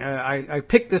I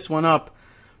picked this one up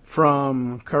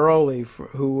from Caroli,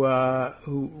 who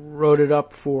wrote it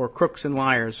up for Crooks and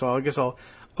Liars. So I guess I'll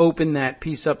open that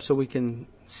piece up so we can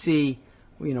see,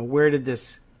 where did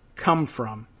this come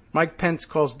from. Mike Pence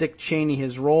calls Dick Cheney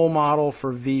his role model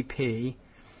for VP.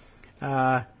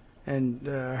 And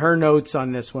her notes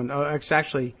on this one, it's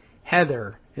actually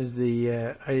Heather is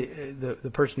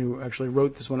the person who actually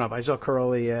wrote this one up. I saw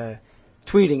Caroli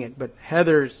tweeting it, but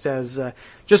Heather says,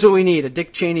 just what we need, a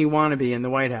Dick Cheney wannabe in the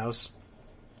White House.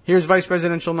 Here's Vice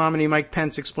Presidential nominee Mike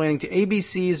Pence explaining to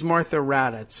ABC's Martha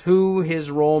Raddatz who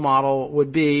his role model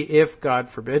would be if, God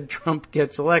forbid, Trump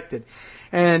gets elected.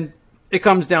 And it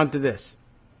comes down to this.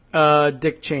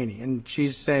 Dick Cheney. And she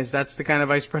says that's the kind of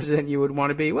vice president you would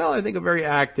want to be. Well, I think a very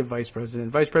active vice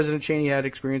president. Vice President Cheney had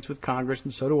experience with Congress,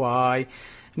 and so do I. And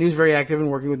he was very active in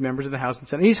working with members of the House and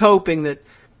Senate. He's hoping that,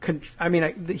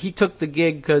 he took the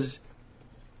gig because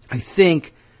I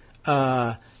think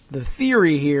the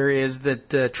theory here is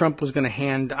that Trump was going to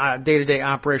hand day-to-day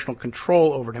operational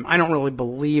control over to him. I don't really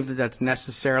believe that that's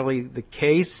necessarily the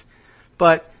case,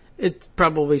 but it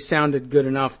probably sounded good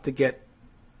enough to get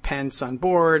Pence on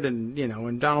board. And,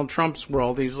 in Donald Trump's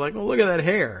world, he's like, well, look at that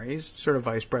hair. He's sort of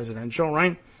vice presidential,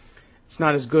 right? It's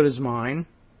not as good as mine.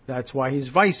 That's why he's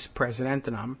vice president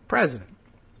and I'm president.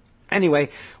 Anyway,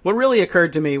 what really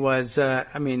occurred to me was,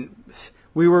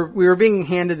 we were being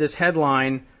handed this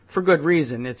headline for good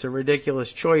reason. It's a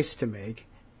ridiculous choice to make.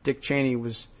 Dick Cheney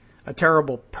was a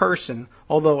terrible person,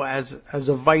 although as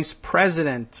a vice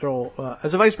presidential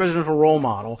role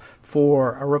model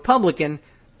for a Republican,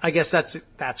 I guess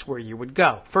that's where you would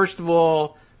go. First of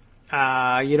all,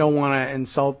 you don't want to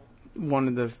insult one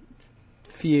of the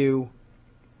few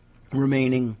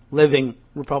remaining living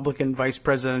Republican vice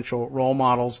presidential role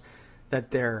models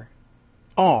that there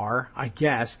are, I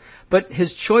guess. But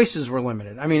his choices were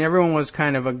limited. Everyone was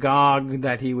kind of agog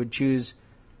that he would choose.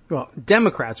 Well,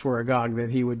 Democrats were agog that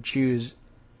he would choose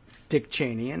Dick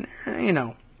Cheney, and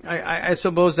I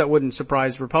suppose that wouldn't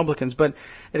surprise Republicans, but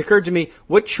it occurred to me,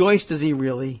 what choice does he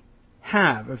really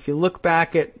have? If you look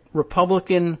back at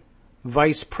Republican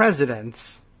vice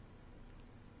presidents,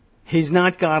 he's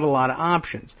not got a lot of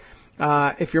options.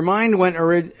 If your mind went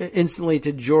instantly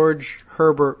to George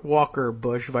Herbert Walker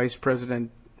Bush, vice president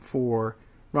for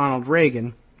Ronald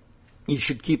Reagan, you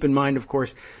should keep in mind, of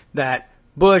course, that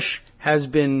Bush has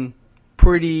been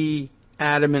pretty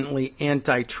adamantly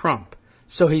anti-Trump.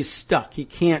 So he's stuck. He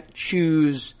can't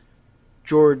choose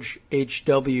George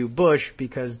H.W. Bush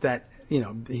because that,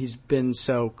 he's been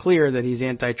so clear that he's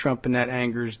anti-Trump and that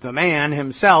angers the man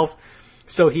himself.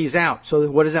 So he's out. So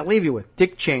what does that leave you with?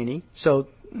 Dick Cheney. So,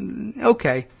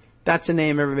 okay, that's a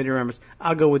name everybody remembers.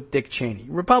 I'll go with Dick Cheney.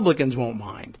 Republicans won't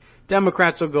mind.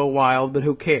 Democrats will go wild, but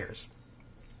who cares?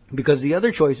 Because the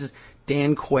other choice is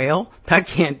Dan Quayle. That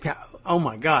can't, oh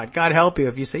my God, God help you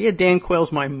if you say, yeah, Dan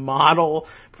Quayle's my model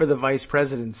for the vice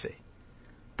presidency.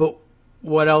 But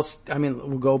what else?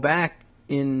 We'll go back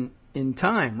in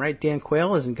time, right? Dan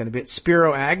Quayle isn't going to be it.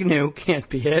 Spiro Agnew can't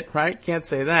be it, right? Can't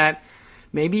say that.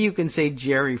 Maybe you can say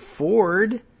Jerry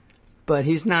Ford, but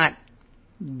he's not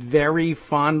very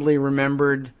fondly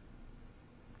remembered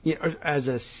as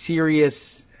a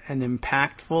serious and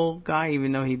impactful guy,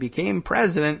 even though he became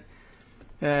president.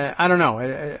 I don't know.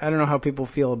 I don't know how people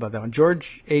feel about that one.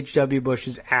 George H.W. Bush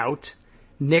is out.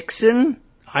 Nixon,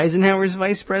 Eisenhower's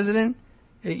vice president.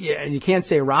 Yeah, you can't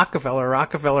say Rockefeller.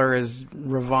 Rockefeller is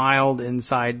reviled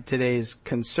inside today's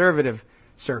conservative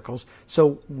circles.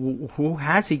 So who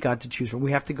has he got to choose from?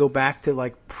 We have to go back to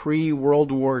like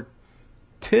pre-World War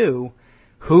II.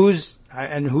 who's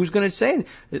going to say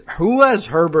it? Who was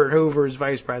Herbert Hoover's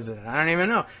vice president? I don't even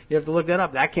know. You have to look that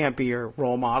up. That can't be your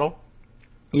role model.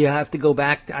 You have to go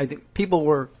back to, I think people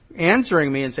were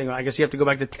answering me and saying, well, I guess you have to go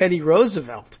back to Teddy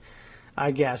Roosevelt,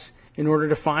 I guess, in order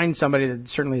to find somebody that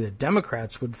certainly the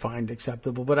Democrats would find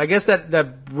acceptable. But I guess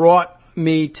that brought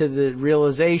me to the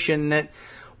realization that,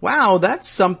 wow,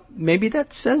 maybe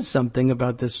that says something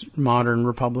about this modern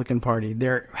Republican Party.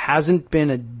 There hasn't been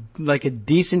a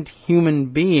decent human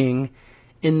being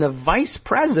in the vice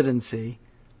presidency,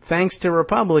 thanks to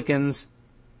Republicans,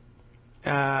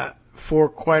 for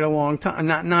quite a long time.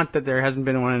 Not that there hasn't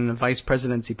been one in the vice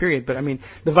presidency period, but I mean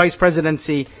the vice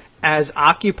presidency as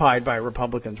occupied by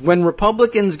Republicans. When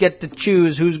Republicans get to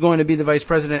choose who's going to be the vice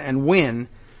president and win,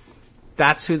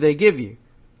 that's who they give you.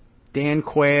 Dan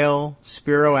Quayle,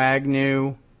 Spiro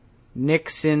Agnew,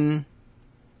 Nixon,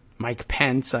 Mike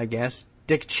Pence, I guess,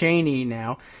 Dick Cheney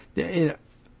now.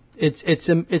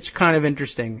 It's kind of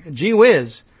interesting. Gee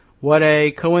whiz, what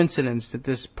a coincidence that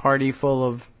this party full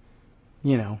of,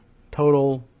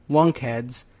 total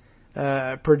lunkheads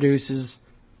produces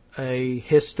a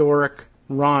historic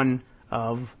run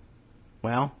of,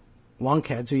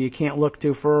 lunkheads who you can't look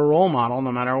to for a role model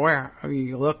no matter where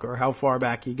you look or how far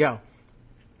back you go.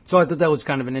 So I thought that was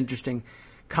kind of an interesting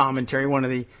commentary, one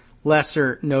of the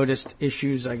lesser noticed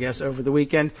issues, I guess, over the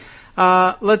weekend.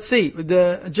 Let's see.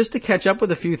 Just to catch up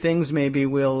with a few things, maybe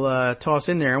we'll toss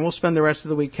in there, and we'll spend the rest of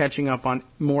the week catching up on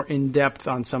more in depth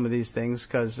on some of these things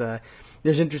because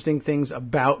there's interesting things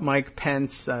about Mike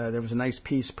Pence. There was a nice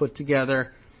piece put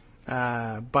together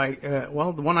by the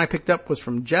one I picked up was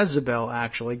from Jezebel,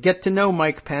 actually. Get to know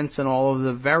Mike Pence and all of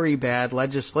the very bad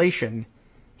legislation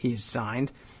he's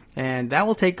signed. And that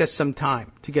will take us some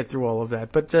time to get through all of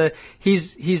that. But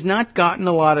he's not gotten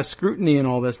a lot of scrutiny in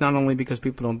all this, not only because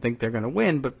people don't think they're going to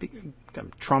win, but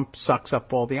Trump sucks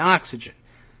up all the oxygen.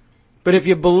 But if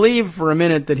you believe for a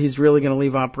minute that he's really going to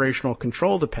leave operational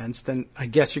control to Pence, then I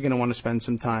guess you're going to want to spend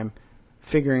some time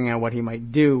figuring out what he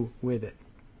might do with it.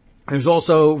 There's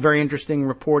also very interesting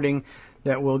reporting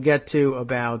that we'll get to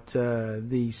about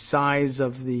the size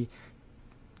of the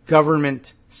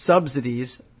government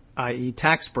subsidies, i.e.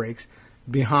 tax breaks,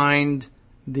 behind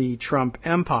the Trump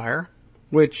empire,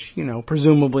 which,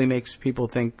 presumably makes people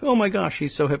think, oh my gosh,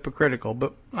 he's so hypocritical.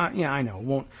 But, I know, it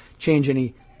won't change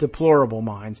any deplorable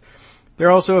minds. There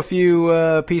are also a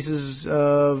few pieces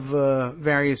of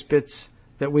various bits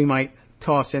that we might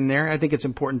toss in there. I think it's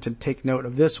important to take note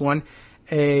of this one.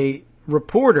 A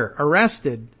reporter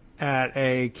arrested at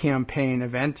a campaign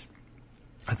event.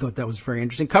 I thought that was very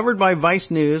interesting. Covered by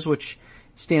Vice News, which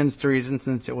stands to reason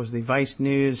since it was the Vice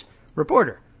News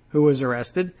reporter who was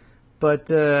arrested. But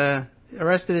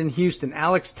arrested in Houston.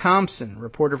 Alex Thompson,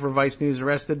 reporter for Vice News,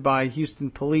 arrested by Houston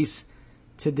police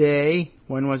today.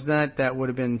 When was that? That would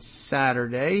have been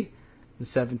Saturday, the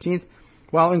 17th.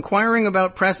 While inquiring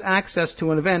about press access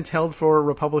to an event held for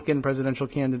Republican presidential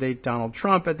candidate Donald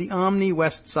Trump at the Omni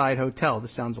West Side Hotel.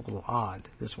 This sounds a little odd,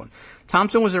 this one.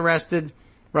 Thompson was arrested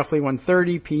roughly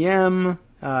 1:30 p.m.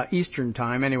 Eastern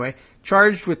time, anyway,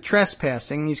 charged with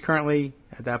trespassing. He's currently,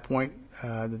 at that point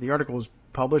that the article was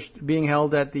published, being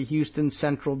held at the Houston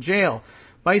Central Jail.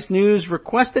 Vice News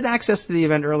requested access to the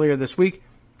event earlier this week,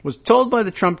 was told by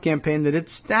the Trump campaign that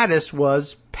its status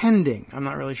was pending. I'm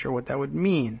not really sure what that would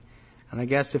mean. And I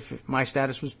guess if my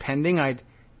status was pending, I'd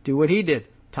do what he did.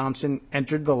 Thompson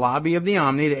entered the lobby of the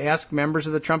Omni to ask members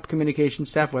of the Trump communications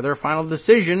staff whether a final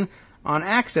decision on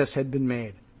access had been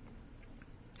made.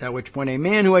 At which point a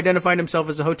man who identified himself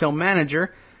as a hotel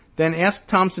manager then asked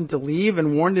Thompson to leave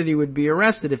and warned that he would be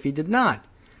arrested if he did not.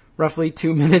 Roughly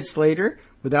 2 minutes later,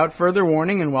 without further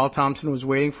warning and while Thompson was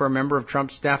waiting for a member of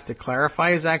Trump's staff to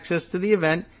clarify his access to the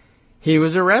event, he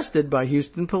was arrested by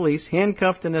Houston police,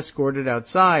 handcuffed and escorted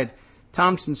outside.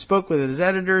 Thompson spoke with his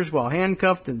editors while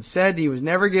handcuffed and said he was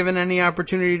never given any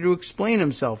opportunity to explain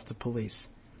himself to police.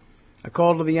 A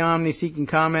call to the Omni seeking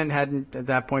comment hadn't at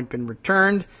that point been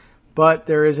returned, but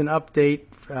there is an update,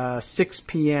 6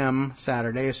 p.m.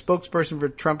 Saturday. A spokesperson for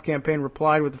the Trump campaign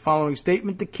replied with the following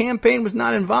statement: the campaign was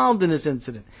not involved in this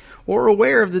incident or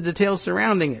aware of the details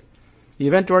surrounding it. The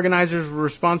event organizers were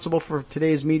responsible for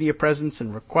today's media presence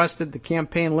and requested the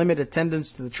campaign limit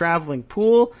attendance to the traveling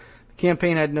pool. The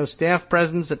campaign had no staff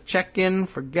presence at check-in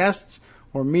for guests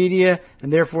or media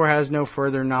and therefore has no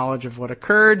further knowledge of what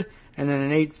occurred. And in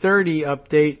an 8:30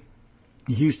 update,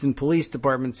 the Houston Police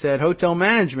Department said hotel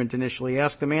management initially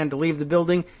asked the man to leave the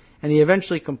building, and he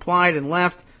eventually complied and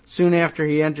left. Soon after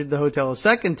he entered the hotel a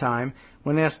second time,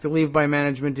 when asked to leave by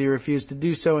management, he refused to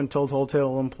do so and told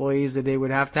hotel employees that they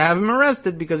would have to have him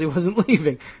arrested because he wasn't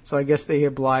leaving. So I guess they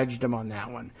obliged him on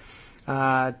that one.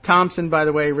 Thompson, by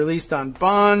the way, released on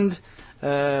bond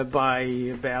by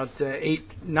about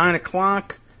 9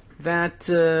 o'clock that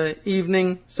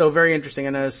evening. So very interesting.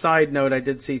 And a side note, I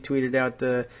did see tweeted out,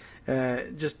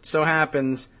 just so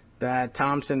happens that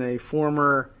Thompson, a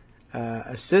former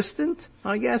assistant,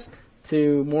 I guess,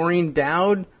 to Maureen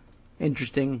Dowd,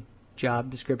 interesting job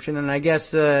description. And I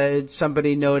guess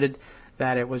somebody noted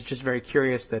that it was just very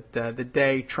curious that the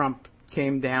day Trump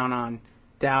came down on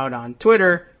Dowd on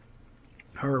Twitter,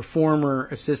 her former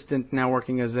assistant, now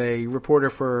working as a reporter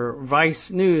for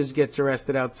Vice News, gets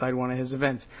arrested outside one of his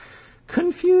events.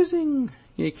 Confusing.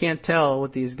 You can't tell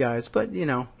with these guys, but,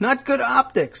 not good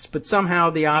optics. But somehow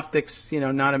the optics,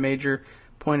 not a major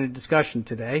point of discussion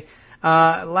today.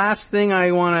 Last thing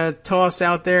I want to toss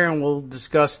out there, and we'll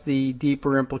discuss the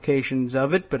deeper implications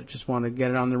of it, but I just want to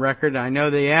get it on the record. I know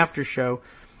the after show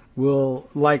will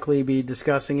likely be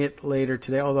discussing it later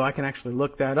today, although I can actually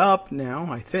look that up now,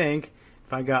 I think,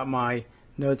 if I got my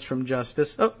notes from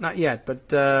Justice. Oh, not yet, but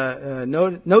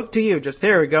note to you, just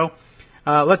there we go.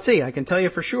 Let's see, I can tell you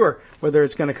for sure whether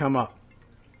it's going to come up.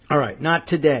 All right, not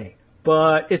today,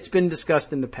 but it's been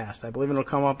discussed in the past. I believe it'll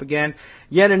come up again.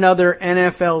 Yet another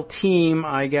NFL team,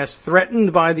 I guess,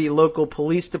 threatened by the local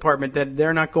police department that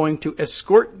they're not going to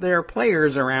escort their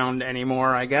players around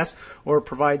anymore, I guess, or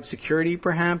provide security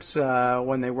perhaps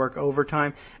when they work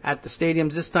overtime at the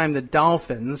stadiums. This time the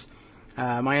Dolphins.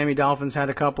 Miami Dolphins had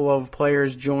a couple of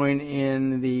players join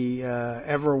in the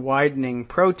ever-widening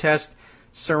protest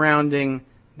surrounding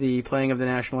the playing of the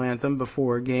national anthem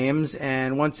before games.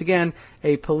 And once again,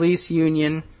 a police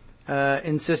union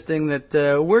insisting that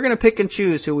we're going to pick and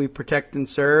choose who we protect and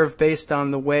serve based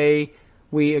on the way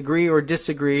we agree or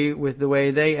disagree with the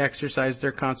way they exercise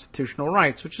their constitutional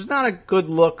rights, which is not a good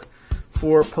look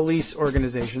for police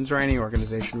organizations, or any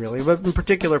organization really, but in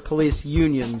particular police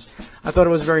unions. I thought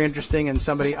it was very interesting, and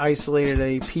somebody isolated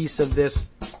a piece of this.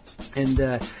 And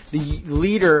the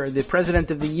leader, the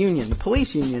president of the union, the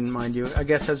police union, mind you, I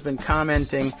guess has been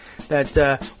commenting that,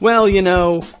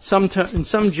 in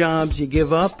some jobs you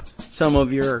give up some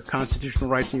of your constitutional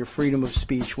rights and your freedom of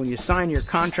speech when you sign your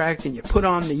contract and you put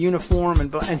on the uniform.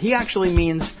 And he actually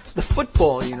means the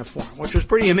football uniform, which was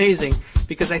pretty amazing,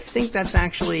 because I think that's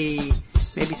actually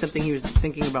maybe something he was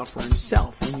thinking about for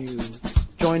himself. When you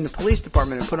join the police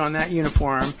department and put on that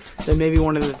uniform, then maybe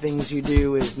one of the things you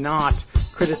do is not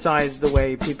criticize the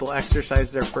way people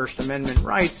exercise their First Amendment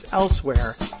rights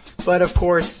elsewhere. But of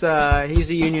course, he's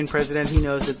a union president. He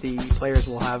knows that the players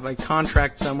will have a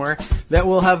contract somewhere that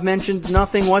will have mentioned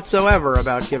nothing whatsoever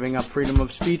about giving up freedom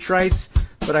of speech rights.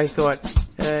 But I thought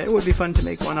it would be fun to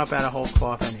make one up out of whole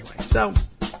cloth anyway. So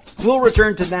we'll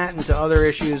return to that and to other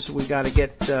issues we got to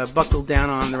get buckled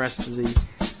down on the rest of the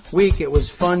week. It was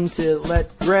fun to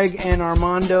let Greg and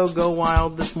Armando go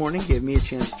wild this morning. Gave me a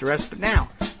chance to rest. But now,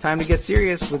 time to get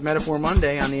serious with Metaphor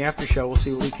Monday on the after show. We'll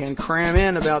see what we can cram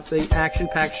in about the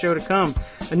action-packed show to come.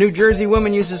 A New Jersey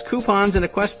woman uses coupons in a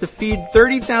quest to feed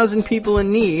 30,000 people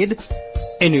in need.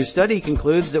 A new study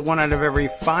concludes that 1 out of every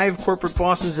 5 corporate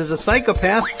bosses is a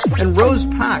psychopath. And Rose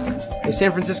Pak, a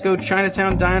San Francisco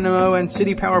Chinatown dynamo and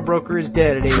city power broker, is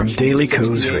dead at age 68. From Daily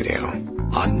Kos Radio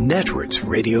on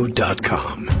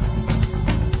netrootsradio.com.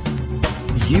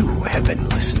 You have been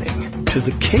listening to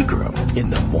the Kagro in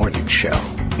the Morning Show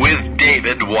with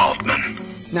David Waldman.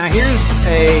 Now here's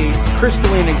a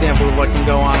crystalline example of what can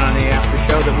go on the after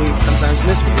show that we sometimes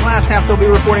miss. For the last half, they'll be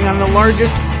reporting on the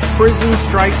largest prison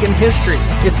strike in history.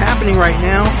 It's happening right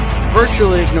now,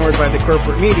 virtually ignored by the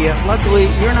corporate media. Luckily,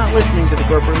 you're not listening to the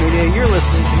corporate media. You're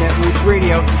listening to Netroots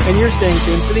Radio, and you're staying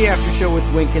tuned for the after show with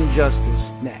Wink and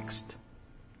Justice next.